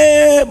mutwe.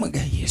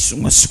 Yesu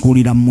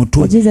ngasikulira mu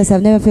mutwe. Jesus,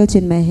 I've never felt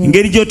in my head.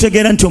 Ngeri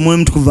gy'otegeera nti omwoyo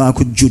mutukuvu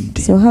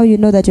akujjudde. So how you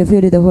know that you're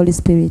filled with the Holy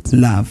Spirit?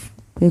 Love.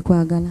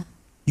 Kwagala.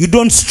 You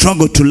don't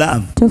struggle to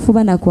love.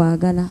 Tofuba na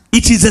kwagala.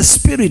 It is a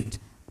spirit.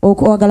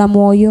 Okwagala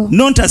mwoyo.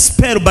 Not a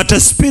spell but a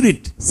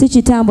spirit. Si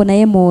kitambo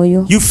naye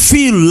mwoyo. You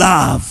feel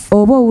love.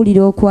 Oba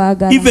owulira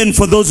okwagala. Even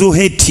for those who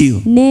hate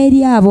you.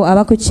 N'eri abo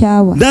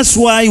abakukyawa. That's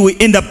why we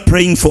end up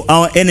praying for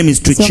our enemies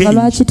to change. So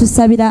lwaki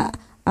tusabira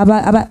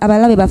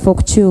abalabe baffe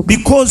okukyuka.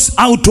 Because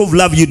out of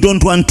love you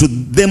don't want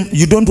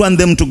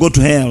them to go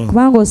to hell.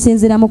 Kubanga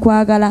osinzira mu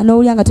kwagala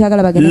n'owulira nga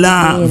toyagala bagende mu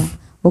mbeera.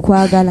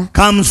 Okwagala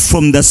comes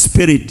from the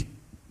spirit.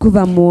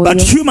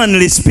 But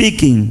humanly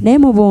speaking,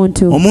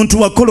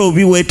 omuntu wakola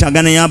obi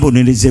weetaaga naye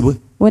abonerezebwe.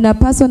 When a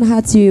person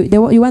hurts you,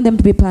 you want them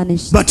to be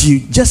punished. But you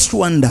just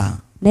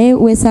wonder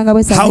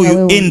how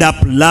you end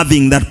up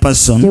loving that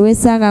person,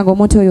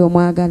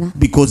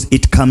 because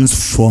it comes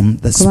from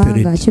the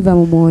spirit.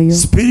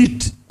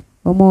 Spirit.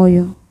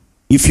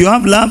 If you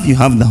have love, you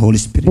have the Holy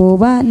Spirit.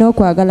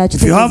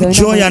 If you have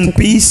joy and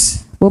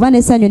peace,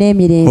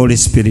 Holy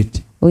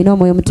Spirit.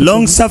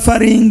 long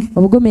suffering,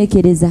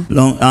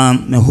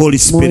 Holy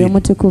Spirit.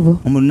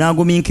 Omuntu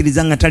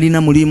n'agumiikiriza nga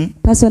talina mulimu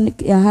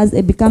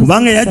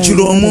kubanga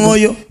yajjula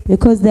omwoyo,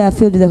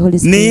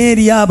 naye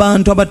eri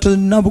abantu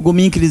abatalina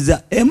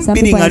bugumiikiriza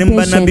emubiri nga ali mu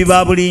bannabbi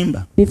ba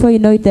bulimba.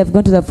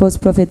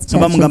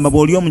 Bamugamba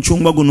bw'olya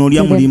omucungwa guno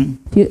olya mulimu.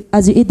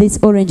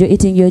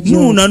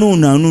 Nuuna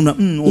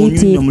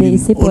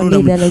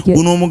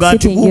guno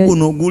omugaati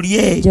guno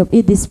gulye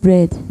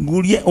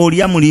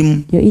olya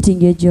mulimu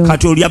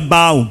kati olya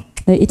bbaawo.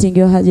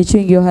 You're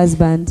chewing your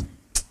husband.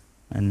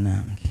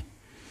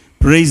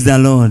 Praise the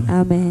Lord.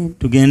 Amen.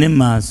 Tugende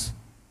maaso.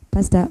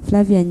 Pastor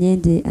Flavia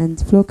Nyende and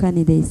Flo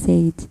Kani, they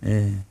said,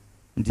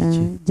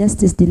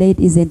 justice delayed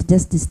isn't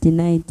justice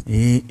denied.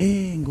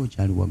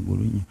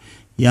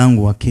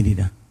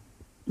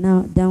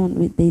 Now down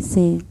with they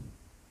say.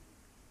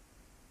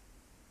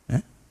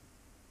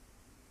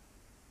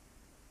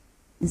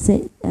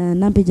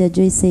 Nampija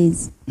Joy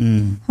says,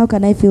 how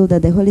can I feel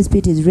that the Holy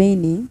Spirit is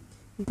raining?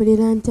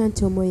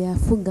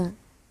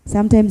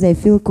 Sometimes I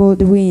feel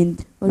cold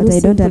wind, but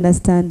I don't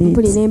understand it.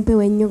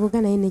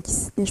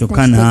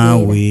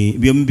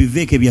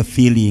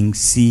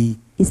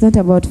 It's not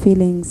about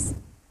feelings.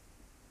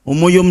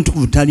 Omwoyo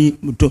omutukuvu tali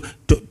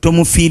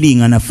tomu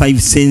feeling ana 5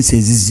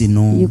 senses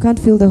zino. You can't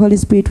feel the Holy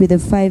Spirit with the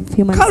 5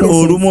 human senses. Kale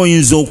olumu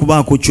oyinza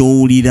okubaako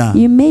ky'owulira.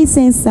 You may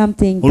sense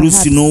something.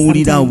 Oluusi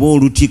n'owulira oba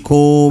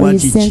olutiko oba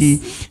kiki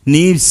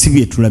naye si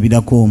bye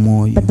tulabirako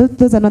omwoyo. But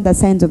those are not the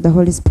signs of the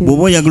Holy Spirit.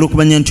 Bw'oba oyagala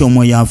okumanya nti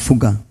omwoyo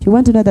afuga. If you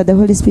want to know that the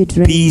Holy Spirit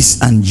reigns,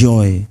 peace and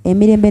joy.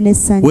 Emirembe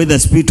n'essanyu. Where the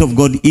Spirit of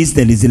God is,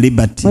 there is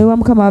liberty. Mwoyo wa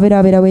Mukama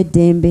wabeerawo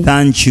eddembe.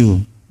 Thank you.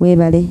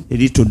 Webale.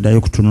 Eri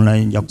tuddayo kutunula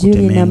nja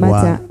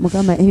kutemengwa.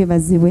 Mukama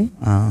ebibazibwe.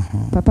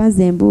 Papa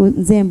nze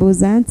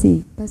mbuuza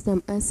nti. Pastor,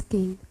 I'm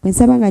asking. Bwe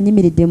nsaba nga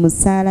nyimiridde mu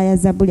ssaala ya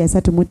Zabbuli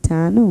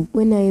 35.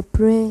 When I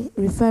pray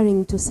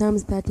referring to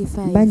Psalms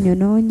 35.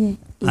 Bannyonoonye.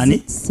 Is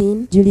it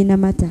sin? Julie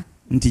Namata.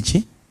 Nti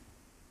ki?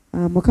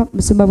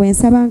 Musumba bwe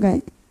nsaba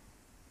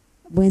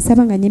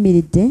nga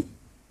nyimiridde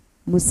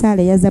mu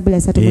ssaala ya Zabbuli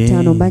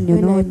 35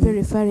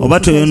 bannyonoonye. Oba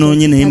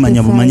toyonoonye naye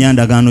manya bumanya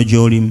ndagaano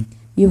gy'olimu.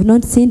 You've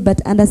not sinned, but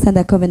understand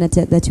the covenant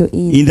that you're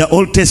in. In the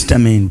Old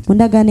Testament,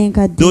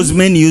 those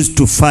men used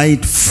to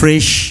fight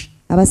fresh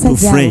to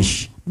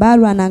fresh. But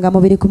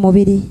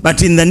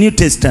in the New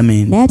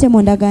Testament,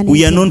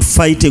 we are not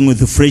fighting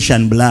with flesh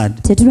and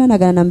blood.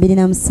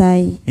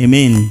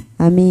 Amen.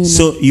 Amen.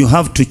 So you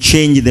have to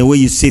change the way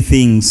you see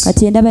things. What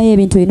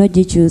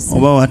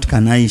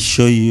can I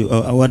show you?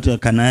 What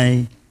can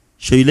I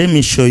show you? Let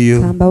me show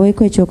you.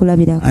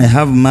 I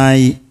have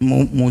my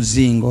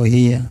muzingo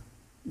here.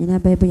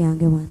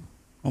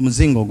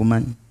 Omuzingo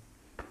ogumanyi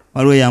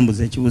waliwo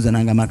yambuza ekibuuzo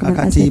nangamba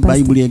kakati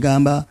bayibuli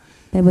egamba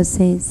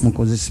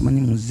mukoze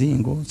simanyi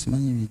muzingo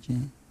simanyi biki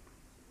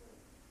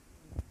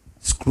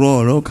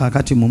scroll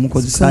kakati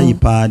mumukozesa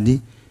iPad.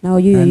 Now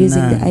you are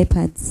using the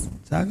iPads.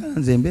 Saagala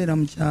nze mbeera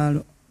mu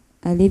kyalo.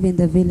 I live in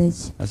the village.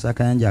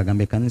 Kasaka yanje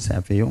agambe kanisa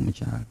yaffe y'omu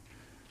kyalo.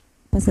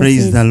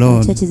 Praise the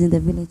Lord. Church is in the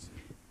village.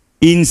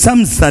 In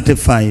Psalms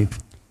 35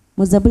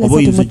 oba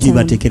oyinza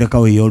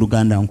ogibateekerekawo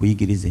ey'Oluganda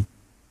nkuyigirize.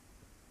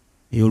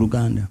 The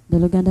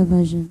Luganda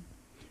version.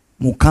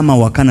 Mukama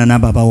wakana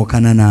n'abo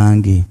abawakana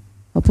nange.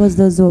 Oppose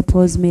those who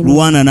oppose me.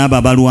 Lwana n'abo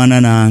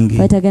abalwana nange.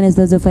 Fight against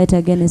those who fight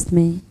against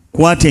me.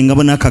 Kwata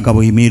engabo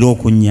n'akagabo yimirira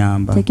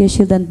okunnyamba. Take your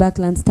shield and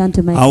buckler and stand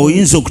to my aid. Awo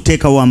oyinza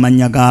okuteekawo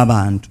amannya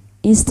g'abantu.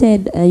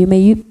 Instead, you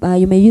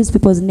may use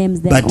people's names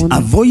there. But only.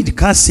 Avoid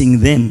cursing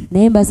them.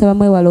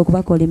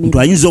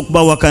 Ayinza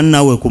okuba wakana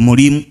nawe ku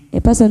mulimu. A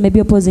person may be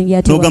opposing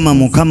you to Nogama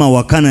Mukama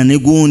wakana ne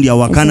gundi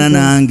awakana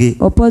nange.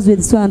 Oppose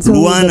with so and so.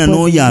 Lwana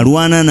n'oyo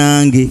alwana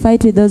nange.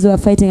 Fight with those who are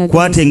fighting against.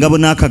 Kwata engabo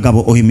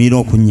n'akagabo oyimirira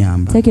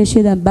okunnyamba. Take your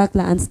shield and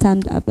buckler and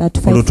stand up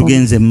to fight. Olwo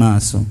tugenze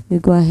maaso. You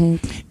go ahead.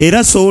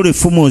 Era sowola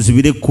effumu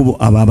ozibire ekkubo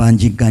abo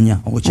abanjigganya.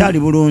 Okyali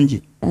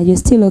bulungi. You're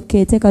still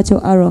okay. Take out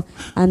your arrow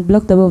and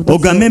block the way of the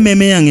Ogambe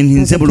meme yange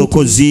nze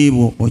bulokozi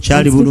bwo.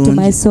 Okyali bulungi. Speak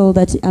to my soul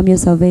that I'm your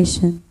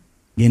salvation.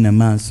 Genda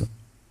maaso.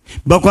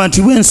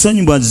 Bakwatibwe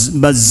ensonyi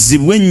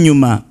bazibwe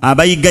ennyuma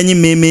abayiganye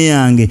meme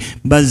yange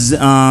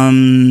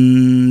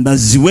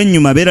bazibwe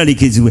ennyuma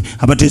beeralikizibwe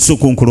abateesa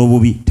okunkola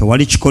obubi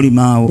tewali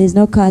kikolimaawo. There is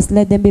no curse.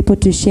 Let them be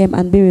put to shame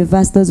and be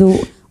reversed. Those who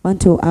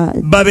want to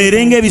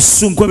babeerenga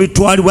ebisusunku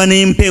ebitwalibwa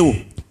n'empewo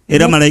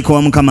era malayika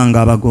wa Mukama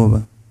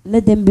ng'abagoba.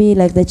 Let them be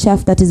like the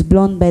chaff that is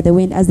blown by the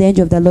wind as the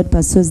angel of the Lord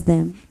pursues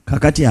them.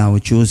 Kakati awo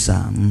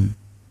kyusaamu.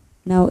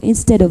 Now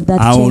instead of that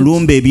change,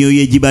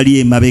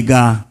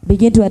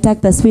 begin to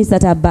attack the spirits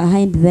that are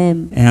behind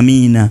them.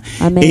 Amina.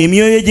 Amen.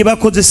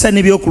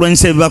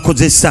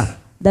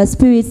 The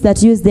spirits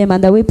that use them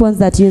and the weapons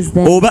that use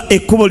them. Or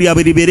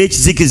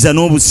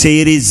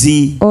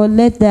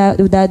let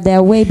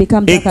their way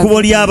become dark. The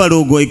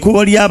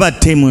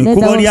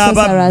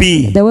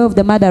way of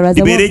the murderers,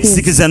 the way of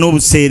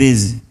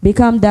thieves,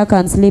 become dark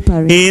and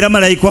slippery.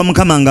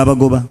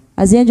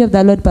 As the angel of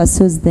the Lord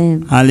pursues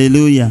them.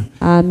 Hallelujah.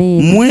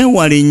 Amen.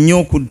 Mwewale nnyo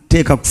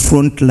okuteeka ku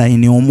front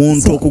line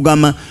omuntu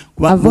okugamba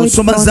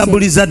osoma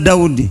Zabbuli za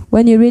Dawudi.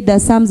 When you read the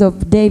Psalms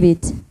of David,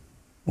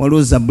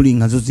 waliwo Zabbuli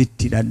nga zo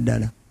zittira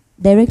ddala.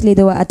 Directly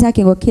they were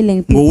attacking or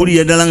killing people.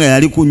 Ng'owulira ddala nga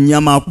yali ku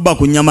nnyama akuba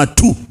ku nnyama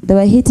tu. They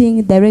were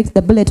hitting direct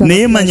the bullet on the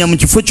naye manya mu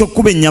kifo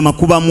ky'okkuba ennyama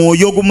kuba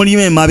mwoyo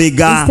ogumulimu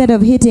emabega. Instead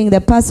of hitting the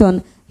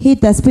person,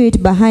 hit the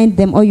spirit behind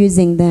them or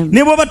using them.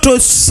 Ne bw'oba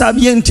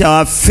tosabye nti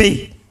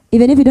afe,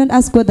 even if you don't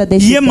ask God that they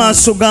should ye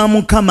maaso ga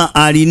Mukama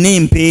alina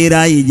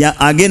empeera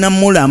agenda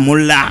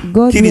mulamula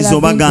kkiriza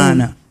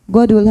obagaana.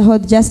 God will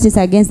hold justice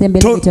against them,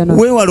 believe it or not.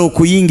 Weewala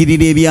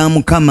okuyingirira ebya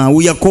Mukama.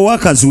 We are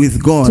co-workers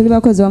with God.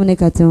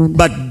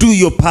 But do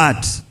your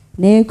part.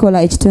 My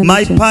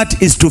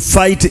part is to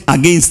fight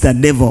against the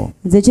devil.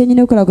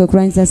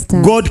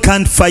 God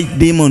can't fight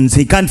demons.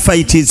 He can't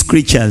fight his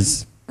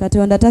creatures.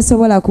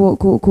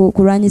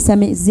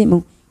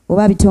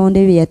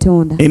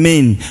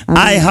 Amen.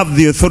 I have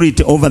the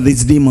authority over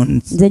these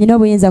demons.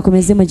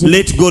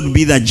 Let God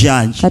be the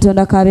judge.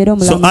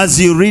 So as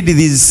you read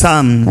these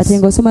psalms,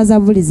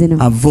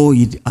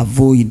 avoid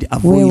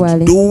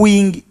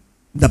doing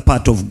the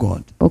part of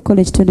God.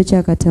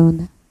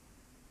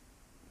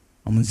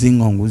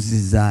 Omuzingo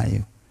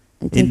nguzizaayo.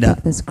 Edda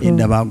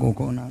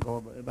bagokona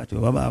bati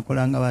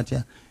babakolanga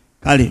batya.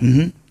 Kale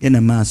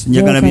genda maaso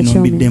njagala bino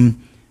mbiddemu.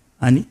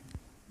 Ani?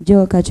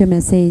 Joel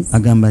Kachome says.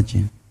 Agamba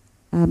ki?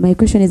 My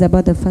question is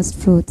about the first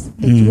fruits.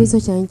 We are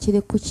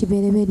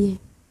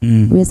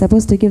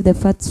supposed to give the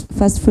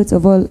first fruits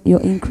of all your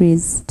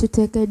increase.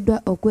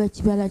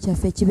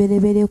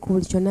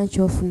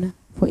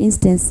 For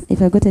instance,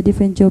 if I got a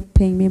different job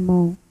paying me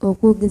more than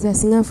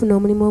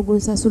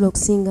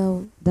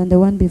the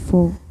one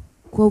before,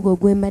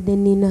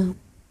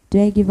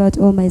 do I give out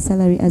all my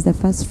salary as the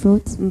first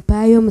fruit?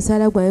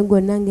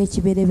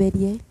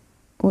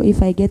 Or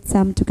if I get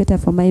some to cater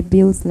for my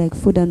bills like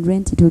food and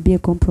rent, it will be a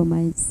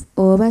compromise.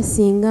 And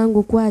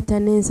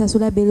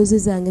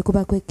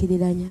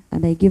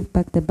I give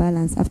back the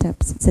balance after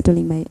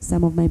settling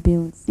some of my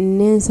bills.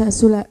 You're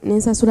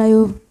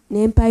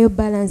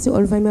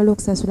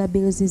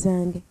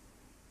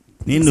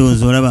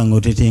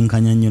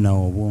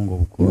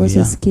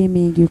also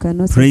scheming. You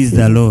cannot praise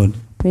the Lord.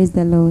 Praise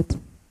the Lord.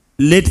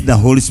 Let the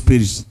Holy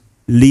Spirit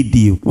lead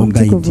you or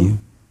guide you.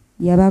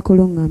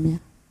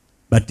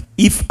 But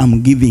if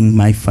I'm giving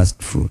my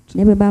first fruit,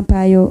 let the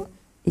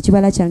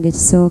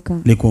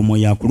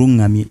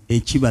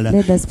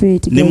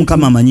Spirit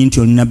guide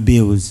you.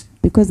 Bills.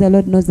 Because the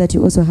Lord knows that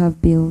you also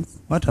have bills.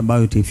 What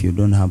about if you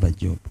don't have a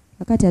job?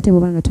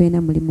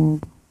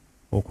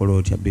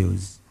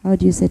 Bills. How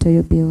do you settle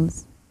your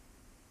bills?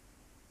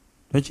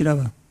 You're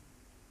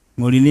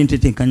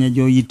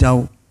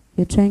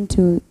trying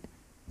to...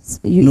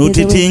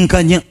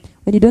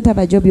 when you don't have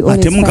a job, you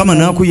always find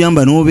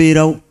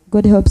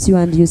God helps you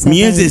and you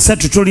survive.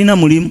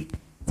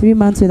 3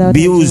 months without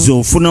bills a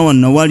job.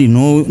 no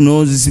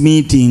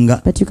meeting.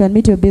 But you can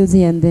meet your bills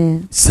here and there.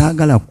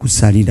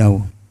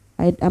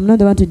 I'm not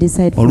the one to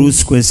decide for you.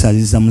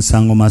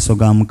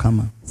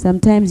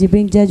 Sometimes you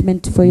bring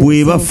judgment for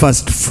yourself.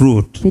 First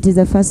fruit. If it is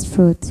the first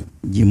fruit,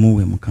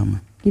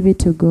 give it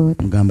to God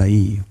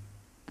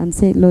and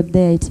say, Lord,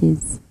 there it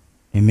is.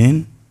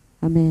 Amen.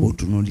 Amen.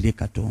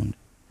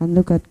 And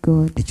look at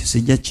God.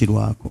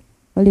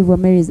 Oliver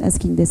Mary is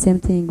asking the same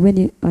thing.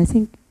 I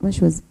think what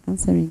she was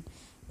answering.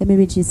 Then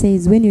maybe she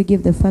says, when you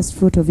give the first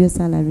fruit of your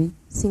salary,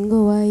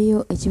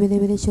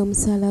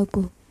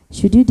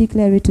 should you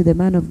declare it to the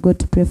man of God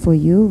to pray for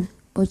you?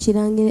 Of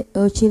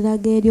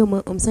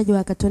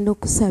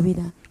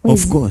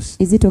course.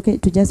 Is it okay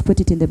to just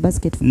put it in the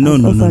basket? No.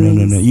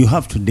 You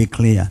have to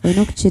declare.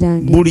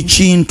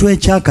 Everything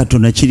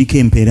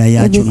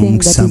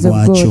that is of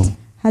God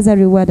has a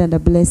reward and a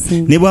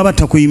blessing. Even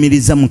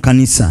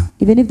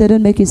if they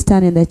don't make you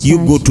stand in the church, you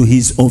go to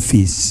his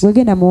office. What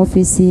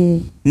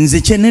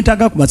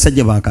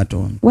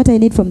I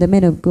need from the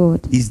men of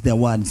God is the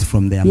words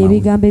from their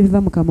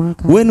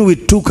mouth. When we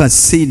took a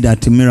seed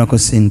at Miracle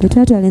Center,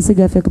 I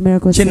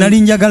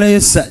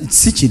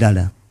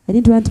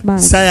didn't want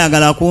much. I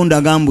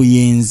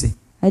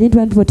didn't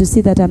want people to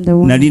see that I'm the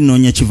one. I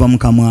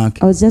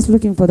was just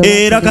looking for the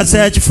word.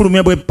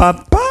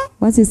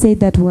 Once you say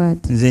that word,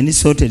 I'm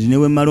sorted,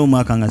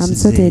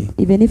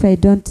 even if I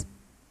don't.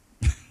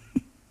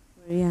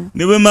 Even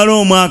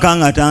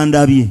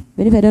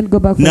if I don't go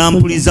back for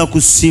food,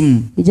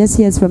 he just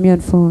hears from you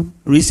on phone.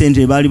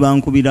 Recently they were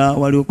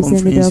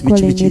calling me,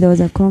 there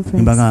was a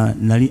conference.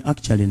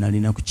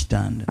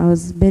 I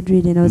was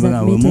bedridden, I was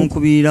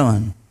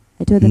admitted.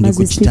 I told them as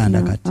we speak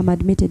now, I'm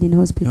admitted in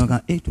hospital.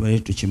 They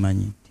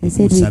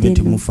said we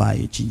didn't know.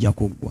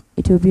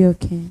 It will be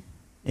okay.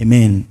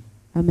 Amen.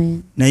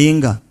 Amen.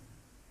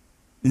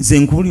 Once the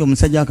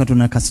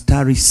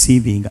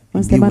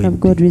man of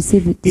God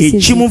receives it,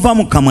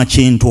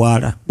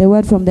 the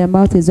word from their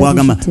mouth is what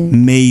you take.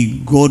 May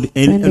God,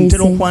 I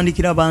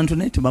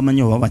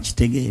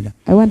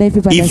wonder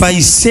if I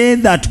say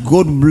that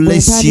God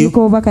bless you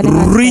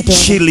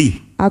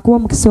richly,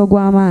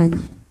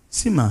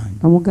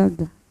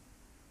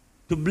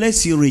 to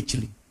bless you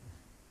richly,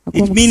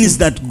 it means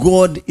that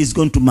God is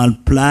going to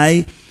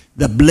multiply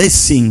the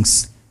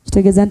blessings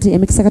Kitegeeza nti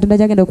emikisa Katonda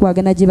gy'agenda okuwa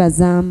agenda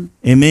gibazaamu.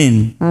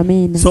 Amen.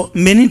 Amen. So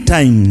many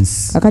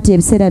times kakati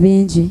ebiseera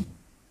bingi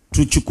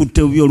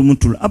tukikutte obi olumu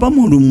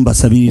abamu olumu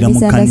mbasabirira mu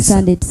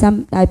kanisa.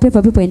 I pray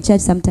for people in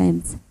church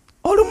sometimes.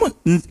 Olumu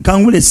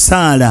kangule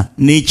saala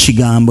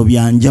n'ekigambo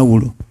bya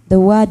njawulo. The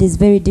word is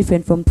very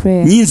different from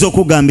prayer. Nyinza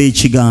okugamba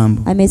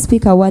ekigambo. I may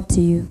speak a word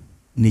to you.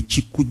 Ne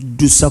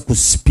kikuddusa ku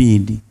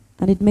speed.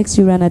 And it makes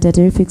you run at a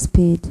terrific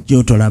speed.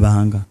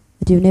 Gy'otolabanga.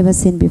 That you've never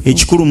seen before.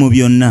 Ekikulu mu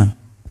byonna.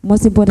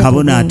 Most important.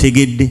 Kabona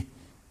ategedde.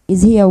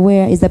 Is he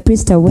aware? Is the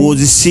priest aware?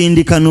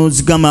 Bw'ozisindika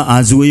n'ozigama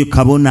aziweyo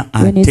kabona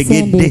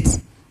ategedde.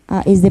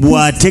 Is the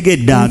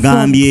priest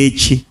agambye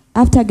eki?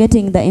 After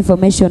getting the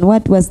information,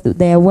 what was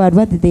their word?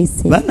 What did they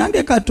say?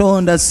 Banange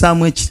Katonda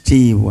assaamu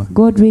ekitiibwa.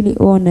 God really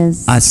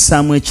honors.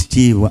 Assaamu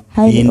ekitiibwa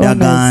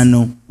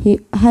endagaano. He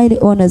highly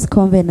honors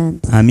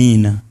covenant.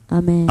 Amina.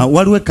 Amen.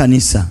 Waliwo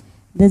ekkanisa.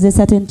 There's a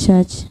certain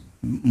church.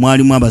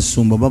 Mwalimu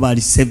abasumba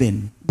baali 7.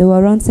 There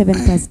were around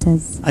 7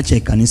 pastors. Acha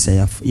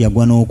ekkanisa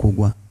yagwa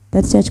n'okugwa.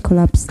 That church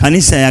collapsed.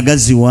 Kanisa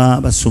yagaziwa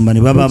abasumba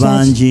ne baba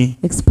bangi.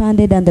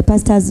 Expanded and the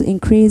pastors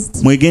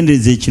increased.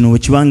 Mwegendereze kino bwe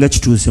kibanga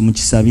kituuse mu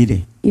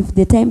kisabire. If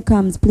the time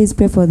comes, please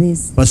pray for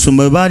this.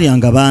 Basumba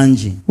balyanga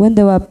bangi. When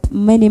there were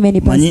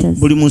many pastors.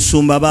 Buli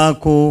musumba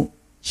baako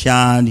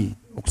kyali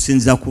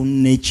okusinziza ku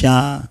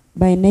nature.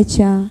 By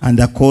nature. And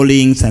the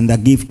callings and the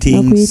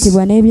giftings.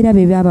 N'okuyitibwa n'ebirabo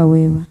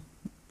ebyabaweebwa.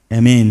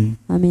 Amen.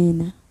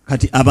 Amen.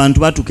 Kati abantu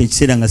batuuka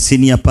ekiseera nga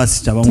senior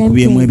pastor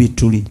bamukubyemu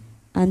ebituli.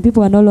 And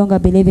people are no longer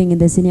believing in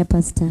the senior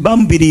pastor.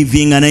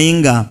 Bamubelievinga naye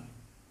nga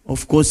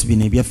of course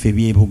bino ebyaffe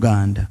by'e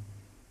Buganda.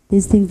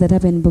 These things that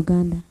happen in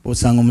Buganda.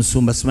 Osanga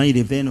omusumba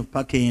smile eno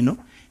paka eno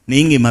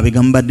naye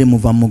ng'emabega mubadde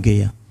muva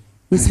mugeya.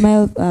 We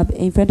smile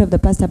in front of the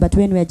pastor, but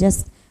when we are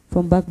just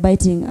from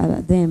backbiting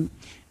them.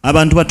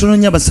 Abantu batono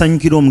nnyo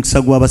abasanyukira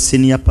omukisa gw'aba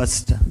senior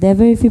pastor. There are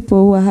very few people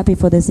who are happy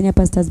for the senior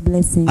pastor's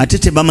blessing. Ate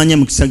tebamanya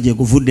mukisa gye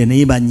guvudde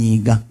naye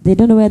banyiiga. They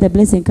don't know where the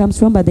blessing comes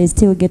from, but they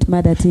still get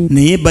mad at it.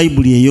 Naye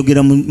Bayibuli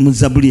eyogera mu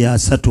Zabuli ya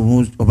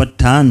 3 oba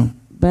 5.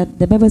 But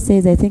the Bible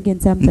says, I think in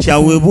Psalm 35, nti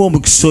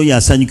omukisa oyo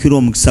asanyukira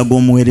omukisa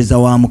gw'omuweereza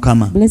wa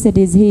Mukama. Blessed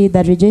is he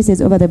that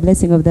rejoices over the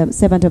blessing of the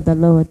servant of the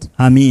Lord.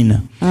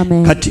 Amina.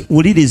 Amen. Kati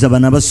wuliriza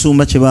bano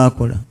abasumba kye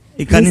baakola.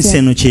 Ekkanisa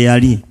eno kye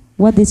yali.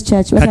 What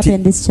happened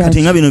in this church?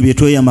 Kati nga bino bye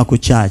tweyama ku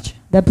church.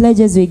 The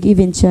pledges we give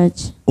in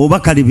church. Oba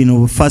kali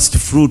bino first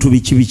fruit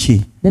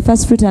biki. The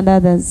first fruit and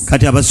others.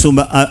 Kati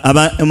abasumba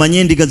amanye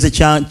endiga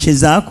kye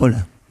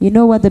zaakola. You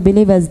know what the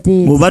believers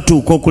did.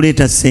 Bw'obatuuka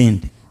okuleeta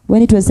ssente.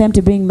 When it was time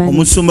to bring money.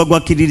 Omusumba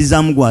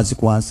gwakkiririzaamu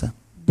gwazikwasa.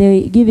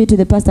 They give it to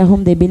the pastor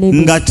whom they believe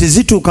in. Nga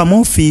tezituuka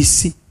mu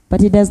ofiisi.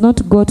 But it does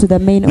not go to the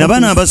main office.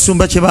 Nabana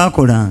abasumba kye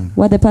baakolanga.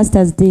 What the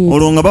pastors did.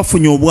 Olwo nga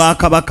bafunye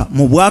obwakabaka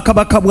mu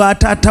bwakabaka bwa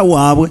taata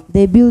waabwe.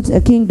 They built a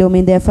kingdom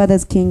in their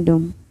father's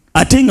kingdom.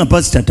 Ate nga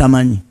pastor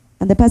tamanyi.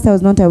 And the pastor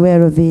was not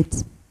aware of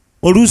it.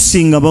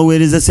 Oluusi nga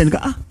baweereza sente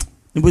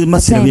nibwe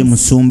masirabye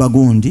musumba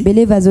gundi.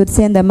 Believers would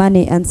send the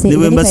money and say,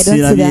 even if I don't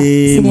see the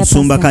senior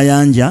musumba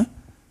kayanja.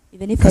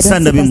 Even if I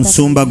don't see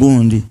musumba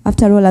gundi.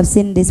 After all, I've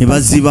seen this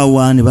pastor.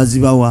 Ne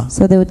bazibawa.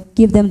 So they would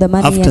give them the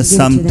money after and give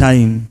some it to them.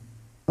 time.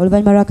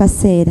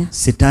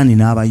 Setaani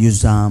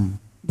n'abayuzaamu.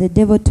 The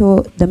devil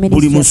told the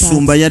ministry. Buli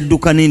musumba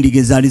yadduka n'endiga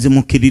ezaali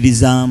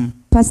zimukkiririzaamu.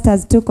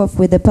 Pastors took off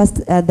with the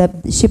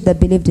sheep that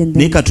believed in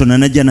them. Naye Katonda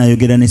n'ajja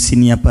n'ayogera ne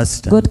senior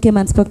pastor. God came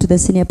and spoke to the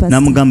senior pastor.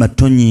 N'amugamba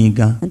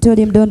tonyiiga. And told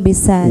him, don't be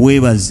sad.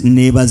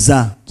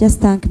 Neebaza. Just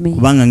thank me.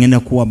 Kubanga ngenda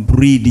kuwa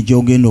breed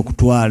gy'ogenda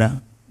okutwala.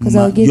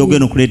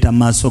 Gy'ogenda okuleeta mu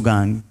maaso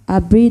gange.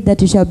 A breed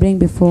that you shall bring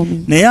before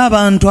me. Naye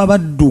abantu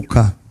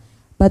abadduka.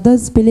 But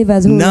those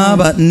believers who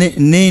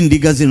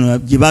n'endiga zino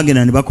gye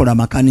baagenda ne bakola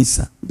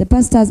amakanisa. The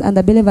pastors and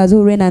the believers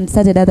who ran and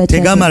started other churches.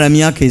 Tegamala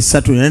myaka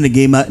 3 era ne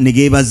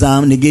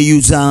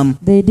geeyuzaamu.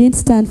 They didn't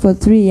stand for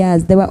 3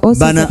 years. They were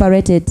also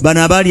separated.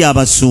 Bano abaali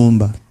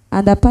abasumba.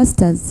 And the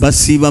pastors.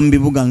 Basiiba mu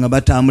bibuga nga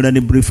batambula ne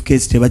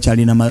briefcase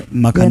tebakyalina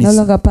makanisa. They are no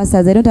longer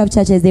pastors. They don't have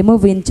churches. They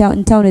move in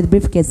town with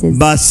briefcases.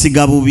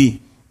 Basiga bubi.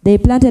 They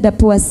planted a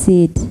poor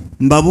seed.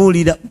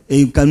 Mbabuulira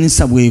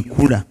ekanisa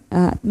bw'ekula.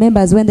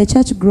 Members, when the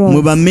church grows.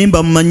 Mwe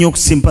bamemba mumanyi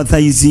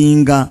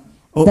okusympathizinga.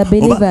 The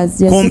believers.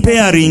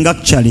 Comparing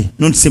actually,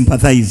 not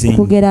sympathizing.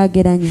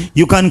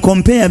 You can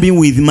compare me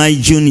with my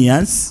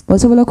juniors.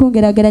 But you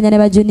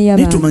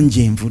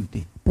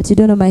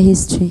don't know my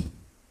history.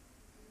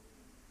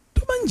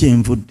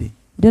 You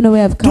don't know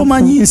where I've come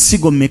from.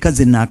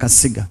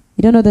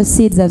 You don't know the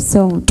seeds I've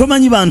sown. You don't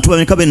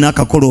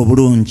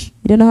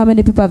know how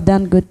many people I've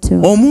done good to.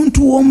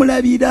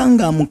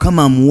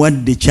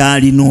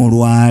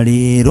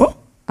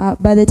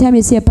 By the time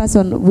you see a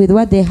person with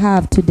what they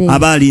have today,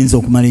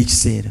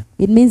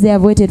 it means they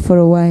have waited for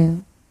a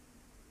while.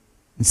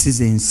 I've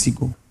sown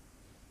seeds.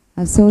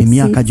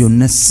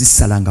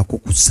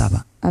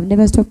 I've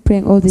never stopped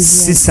praying all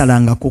these years.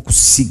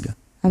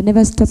 I've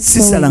never stopped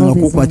sowing all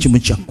these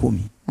years.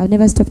 I've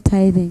never stopped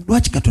tithing.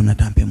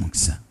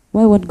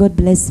 Why won't God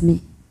bless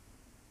me?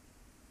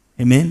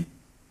 Amen.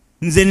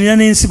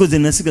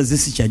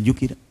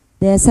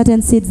 There are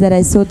certain seeds that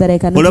I sowed that I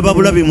cannot.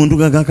 Bulabi muntu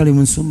gakali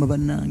munsomba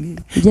bannange.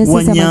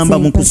 Wanyamba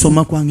mu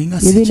kusoma kwange nga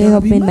you really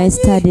help me in my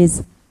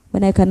studies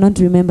when I cannot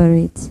remember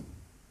it.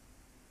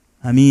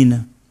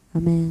 Amina.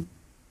 Amen.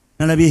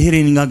 Nalabye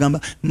Helen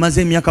ngagamba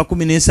maze emyaka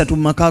 13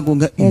 mu makago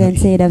nga Helen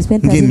said I've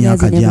spent 13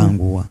 years in heaven.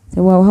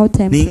 So wow, how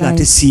time flies. Ninga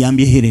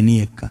tesiyambye Helen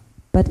yekka.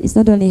 But it's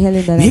not only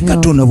Helen that I help.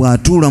 Katonda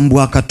bw'atuula mu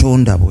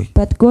bwakatonda bwe.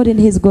 But God in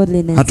his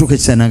godliness. Atuuka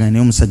ekisanaga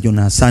naye omusajja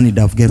ono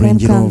asaanidde avuge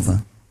Range Rover.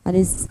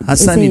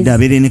 Asaanidde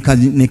abeere ne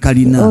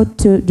kalina.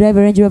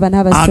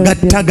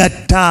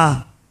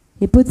 Agattagatta.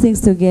 He puts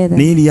things together.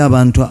 Naye eriyo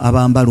abantu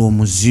abambala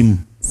omuzimu.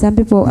 Some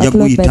people are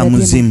clothed by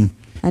the demon,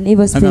 an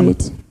evil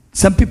spirit.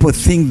 Some people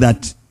think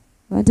that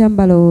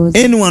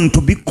anyone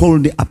to be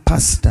called a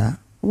pastor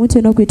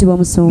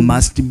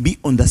must be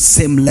on the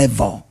same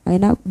level.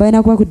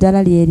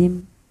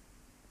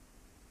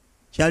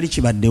 Kyali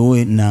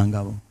kibaddewo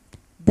Nangabo.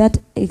 That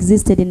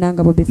existed in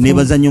Nangabo before.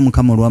 Nebaza nnyo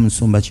Mukama olwa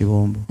Musumba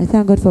Kibombo. I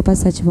thank God for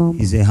Pastor Kibombo.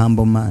 He's a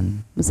humble man.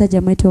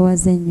 Musajja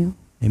mwetowaze nnyo.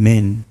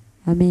 Amen.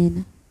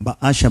 Amen.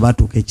 Ba Asha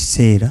batuuka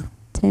ekiseera.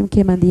 Time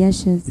came and the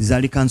ashes.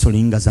 Zaali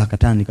counseling nga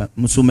zaakatandika.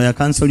 Musumba ya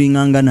counseling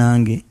anga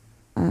nange.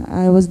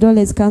 I was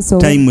always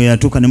counseled. Time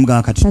yatuuka ne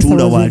mugaa kati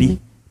tuula wali.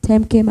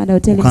 Time came and I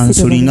would tell him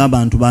counseling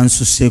abantu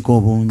bansusseeko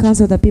obungi.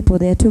 Counsel the people,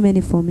 there are too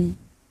many for me.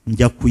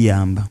 Nja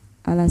kuyamba.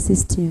 I'll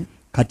assist you.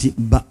 Kati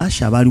ba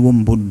Asha baliwo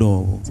mu budde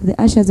obwo. So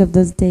the ushers of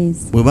those days.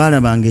 Bwe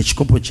baalabanga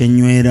ekikopo kye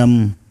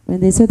nyweramu. When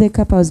they saw the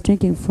cup I was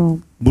drinking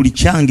from. Buli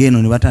kyange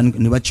eno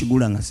ne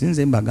bakigula nga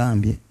sinze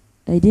mbagambye.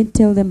 I didn't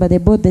tell them, but they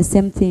bought the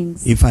same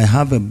things. If I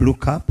have a blue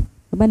cup,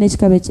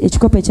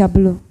 ekikopo ekya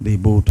blue. They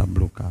bought a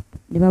blue cup.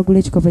 Ne bagula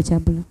ekikopo ekya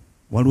blue.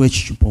 Waliwo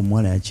ekicupa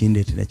omuwala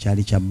yakindeetera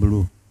kyali kya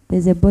blue.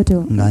 There's a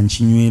bottle. Nga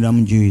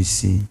nkinyweramu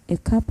juice. A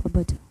cup or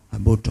bottle? A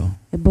bottle.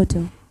 A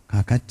bottle.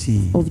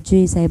 Kakati. Of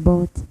juice I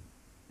bought.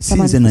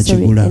 Sinze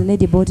nakigula. A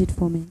lady bought it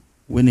for me.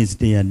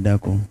 Wednesday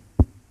yaddako.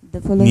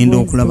 The following Ngenda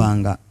okulaba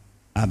nga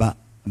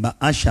ba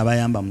Asha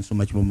bayamba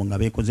Musumba Kibombo nga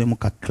beekozeemu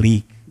ka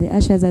click. The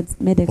ushers had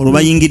made a click. Olwo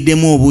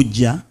bayingiddemu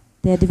obujja.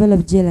 They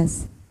developed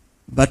jealous.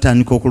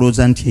 Batandika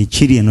okulowooza nti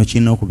ekiri eno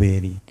kirina okubeera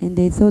eri. And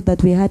they thought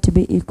that we had to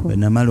be equal.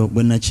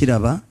 Bwe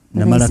nakiraba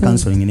namala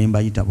counseling ne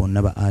mbayita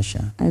bonna ba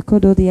Asha. I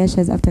called all the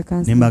ushers after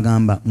counseling. Ne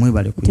mbagamba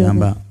mwebale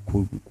kuyamba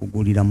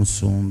kugulira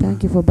Musumba.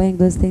 Thank you for buying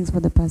those things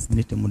for the pastor.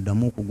 Ne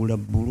temuddamu okugula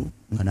bbulu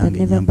nga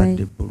nange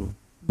nyambadde bbulu.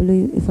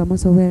 Blue if I'm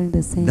also wearing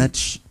the same.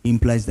 That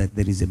implies that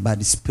there is a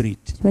bad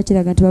spirit.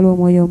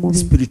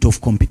 Spirit of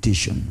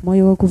competition.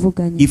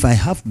 If I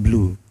have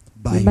blue,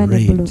 buy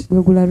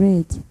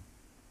red.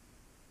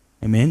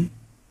 Amen.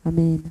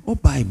 Amen. Or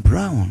buy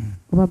brown.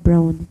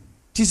 Brown.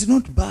 It is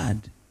not bad.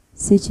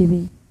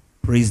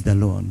 Praise the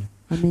Lord.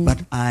 Amen. But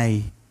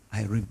I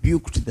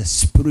rebuked the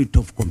spirit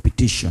of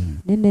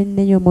competition.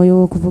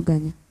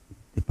 The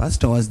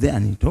pastor was there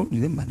and he told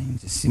them,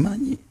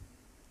 Simanyi.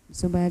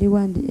 Somebody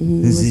one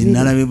he was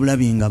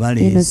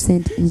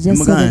innocent. He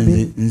just saw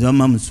the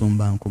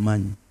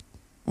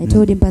I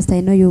told him, Pastor,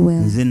 I know you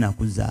well.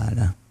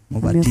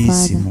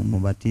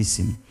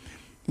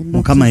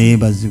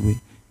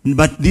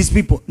 But these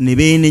people,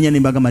 they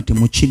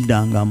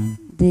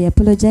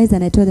apologized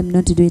and I told them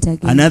not to do it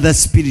again. Another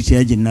spirit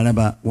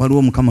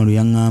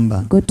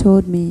God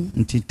told me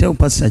tell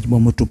Pastor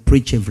Kibombo to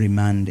preach every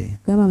Monday.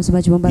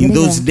 In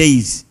those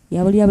days, we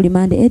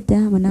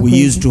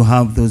used to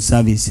have those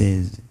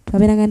services.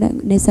 When I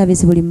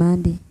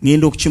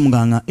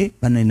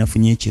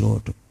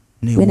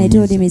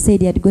told him, he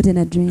said he had gotten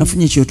a dream.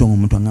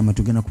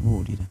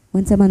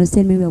 When someone was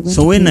telling me we were going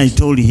so to when preach, I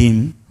told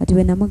him, it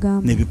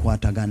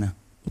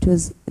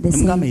was the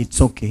same.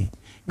 It's okay.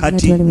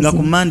 Kati nga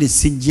ku Monday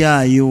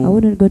sijjaayo. I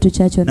wouldn't go to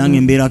church on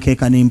Nange mbeerako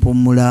eka ne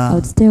mpummula. I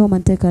would stay home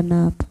and take a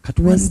nap.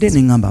 Kati wande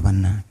ne ngamba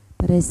bannange.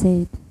 But I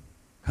said,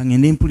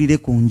 kangende mpulire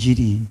ku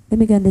njiri. Let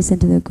me go and listen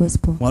to the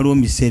gospel. Waliwo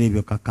mu biseera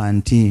ebyo ka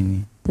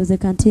canteen. There was a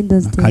canteen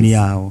those days. Kali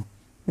awo.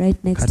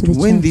 Right next to the church.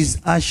 When these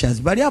ushers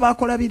bali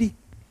abakola biri.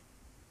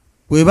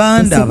 We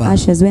bandaba. The same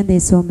ushers when they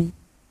saw me.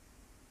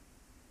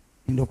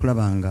 Ndo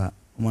kulabanga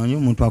omwanyi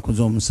omuntu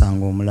akoze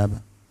omusango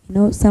omulaba. You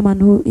know someone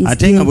who is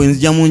ate nga bwe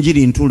nzija mu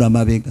njiri ntula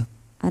mabega.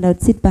 And I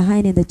would sit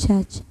behind in the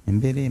church.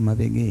 Embere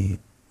mabega.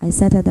 I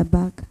sat at the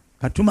back.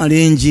 Katumala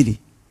enjiri.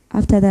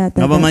 After that,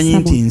 I thought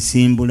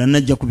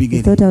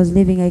I was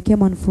leaving. I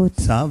came on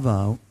foot.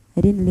 I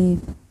didn't leave.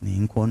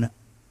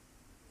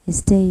 I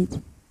stayed.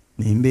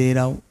 I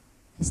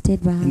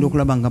stayed behind. Then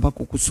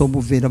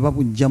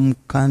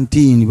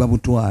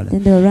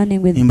they were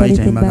running with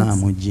polythene bags.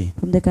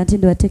 From the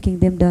canteen, they were taking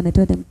them down. I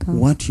told them, come.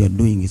 What you are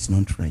doing is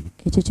not right.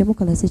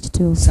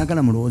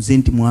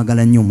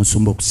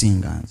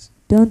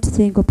 Don't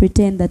think or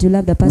pretend that you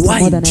love the pastor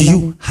more than I love him. Why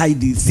do you hide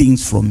these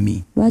things from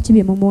me?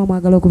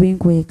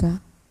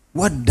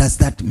 What does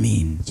that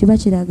mean?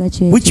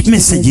 Which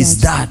message is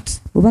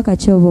that?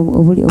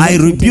 I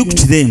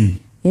rebuked them.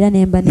 When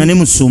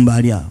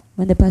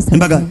the pastor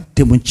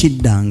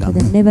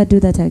said, never do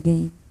that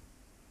again.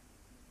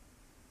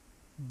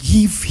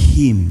 Give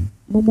him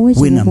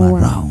when I'm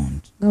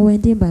around.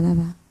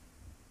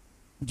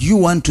 Do you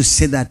want to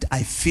say that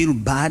I feel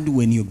bad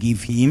when you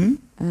give him?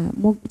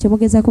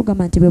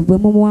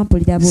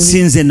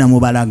 Sinze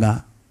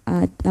namubalaga.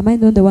 Am I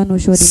not the one who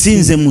showed him?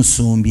 Sinze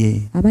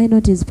musumbye. Am I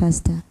not his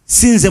pastor?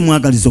 Sinze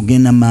mwagaliza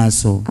ogenda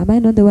maaso. Am I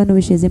not the one who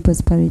wishes him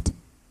prosperity?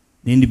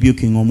 I rebuked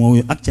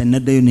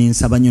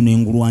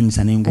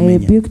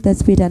that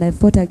spirit and I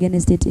fought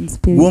against it in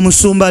spirit. A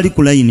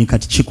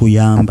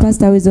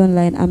pastor who is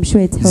online, I'm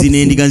sure it helps him.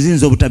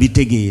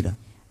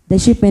 The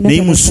sheep may not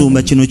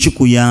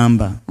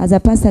understand. As a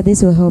pastor,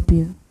 this will help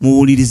you.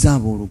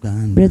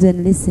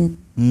 Brethren, listen.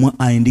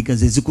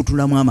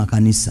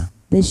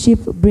 The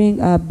sheep bring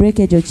a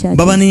breakage of church.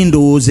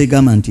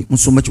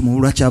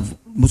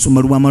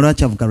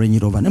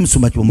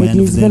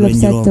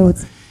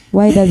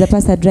 Why does the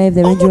pastor drive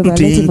the Range Rover?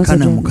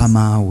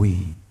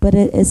 But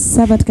a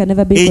servant can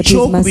never be for his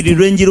master.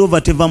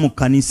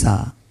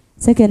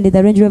 Secondly,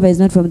 the Range Rover is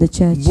not from the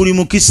church.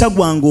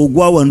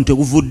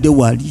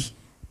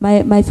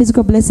 My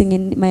physical blessing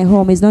in my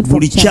home is not from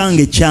church.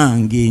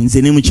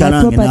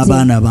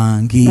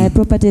 My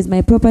property is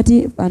my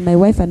property, and my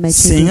wife and my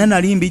children.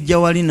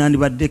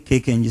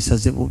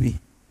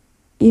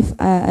 If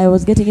I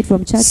was getting it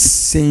from church,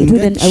 I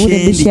wouldn't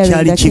be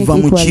sharing the cake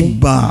equally.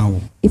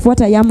 If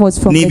what I am was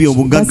from the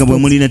basket,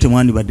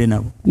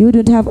 you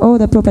wouldn't have all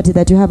the property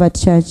that you have at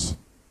church.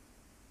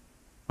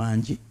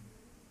 Learn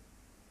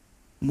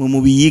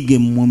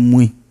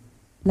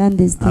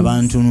these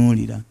things.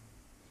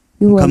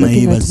 You are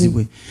looking at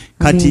me.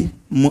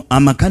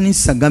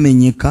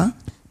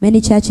 Many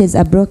churches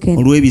are broken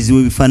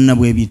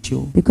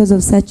because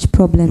of such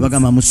problems. If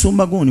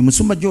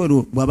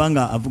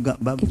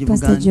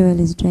Pastor Joel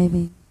is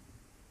driving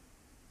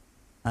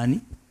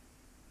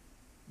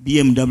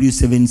BMW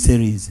 7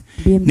 Series,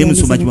 BMW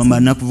 7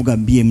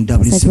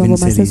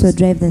 Series, also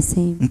drive the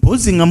same.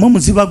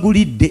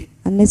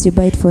 Unless you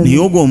buy it for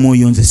them.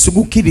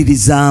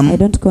 I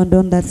don't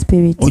condone that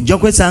spirit.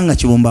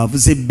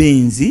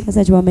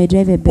 Pastor Joel may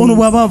drive a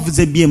Benz.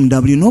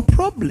 No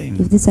problem.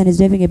 If this one is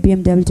driving a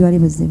BMW, to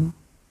Alibuzibu.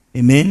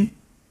 Amen.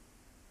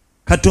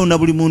 Katonda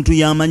buli muntu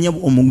yamanya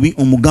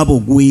omugabo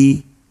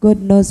gwe. God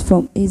knows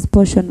from his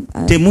portion.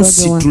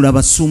 Temusitula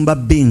basumba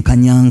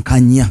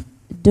benkanyankanya.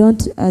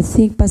 Don't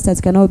think pastors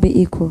can all be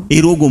equal.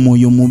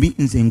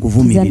 It's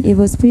an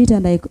evil spirit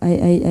and I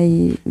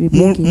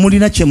rebuke it.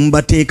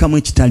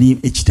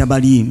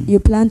 You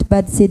plant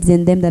bad seeds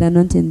in them that are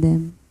not in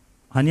them.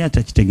 I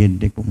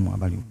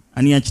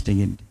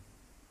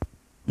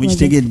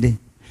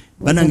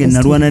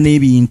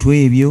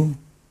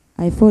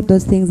fought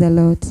those things a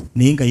lot.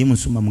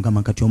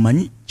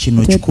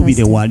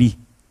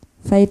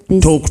 Fight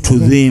this. Talk to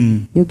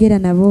them. I'll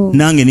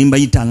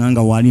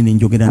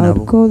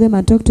call them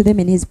and talk to them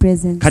in his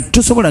presence. You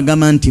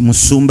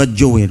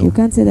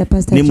can't say that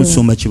Pastor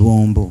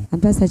Joel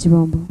and Pastor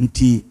Chibombo.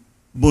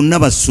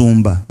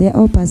 They're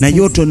all pastors.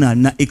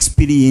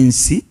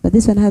 But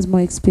this one has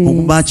more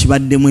experience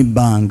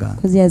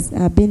because he has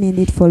been in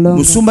it for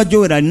long.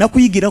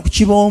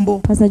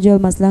 Pastor Joel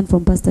must learn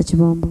from Pastor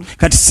Chibombo.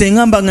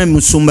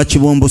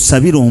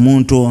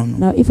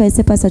 Now if I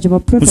say Pastor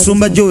Chibombo,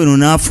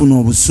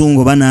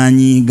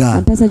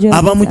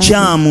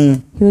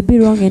 he would be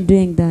wrong in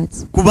doing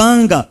that.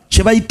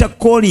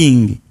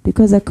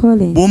 Because a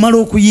calling,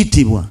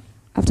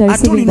 after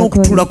receiving the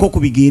calling,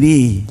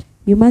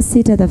 you must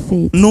sit at the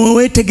feet.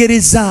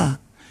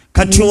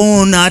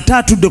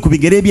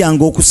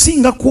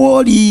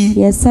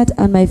 He has sat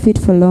on my feet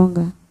for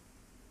longer.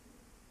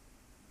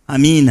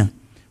 Amina.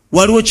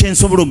 Waliwo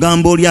kyensobola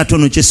ogamba oli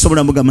atono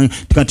kyesobola mugamba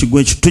kati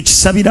gwe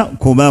tukisabira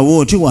koba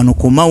woti wano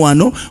koma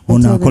wano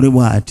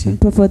onakolebwa ati.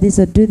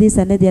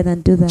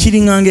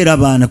 Kiringanga era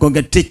abaana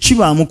koga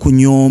tekibaamu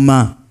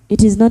kunyooma.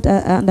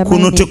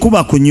 Kuno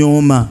tekuba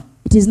kunyooma.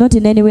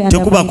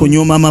 Tekuba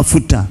kunyooma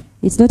mafuta.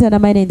 It's not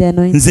undermining the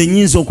anointing. Nze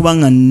nyinza okuba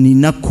nga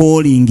nina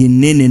calling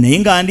nnene naye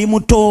nga ndi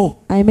muto.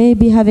 I may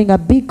be having a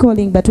big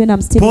calling but when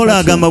I'm still Paul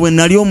agamba bwe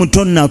nali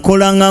omuto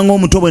nakolanga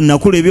ng'omuto bwe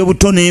nakula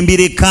eby'obuto ne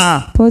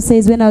mbireka. Paul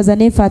says when I was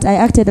an infant I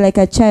acted like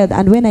a child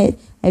and when I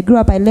grew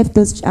up I left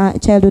those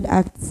childhood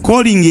acts.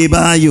 Calling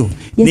ebaayo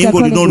naye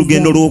ng'olina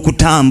olugendo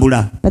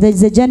lw'okutambula. But there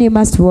is a journey you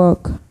must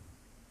walk.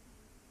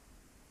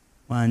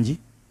 Wangi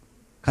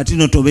kati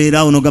no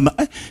tobeerawo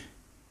n'ogamba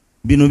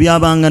bino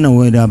byabanga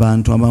naweera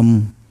abantu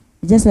abamu.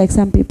 Just like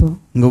some people.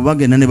 When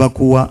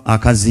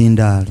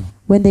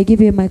they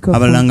give you a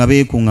microphone. Others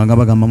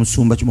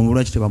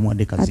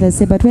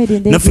say, but why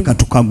didn't they give a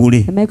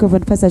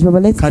microphone, Pastor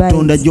Joel? Let's buy it.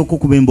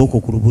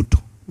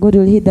 God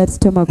will hit that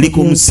stomach of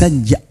yours. Let him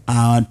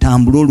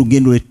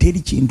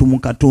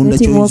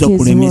walk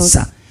his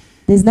walk.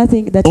 There's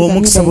nothing that you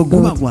can hinder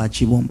God.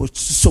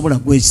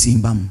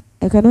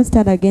 I cannot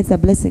stand against a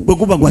blessing.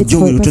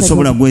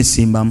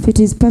 If it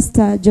is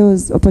Pastor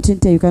Joel's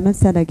opportunity, you cannot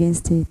stand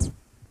against it.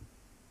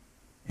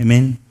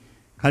 Amen.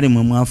 You're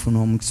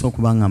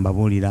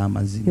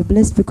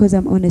blessed because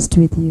I'm honest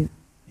with you.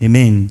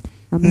 Amen.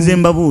 Nze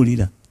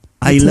mbabuulira.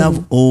 I love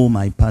all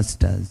my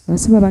pastors.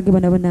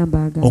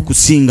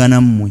 Okusinga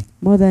nammwe.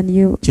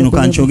 Kino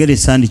kankyogere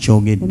sandi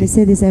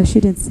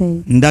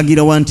kyogedde.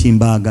 Ndagira wanti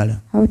mbaagala.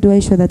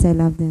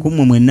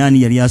 Kumwe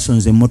mwennaani yali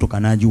asonze emmotoka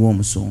n'agiwa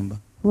omusumba.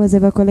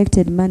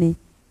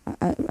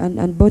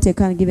 And bought a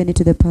car and given it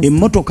to the pastor.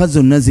 Emmotoka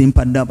zonna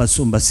zimpadde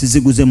abasumba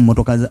siziguze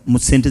mu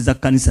ssente za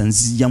kkanisa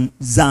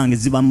zange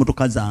ziba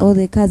mmotoka zange. All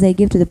the cars I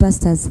give to the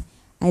pastors,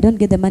 I don't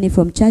get the money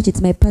from church,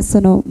 it's my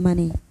personal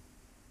money.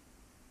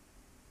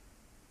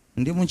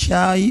 Ndi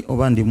mukyayi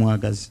oba ndi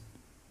mwagazi?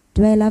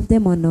 Do I love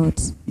them or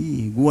not?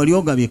 Gwe wali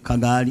ogabye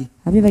kagaali?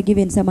 Have you ever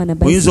given someone a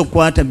bicycle? Oyinza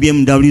okukwata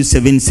BMW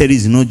 7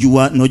 series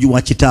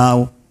n'ogiwa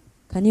kitaawo?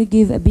 Can you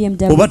give a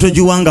BMW? Oba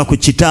togiwanga ku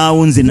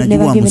kitaawo nze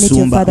nagiwa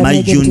musumba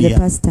my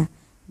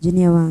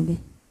junior wange.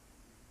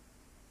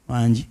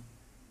 Wangi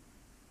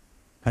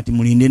kati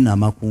mulinde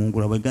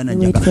namakungula bwegana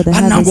jaga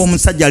anango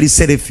omusajja ali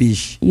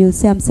selfish. You'll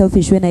say I'm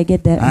selfish when I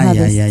get the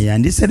harvest.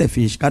 Ndi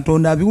selfish.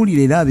 Katonda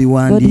abiwulire era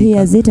abiwandiika. God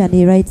hears it and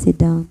he writes it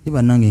down.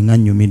 Iba nange nga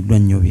nnyumiddwa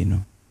nnyo bino.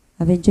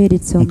 I've enjoyed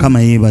it so much.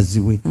 Mukama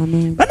yeebazibwe.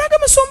 Amen. Banage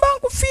musumba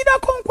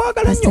nkufiirako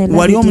nkwagala nnyo.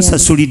 Wali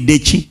omusasulidde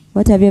ki?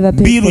 What have you ever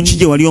paid? Biiru ki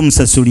gye wali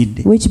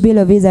omusasulidde? Which bill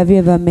of his have you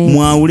ever made?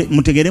 Mwawule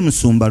mutegere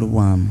musumba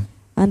Lubwamu.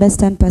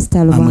 Understand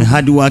Pastor Lubwamu. I'm a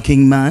hard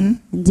working man.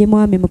 Ndi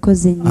mwami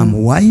mukozi nnyo.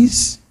 I'm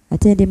wise.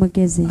 Ate ndi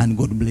mugezi. And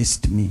God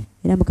blessed me.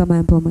 Era Mukama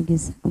yampa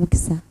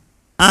omukisa.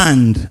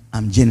 And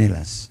I'm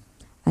generous.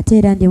 Ate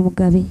era ndi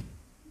mugabi.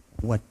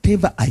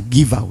 Whatever I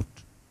give out.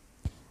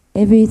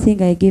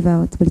 Everything I give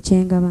out, buli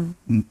kyengaba.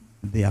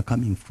 They are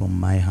coming from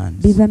my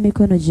hands. Biva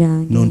mikono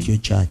gyange. Not your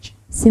church.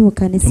 Si mu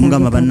kanisa.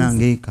 Temugamba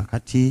bannange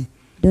kakati.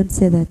 Don't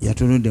say that.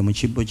 Yatunudde mu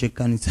kibbo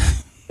ky'ekkanisa.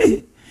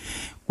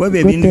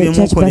 Kwebyo ebintu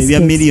byemukola ebya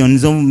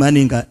millions of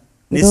money nga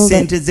ne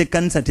ssente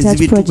z'ekkanisa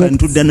tezibituuka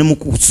ntudda ne mu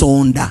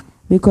kusonda.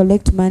 We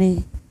collect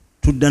money.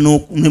 Tudda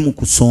ne mu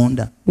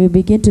kusonda. We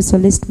begin to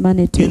solicit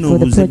money for the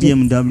project.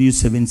 BMW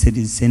 7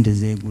 series ssente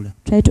zeegula.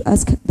 Try to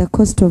ask the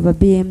cost of a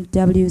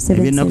BMW 7 series.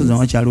 Ebyennaku zino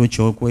wakyaliwo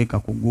ekyokweka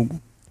ku Google.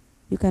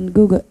 You can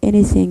Google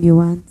anything you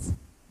want.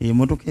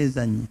 Emotoka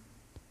ezannya.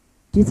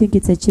 Do you think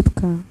it's a cheap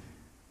car?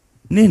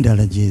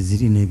 N'endala gye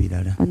ziri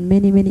n'ebirala. And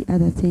many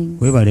other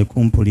things. Weebale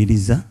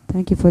kumpuliriza.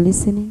 Thank you for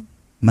listening.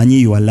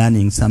 Manyi you are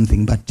learning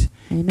something, but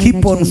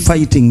keep on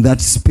fighting that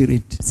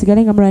spirit.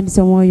 Sigale nga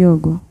mulwanyisa omwoyo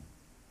ogwo.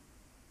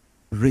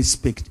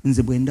 Respect.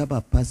 Nze bwe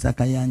ndaba Pastor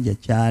Kayanja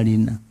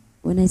kyalina.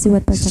 When I see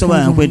what Pastor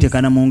Kayanja has,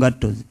 nkwetekana mu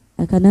ngatto ze.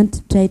 I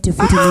cannot try to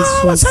fit in his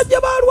shoes.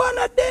 Basajja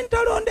balwana dde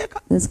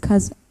entalondeka.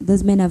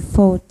 Those men have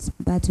fought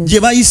battles. Gye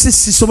bayise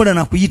sisobola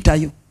na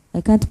kuyitayo.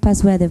 I can't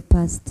pass where they've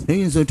passed.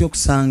 Oyinza otya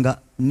okusanga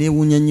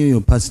neewuunya nnyo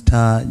oyo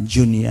Pastor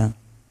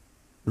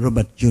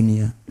Robert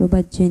Junior.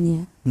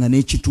 Nga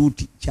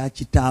n'ekituuti kya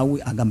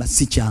kitaawe agamba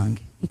si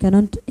kyange.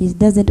 He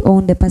doesn't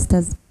own the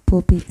pastor's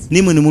pulpit.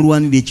 Nimwe ne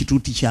mulwanira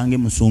ekituuti kyange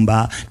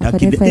musumba.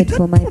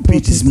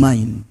 Pulpit is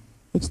mine.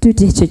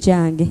 Ekituuti ekyo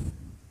kyange.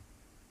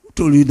 Who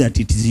told you that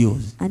it is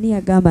yours? Ani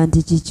agamba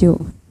nti kikyo?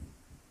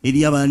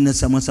 Eri abalina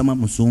samwasama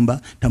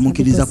musumba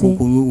tamukkiriza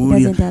kukuwulira.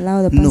 He doesn't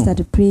allow the pastor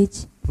to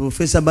preach.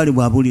 Professor Bali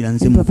bw'abuulira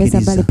nze mukkiriza.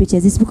 Professor Bali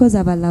preaches. It's because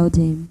I've allowed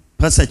him.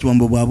 Pastor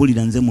Kiwambo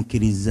bw'abuulira nze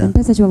mukkiriza. When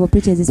Pastor Kiwambo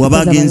preaches, it's because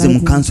I've allowed him. Wabagenze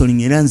mu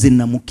counseling era nze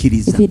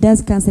namukkiriza. If he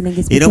does counseling,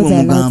 it's era because I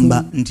allowed him. Era bwe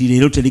mugamba nti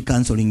leero teri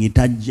counseling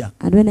tajja.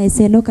 And when I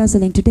say no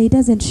counseling today, he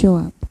doesn't show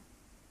up.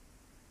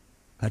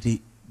 Kati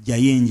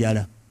jjayo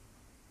enjala.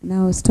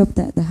 Now stop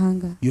the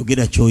hunger.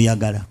 Yogera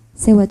ky'oyagala.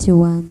 Say what you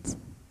want.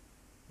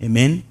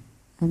 Amen.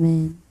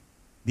 Amen.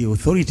 The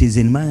authority is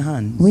in my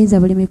hands. Buyinza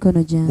buli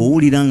mikono gyange.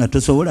 Owulira nga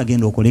tosobola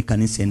genda okole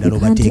ekkanisa endala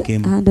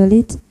obateekemu. You can't handle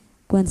it.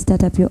 Go and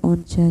start up your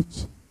own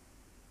church.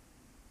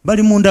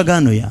 Bali mu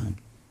ndagaano yange.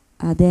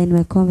 Are they in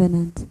my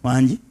covenant?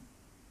 Wangi?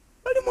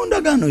 Bali mu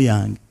ndagaano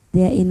yange.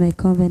 They are in my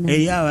covenant.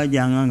 Eyo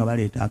abajjanga nga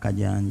baleeta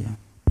akajanja.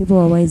 People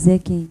are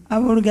wiseking.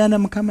 Abooluganda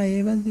Mukama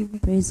yeebazibwe.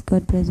 Praise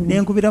God, praise God.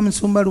 Nenkubira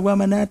musumba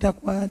Lubwama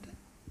n'atakwata.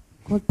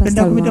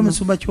 Pastor Lubwama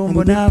musumba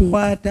Kiwombo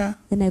n'akwata.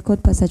 Then I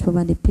called Pastor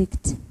Kiwombo and he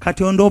picked.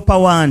 Kati ondoopa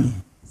waani?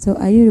 So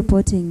are you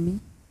reporting me?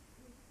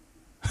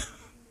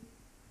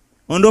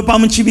 Ondoopa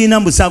mu kibiina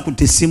mbu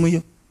saakutte essimu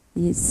yo.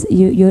 Yes,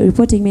 you're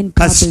reporting me in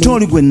public.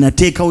 Kasitoli gwe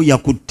nateekawo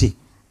yakutte.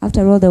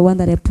 After all, the one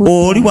that I put.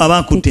 Oli bw'aba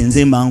akutte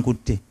nze mba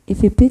nkutte.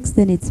 If he picks,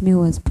 then it's me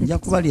who has picked. Nja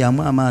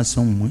kubalyamu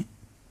amaaso mmwe.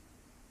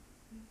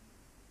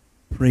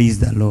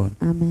 Praise the Lord.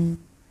 Amen.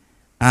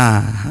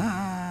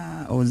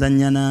 Aha,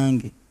 ozannya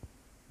nange.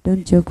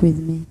 Don't joke with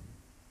me.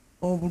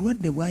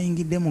 Obulwadde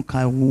bwayingidde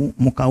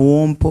mu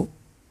kawompo.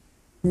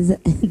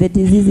 The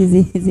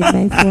disease is in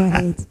my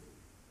forehead.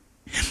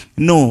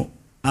 No,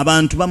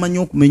 abantu bamanyi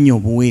okumenya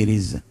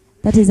obuweereza.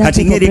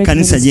 Kati ngeri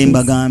ekkanisa gye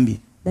mbagambye.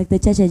 Like the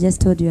church I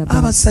just told you about.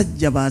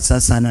 Abasajja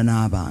baasaasaana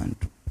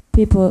n'abantu.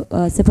 People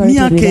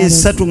separated with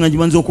others. Myaka 3 nga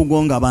gibanza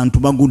okugonga abantu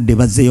bagudde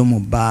bazzeeyo mu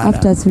bbaala.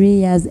 After 3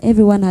 years,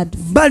 everyone had.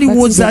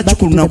 Baliwoza ki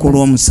ku lunaku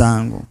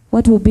olw'omusango?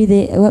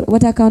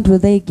 What account will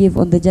they give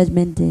on the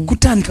judgment day?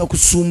 Kutandika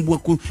kusumbwa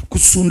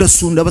kusunda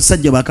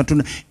abasajja ba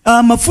Katonda.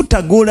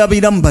 Amafuta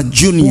g'olabira mu ba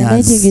juniors. The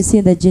anointing you see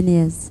in the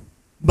juniors.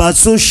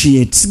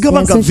 associates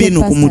gaba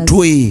gaveno ku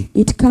mutwe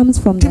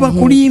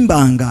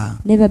tebakulimbanga.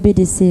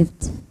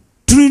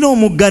 Tulina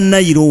omugga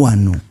Nile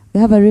wano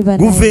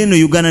guva eno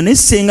Uganda naye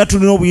senga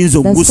tulina obuyinza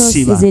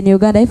okugusiba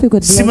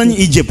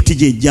simanyi Egypt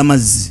gyejja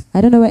amazzi.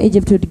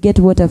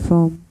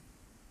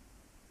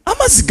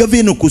 Amazzi gava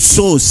eno ku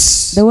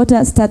source.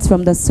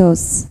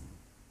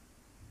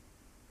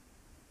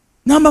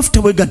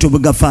 N'amafuta bwe gatyo bwe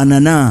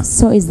gafaanana.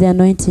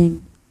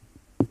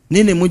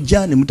 Nene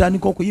mujja ne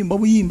mutandika okuyimba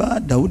buyimba.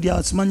 Dawudi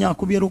asimanya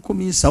akubye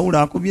 10, Sawulo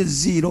akubye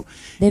 0.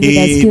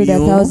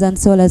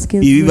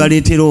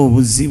 Ebibaleetera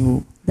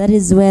obuzibu. That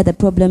is where the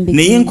problem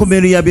begins. Naye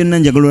enkomerero ya byonna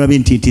njagala olabe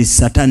nti it is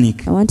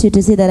satanic. I want you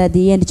to see that at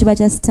the end kiba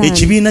kya Satan.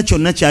 Ekibiina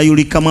kyonna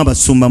kyayulikamu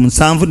abasumba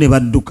 7 ne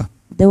badduka.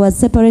 There was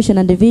separation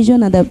and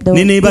division and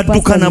ne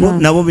badduka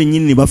nabo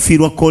bennyini ne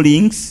bafiirwa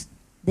callings.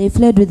 They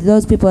fled with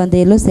those people and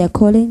they lost their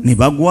callings. Ne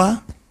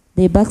bagwa.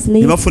 They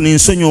backslid. Ne bafuna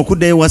ensonyi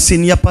okudda ewa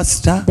senior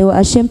pastor. They were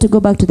ashamed to go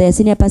back to their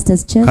senior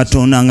pastor's church.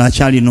 Katonda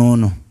ng'akyali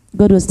n'ono.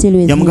 God was still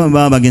with them. Yamugamba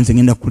baba bagenze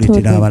ngenda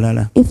kukuleetera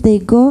abalala. If they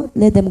go,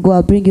 let them go.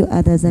 I'll bring you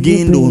others. And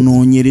genda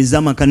onoonyereza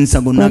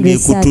amakanisa gonna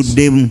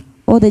geekutuddemu.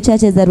 All the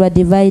churches that were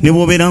divided. Ne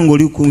bw'obeera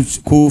ng'oli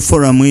ku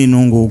forum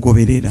eno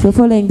ng'ogoberera. If you're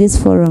following this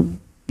forum.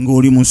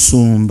 Ng'oli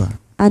musumba.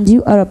 And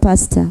you are a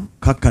pastor.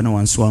 Kakkana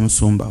wansi wa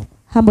musumba wo.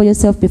 Humble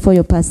yourself before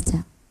your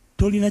pastor.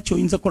 Tolina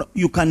ky'oyinza kukola.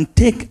 You can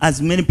take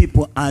as many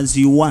people as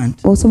you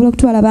want. Osobola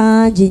okutwala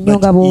bangi nnyo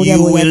nga bw'olya bw'oyagala.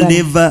 You will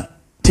never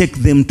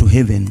take them to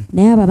heaven.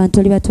 Naye abo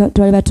abantu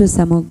toli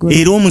batuusa mu ggulu.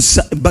 Era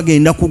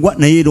bagenda kugwa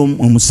naye era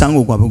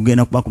omusango gwabwe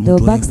gugenda kuba ku mutwe.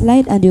 They'll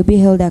backslide and you'll be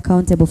held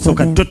accountable for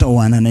them. So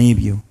totawaana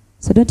n'ebyo.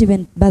 So don't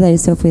even bother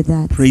yourself with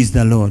that. Praise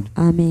the Lord.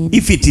 Amen.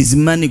 If it is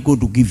money,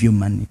 God will give you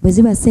money. If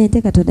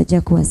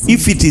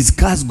it is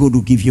cars, God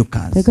will give you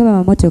cars. We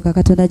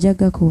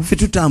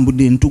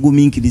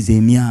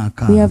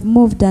have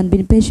moved and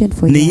been patient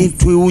for years.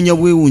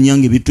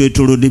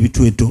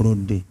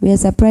 We are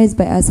surprised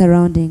by our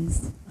surroundings.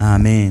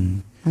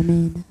 Amen.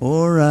 Amen.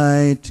 All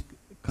right.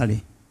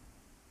 Kale.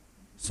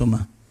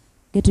 Soma.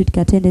 Get with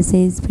Katende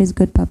says, praise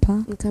God,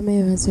 Papa. What's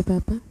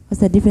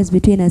the difference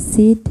between a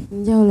seed,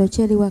 a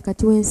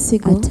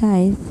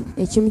tithe,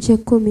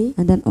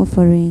 and an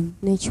offering?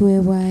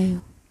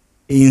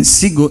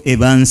 Ensigo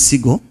eba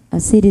nsigo. A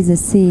seed is a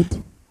seed.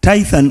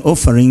 Tithe and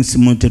offerings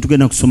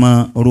tetugenda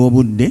kusoma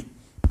olw'obudde.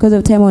 Because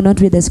of time, I will not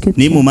read the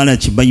scripture. In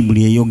Malachi,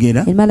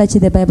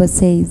 the Bible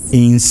says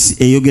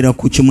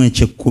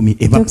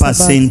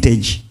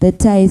percentage. The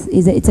tithe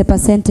it's a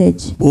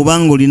percentage. If you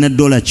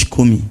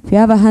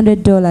have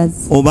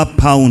 $100 or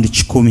pound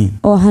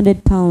or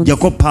 100 pounds,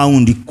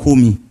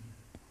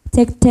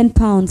 take 10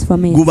 pounds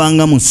from it.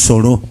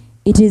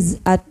 It is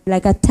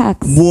like a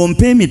tax. If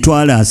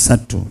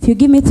you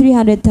give me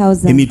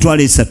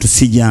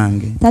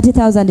 300,000,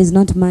 30,000 is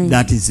not mine.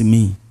 That is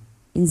me.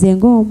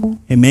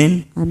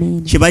 Amen.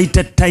 Amen.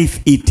 Tithe,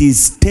 it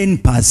is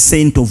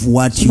 10% of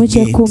what you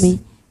get.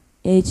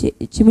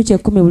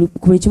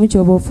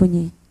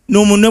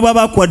 No, when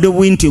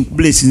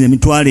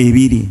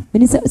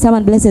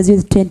someone blesses you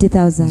with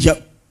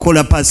 20,000,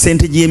 kola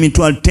percentage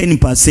y'emitwalo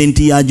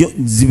 10% yajo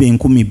zibe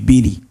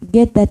 2,000.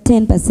 Get that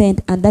 10%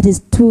 and that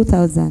is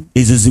 2,000.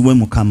 Ezo ziwe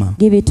Mukama.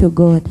 Give it to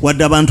God.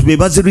 Wadde abantu be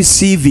bazi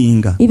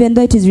receiving. Even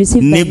though it is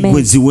received by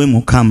men. Ziwe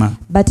Mukama.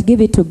 But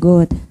give it to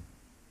God.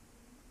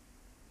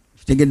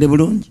 Tegedde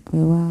bulungi.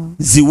 Wow.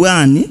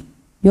 Ziwani.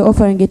 You're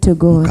offering it to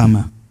God.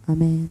 Mukama.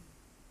 Amen.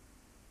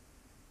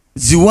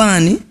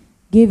 Ziwani.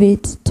 Give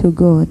it to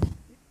God.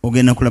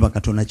 Ogenda kulaba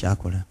Katonda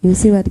kyakola. You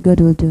see what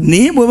God will do.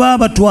 Naye bwe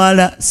baba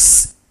batwala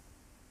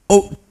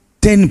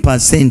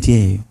 10%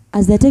 eyo.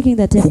 As they're taking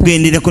the 10%,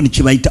 kugenderako ne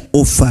kibayita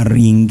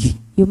offering.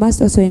 You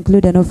must also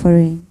include an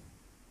offering.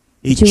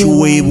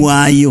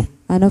 Ekiweebwayo.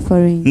 An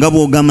offering. Nga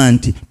bw'ogamba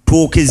nti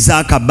twokeza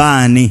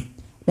akabaane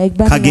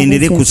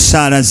kagendere ku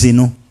ssaala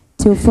zino.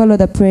 To follow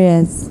the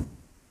prayers.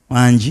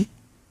 Wangi.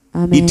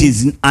 Amen. It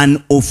is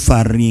an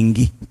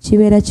offering.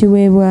 Kibeera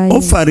kiweebwayo.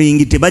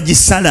 Offering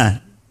tebagisala.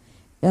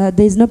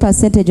 There is no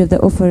percentage of the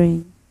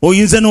offering.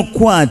 Oyinza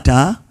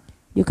n'okukwata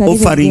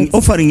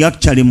offering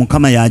actually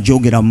Mukama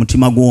yajogera mu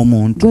mutima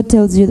gw'omuntu. God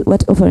tells you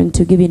what offering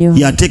to give in your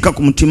heart. Yateeka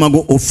ku mutima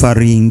gwo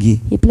offering.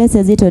 He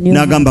places it on your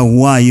heart. N'agamba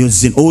waayo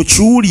zino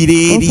okiwulira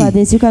eri. Offer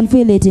this, you can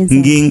feel it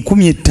inside.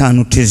 ng'enkumi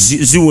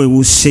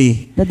teziwewuse.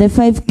 That the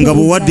 5K nga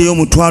bw'owaddeyo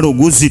omutwalo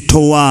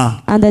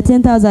guzitowa. And the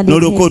 10,000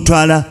 n'olyoka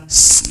otwala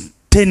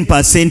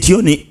 10%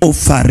 yo ne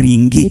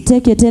offering. You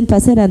take your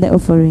 10% and the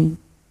offering.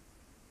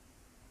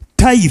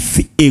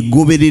 Tithe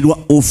egobererwa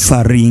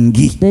offering.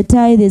 The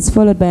tithe is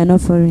followed by an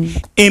offering.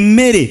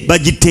 Emmere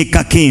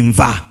bagiteekako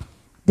enva.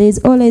 There is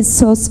always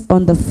sauce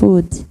on the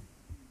food.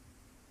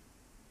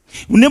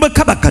 Ne bwe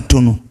kaba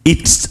katono,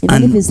 it's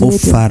an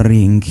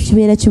offering.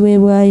 Kibeera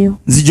kiweebwayo.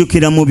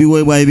 Nzijukira mu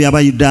biweebwayo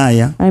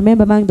by'Abayudaaya. I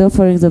remember among the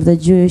offerings of the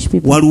Jewish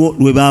people. Waliwo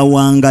lwe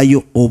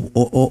baawangayo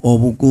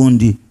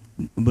obugundi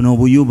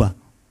n'obuyuba.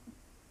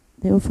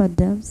 They offered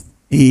doves.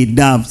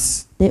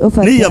 Doves. They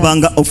offered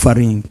yabanga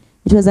offering.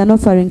 It was an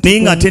offering to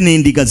God.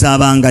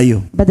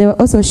 But there were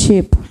also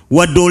sheep.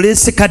 wadde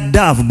oleese ka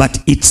dove, but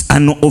it's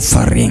an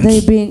offering.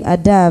 They bring a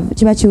dove.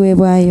 Kiba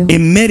kiweebwayo.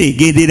 Emmere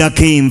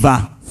egenderako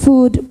enva.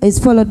 Food is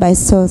followed by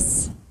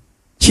sauce.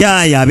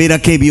 Chai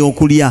abeerako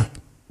ebyokulya.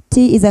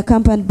 Tea is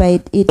accompanied by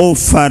it.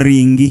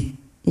 Offering.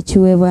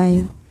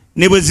 Ekiweebwayo.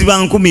 Ne bwe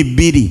ziba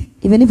 2,000.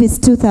 Even if it's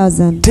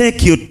 2,000.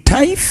 Take your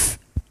tithe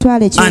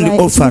and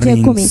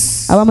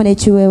offerings. Awamu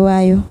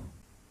n'ekiweebwayo.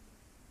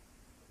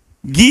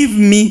 Give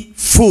me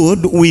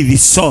food with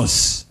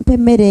sauce.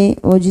 Emmere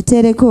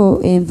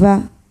ogitereko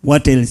enva.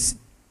 What else?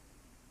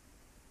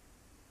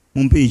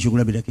 Mumpe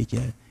ekikulabirako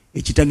ekirala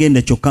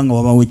ekitagenda kyokka nga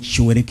wabawo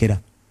ekikiwerekera.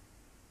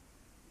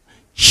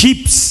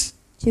 Chips.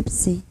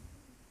 Chipsy.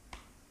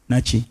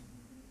 Nachi?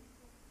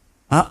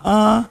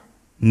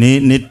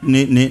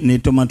 Ne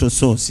tomato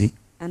sauce.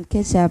 And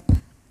ketchup.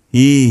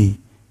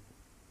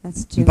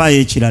 That's true.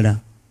 Mpayo ekirala.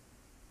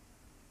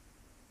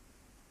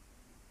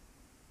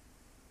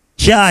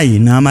 Chai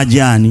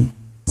n'amajaani.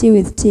 Tea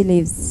with tea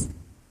leaves.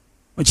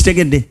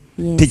 Okitegedde?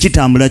 Yes.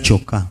 Tekitambula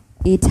kyokka.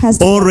 It has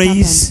to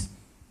always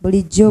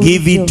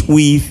give it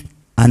with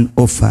an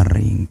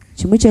offering.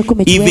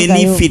 Even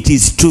if it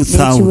is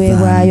 2,000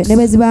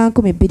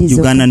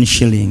 Ugandan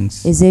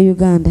shillings,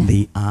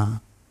 they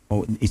are.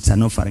 Oh, it's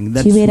an offering.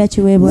 That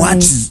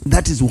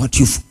is what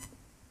you've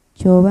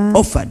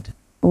offered.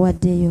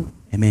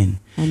 Amen.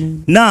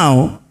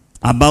 Now,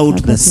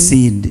 about the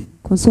seed.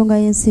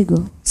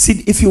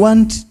 Seed, if you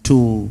want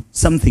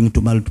something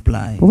to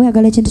multiply,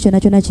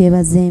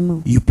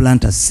 you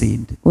plant a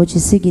seed.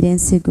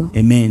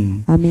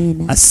 Amen.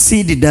 A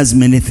seed does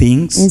many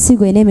things.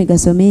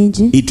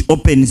 It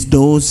opens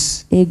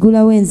doors.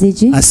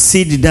 A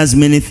seed does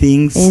many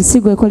things.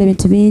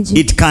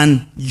 It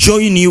can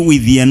join you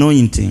with the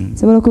anointing.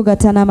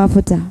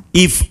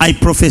 If I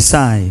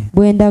prophesy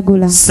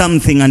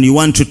something and you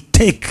want to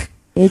take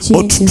or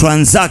to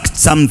transact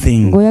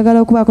something, you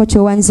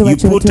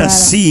put a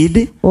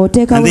seed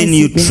and then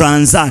you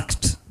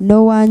transact.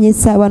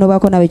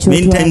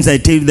 Many times I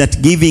tell you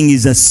that giving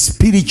is a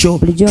spiritual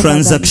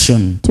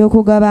transaction. You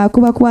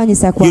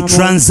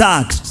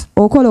transact.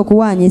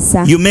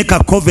 You make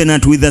a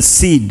covenant with a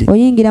seed.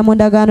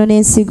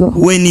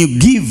 When you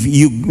give,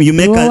 you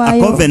make a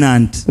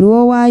covenant.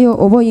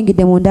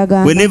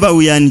 Whenever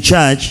we are in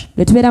church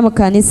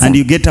and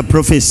you get a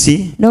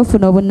prophecy,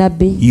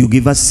 you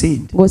give a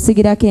seed.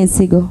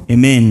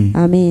 Amen.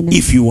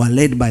 If you are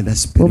led by the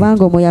Spirit.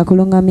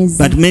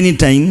 But many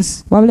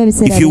times,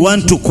 if you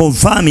want to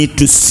confirm it,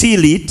 to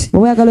seal it,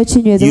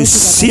 you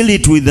seal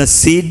it with the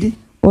seed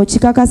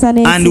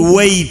and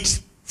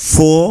wait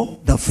for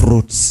the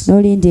fruits.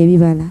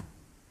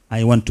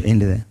 I want to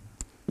end there.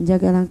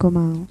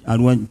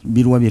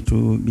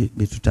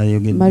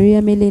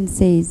 Maria Millen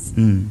says,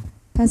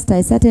 Pastor,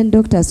 a certain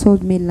doctor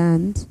sold me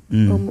land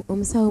and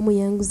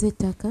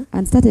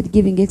started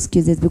giving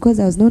excuses because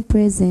I was not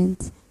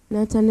present.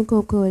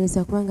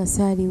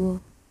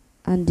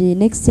 And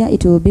next year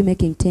it will be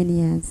making 10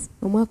 years.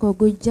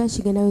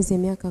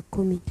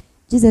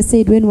 Jesus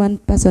said, when one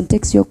person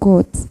takes your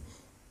coat,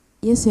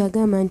 let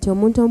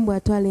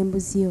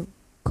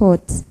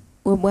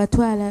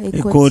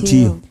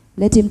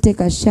him take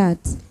a shirt.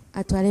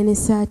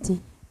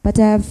 But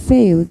I have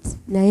failed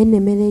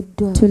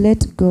to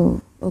let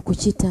go.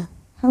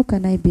 How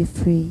can I be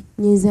free?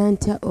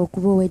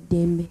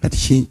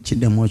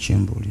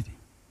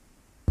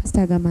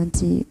 Pastor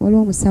Gamanti,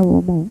 waliwo omusawo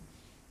omu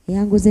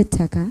eyanguza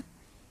ettaka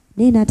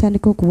naye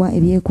n'atandika okuwa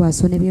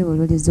ebyekwaso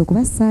n'ebyewololezi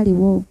okuba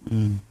saaliwo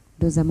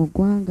ndoza mu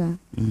ggwanga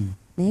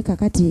naye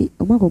kakati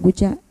omwaka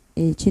ogujja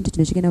ekintu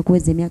kino kigenda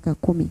kuweza emyaka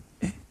 10.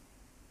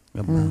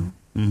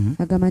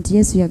 Agamba nti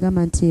Yesu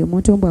yagamba nti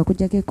omuntu omu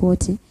bw'akugyako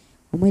ekooti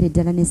omwere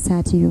eddala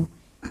n'essaati yo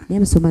naye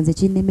musoma nze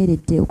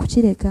kinnemeredde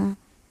okukireka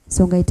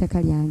ensonga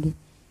y'ettaka lyange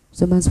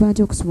musoma nsobola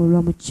ntya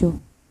okusumululwa mu kyo.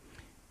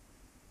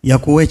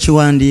 Yakuwa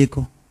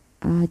ekiwandiiko?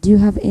 Do you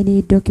have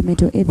any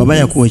document or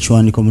evidence?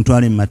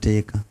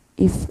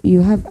 If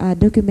you have a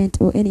document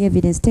or any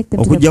evidence, take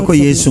them to the court.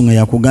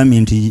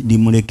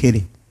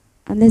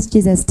 Unless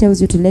Jesus tells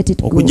you to let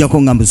it go.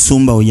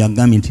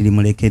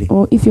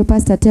 Or if your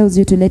pastor tells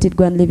you to let it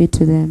go and leave it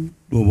to them.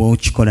 But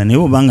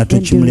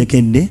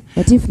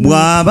if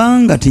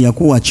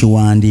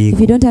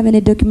you don't have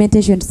any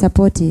documentation to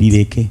support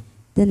it,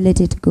 then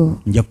let it go.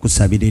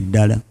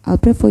 I'll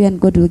pray for you and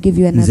God will give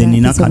you another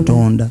piece of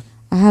land.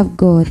 I have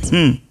God.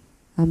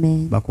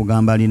 Amen.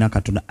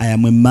 I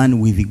am a man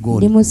with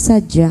God. Don't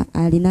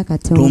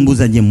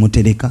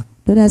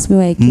ask me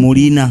why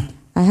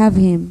I have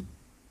him.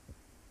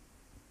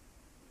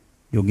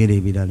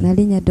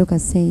 Nalinya Doka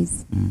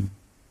says,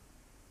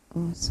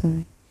 oh,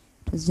 sorry.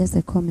 It was just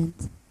a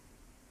comment.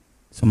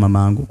 So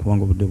mamangu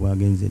kuwango bude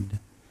bwagenze dda.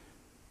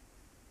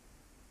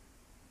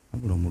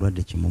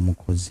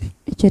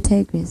 It's your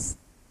tigress.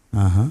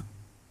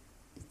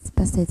 It's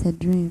Pastor, it's a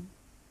dream.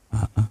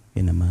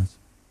 In mass.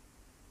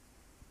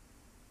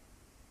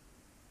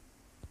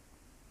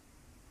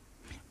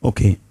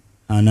 Okay.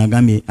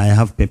 Anagami, I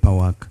have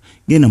paperwork.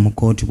 Gena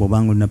mukoti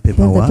bwobango na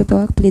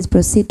paperwork. Please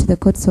proceed to the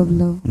courts of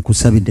law.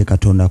 Nkusabidde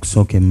Katonda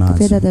akusooke maaso.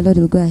 Pray that the Lord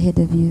will go ahead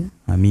of you.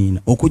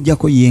 Amina.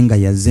 Okujjako yenga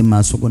yazze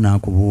maaso go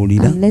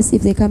n'akubuulira. Unless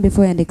if they come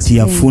before and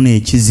explain. Tiyafuna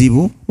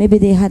ekizibu. Maybe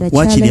they had a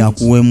challenge. Wakiri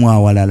akuweemu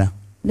awalala.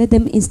 Let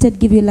them instead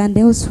give you land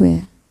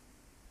elsewhere.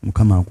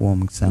 Mukama akuwa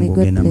omukisa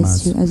ng'ogenda maaso. May God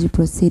bless you as you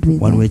proceed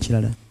with waliwo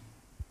ekirala.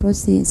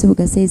 Proceed.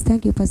 Subuga says,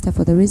 thank you, Pastor,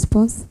 for the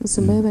response.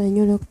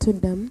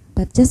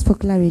 But just for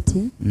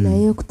clarity,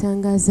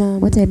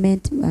 what I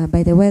meant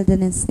by the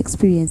wilderness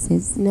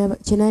experiences was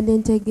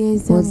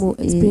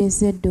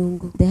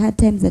the hard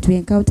times that we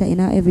encounter in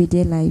our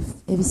everyday life,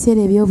 not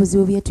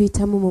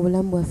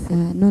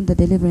the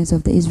deliverance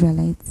of the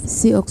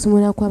Israelites.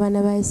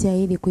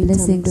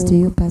 Blessings to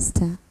you,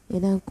 Pastor.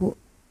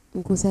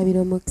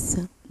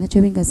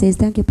 Nachobinga says,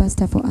 thank you,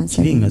 Pastor, for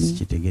answering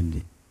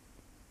me.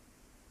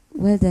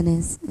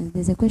 Wilderness.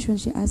 There's a question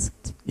she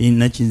asked.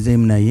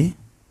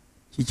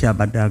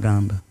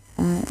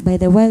 By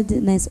the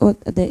wilderness or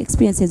the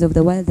experiences of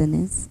the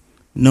wilderness.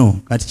 No,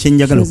 kati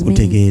kyenjagala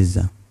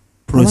okutegeeza.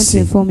 I want to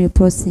inform you,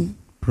 Prosi.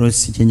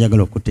 Prosi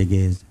kyenjagala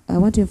okutegeeza. I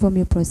want to inform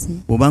you, Prosi.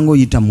 Bw'obanga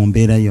oyita mu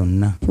mbeera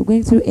yonna. If you're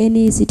going through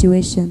any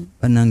situation.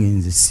 Bannange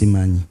nze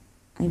simanyi.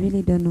 I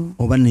really don't know.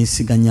 Oba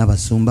neesiganya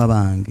abasumba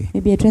bange.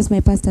 Maybe I trust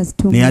my pastors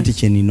too much. Naye ate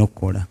kye nina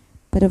okukola.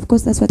 But of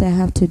course that's what I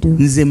have to do.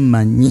 Nze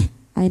mmanyi.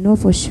 I know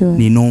for sure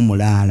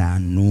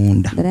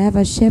that I have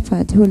a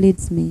shepherd who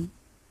leads me.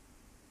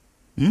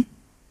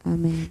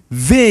 Amen.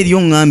 You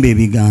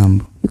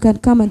can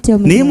come and tell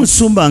me. My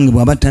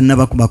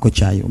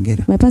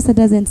pastor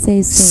doesn't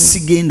say so.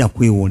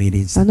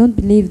 I'll not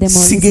believe them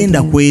all.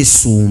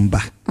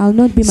 I'll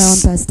not be my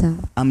own pastor.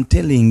 I'm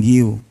telling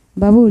you,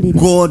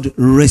 God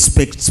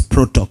respects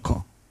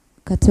protocol.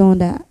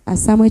 Katonda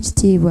asamu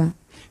ekitiibwa.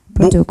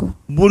 Protocol.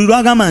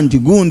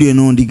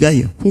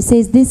 He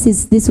says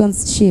this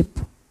one's sheep.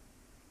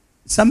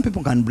 Some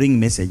people can bring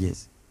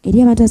messages.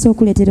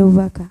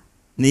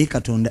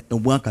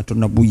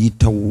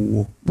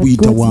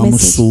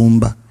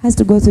 Has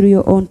to go through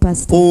your own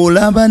pastor.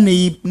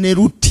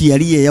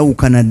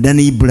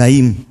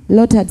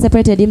 Lot had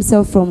separated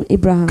himself from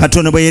Abraham.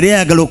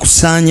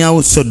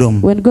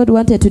 When God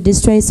wanted to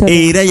destroy Sodom,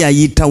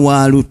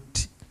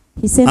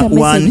 he sent a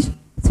message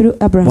through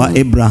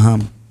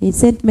Abraham. He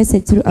sent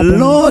message through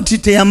Abraham.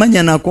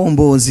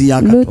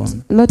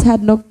 Lot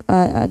had no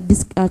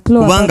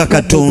clue about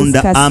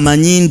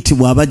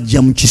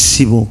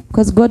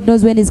because God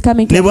knows when he's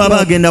coming to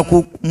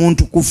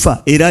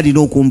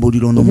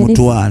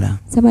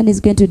someone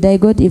is going to die.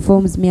 God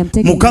informs me. I'm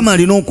taking God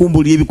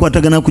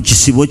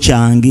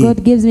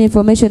gives me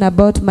information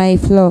about my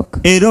flock.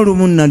 I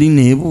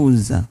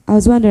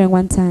was wondering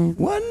one time.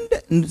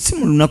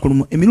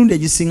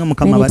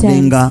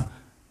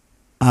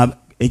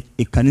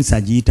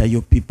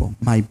 Your people,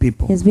 my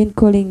people. He has been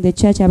calling the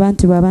church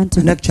abantu.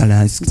 And actually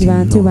I asked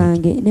him,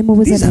 Lord,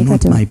 these are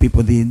not my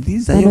people,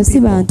 these are your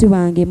people. And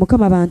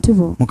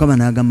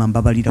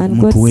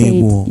God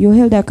said, you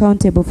held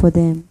accountable for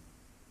them.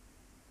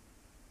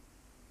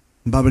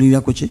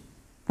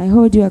 I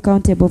hold you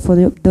accountable for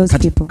those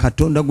people.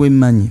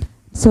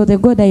 So the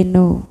God I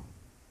know,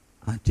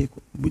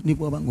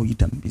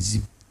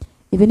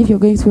 even if you're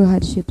going through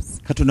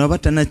hardships,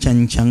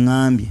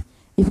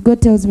 if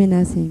God tells me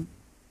nothing,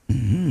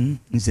 I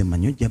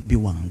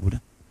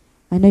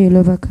know you'll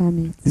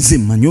overcome it.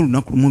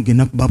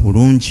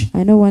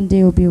 I know one day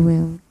you'll be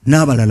well.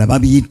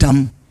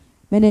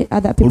 Many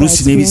other people are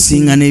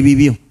experiencing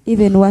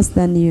even worse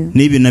than you.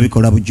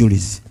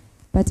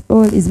 But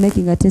all is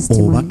making a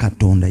testimony.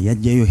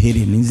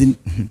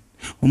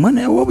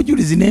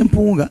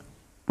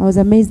 I was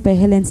amazed by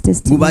Helen's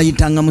testimony. They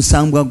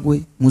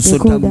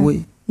called her,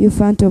 you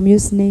phantom, you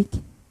snake.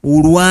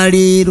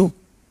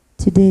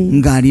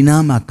 Today,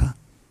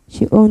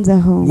 she owns a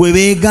home.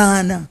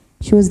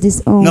 She was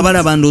disowned.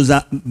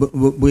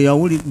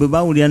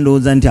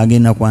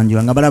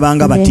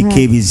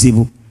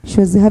 She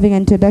was having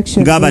an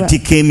introduction.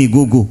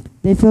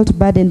 They felt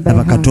burdened by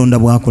her.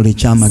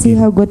 See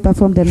how God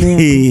performed a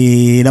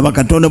miracle.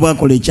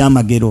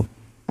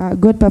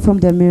 God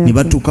performed a miracle.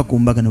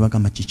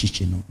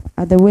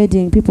 At the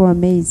wedding, people were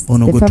amazed.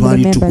 The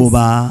family members.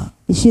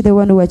 Is she the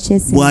one who was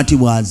chasing?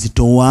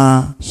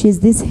 She is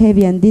this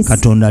heavy and this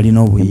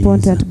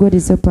important. God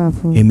is so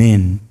powerful.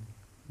 Amen.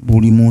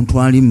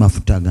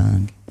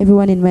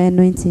 Everyone in my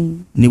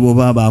anointing. Even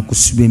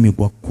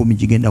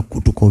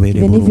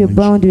if you're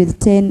bound with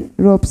 10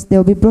 ropes,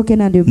 they'll be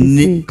broken and you'll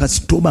be free.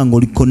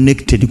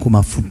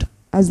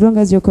 As long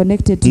as you're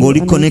connected to your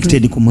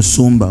anointing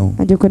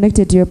and you're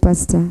connected to your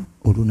pastor,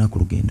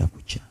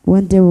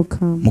 one day will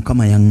come.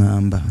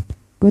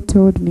 God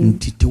told me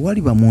that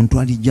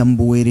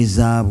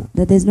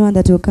there's no one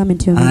that will come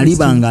into your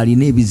ministry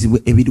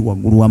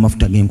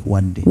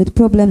with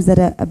problems that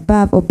are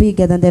above or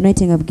bigger than the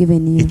anointing I've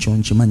given you.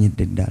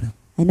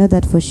 I know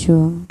that for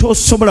sure.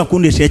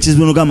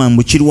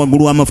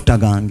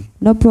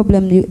 No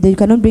problem. You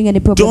cannot bring any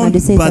problem. Don't and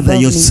you say bother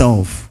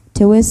yourself.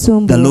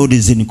 The Lord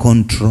is in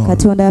control.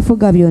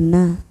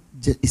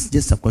 It's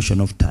just a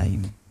question of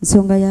time.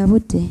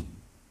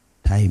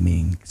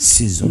 Timing,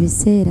 season.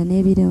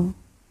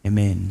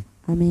 Amen.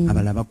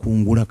 abalala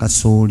bakungula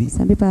kasooli,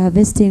 some people are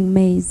harvesting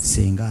maize,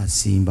 senga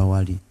asimba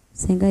wali,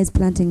 senga is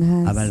planting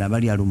hers, abalala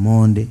balya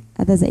lumonde,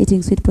 others are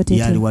eating sweet yali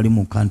potato, wali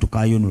mu kantu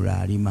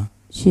kayonula alima.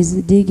 she's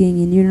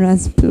digging in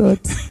Uranus plot.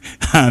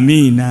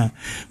 Amiina.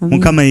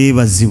 Mukama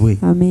yeebazibwe.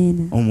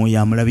 Amen.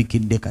 Omwoyo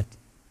amulabikidde kati.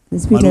 The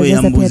spirit has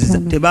just appeared to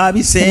her.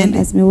 Tebaabisende.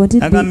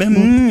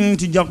 Agambe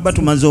tujja kuba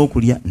tumaze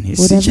okulya.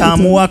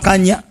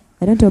 Sikyamuwakanya.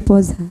 I don't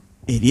oppose her.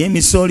 Eri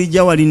emisooli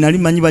gya wali nali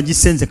manyi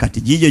bagisenze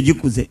kati gijo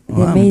gikuze.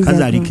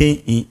 Omukazi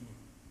aliko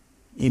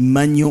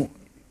emmanyo.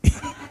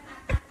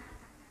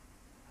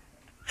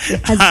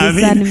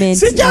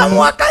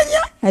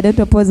 Sikyamuwakanya. I don't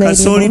oppose her.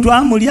 Kasooli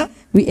twamulya.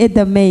 We ate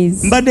the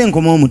maize. Mbadde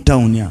nkoma mu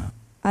town ya.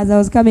 As I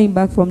was coming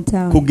back from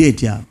town. Ku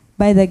gate ya.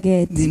 By the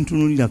gate.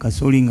 Ntunulira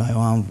kasooli nga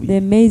yawanvu. The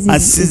maize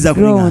is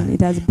grown.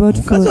 It has brought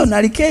fruit. Mukazi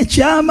naliko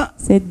ekyama.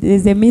 Said there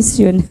is a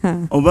mission.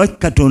 Oba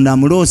Katonda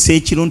amuloose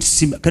ekiro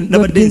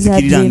nabadde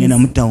nzikirira ngenda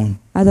mu town.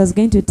 As I was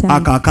going to town.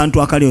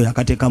 Akantu akaliyo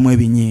yakateekamu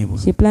ebinyeebwa.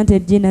 She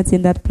planted peanuts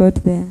in that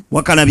plot there.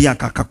 Wakalabye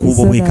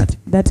akakuubo bwe kati.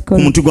 Ku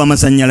muti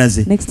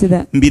gw'amasannyalaze. Next to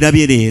that.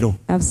 Mbirabye leero.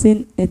 I've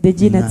seen the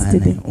peanuts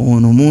today.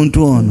 Ono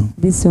muntu ono.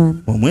 This one.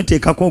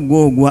 Omweteekako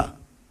gwogwa.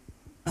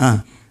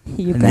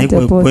 You can't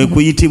oppose kwe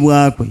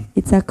kuyitibwa kwe.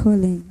 It's a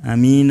calling.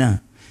 Amiina.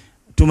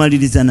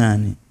 Tumaliriza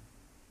nani?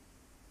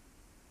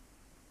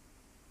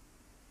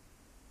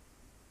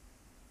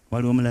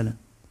 Wali omulala?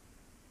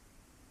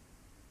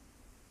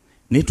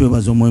 Naye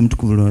twebaza Omwoyo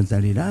Mutukuvu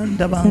lw'ozalira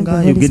ndabanga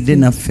ayogedde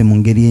naffe mu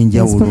ngeri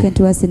enjawulo. Spoken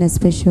to us in a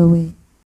special way.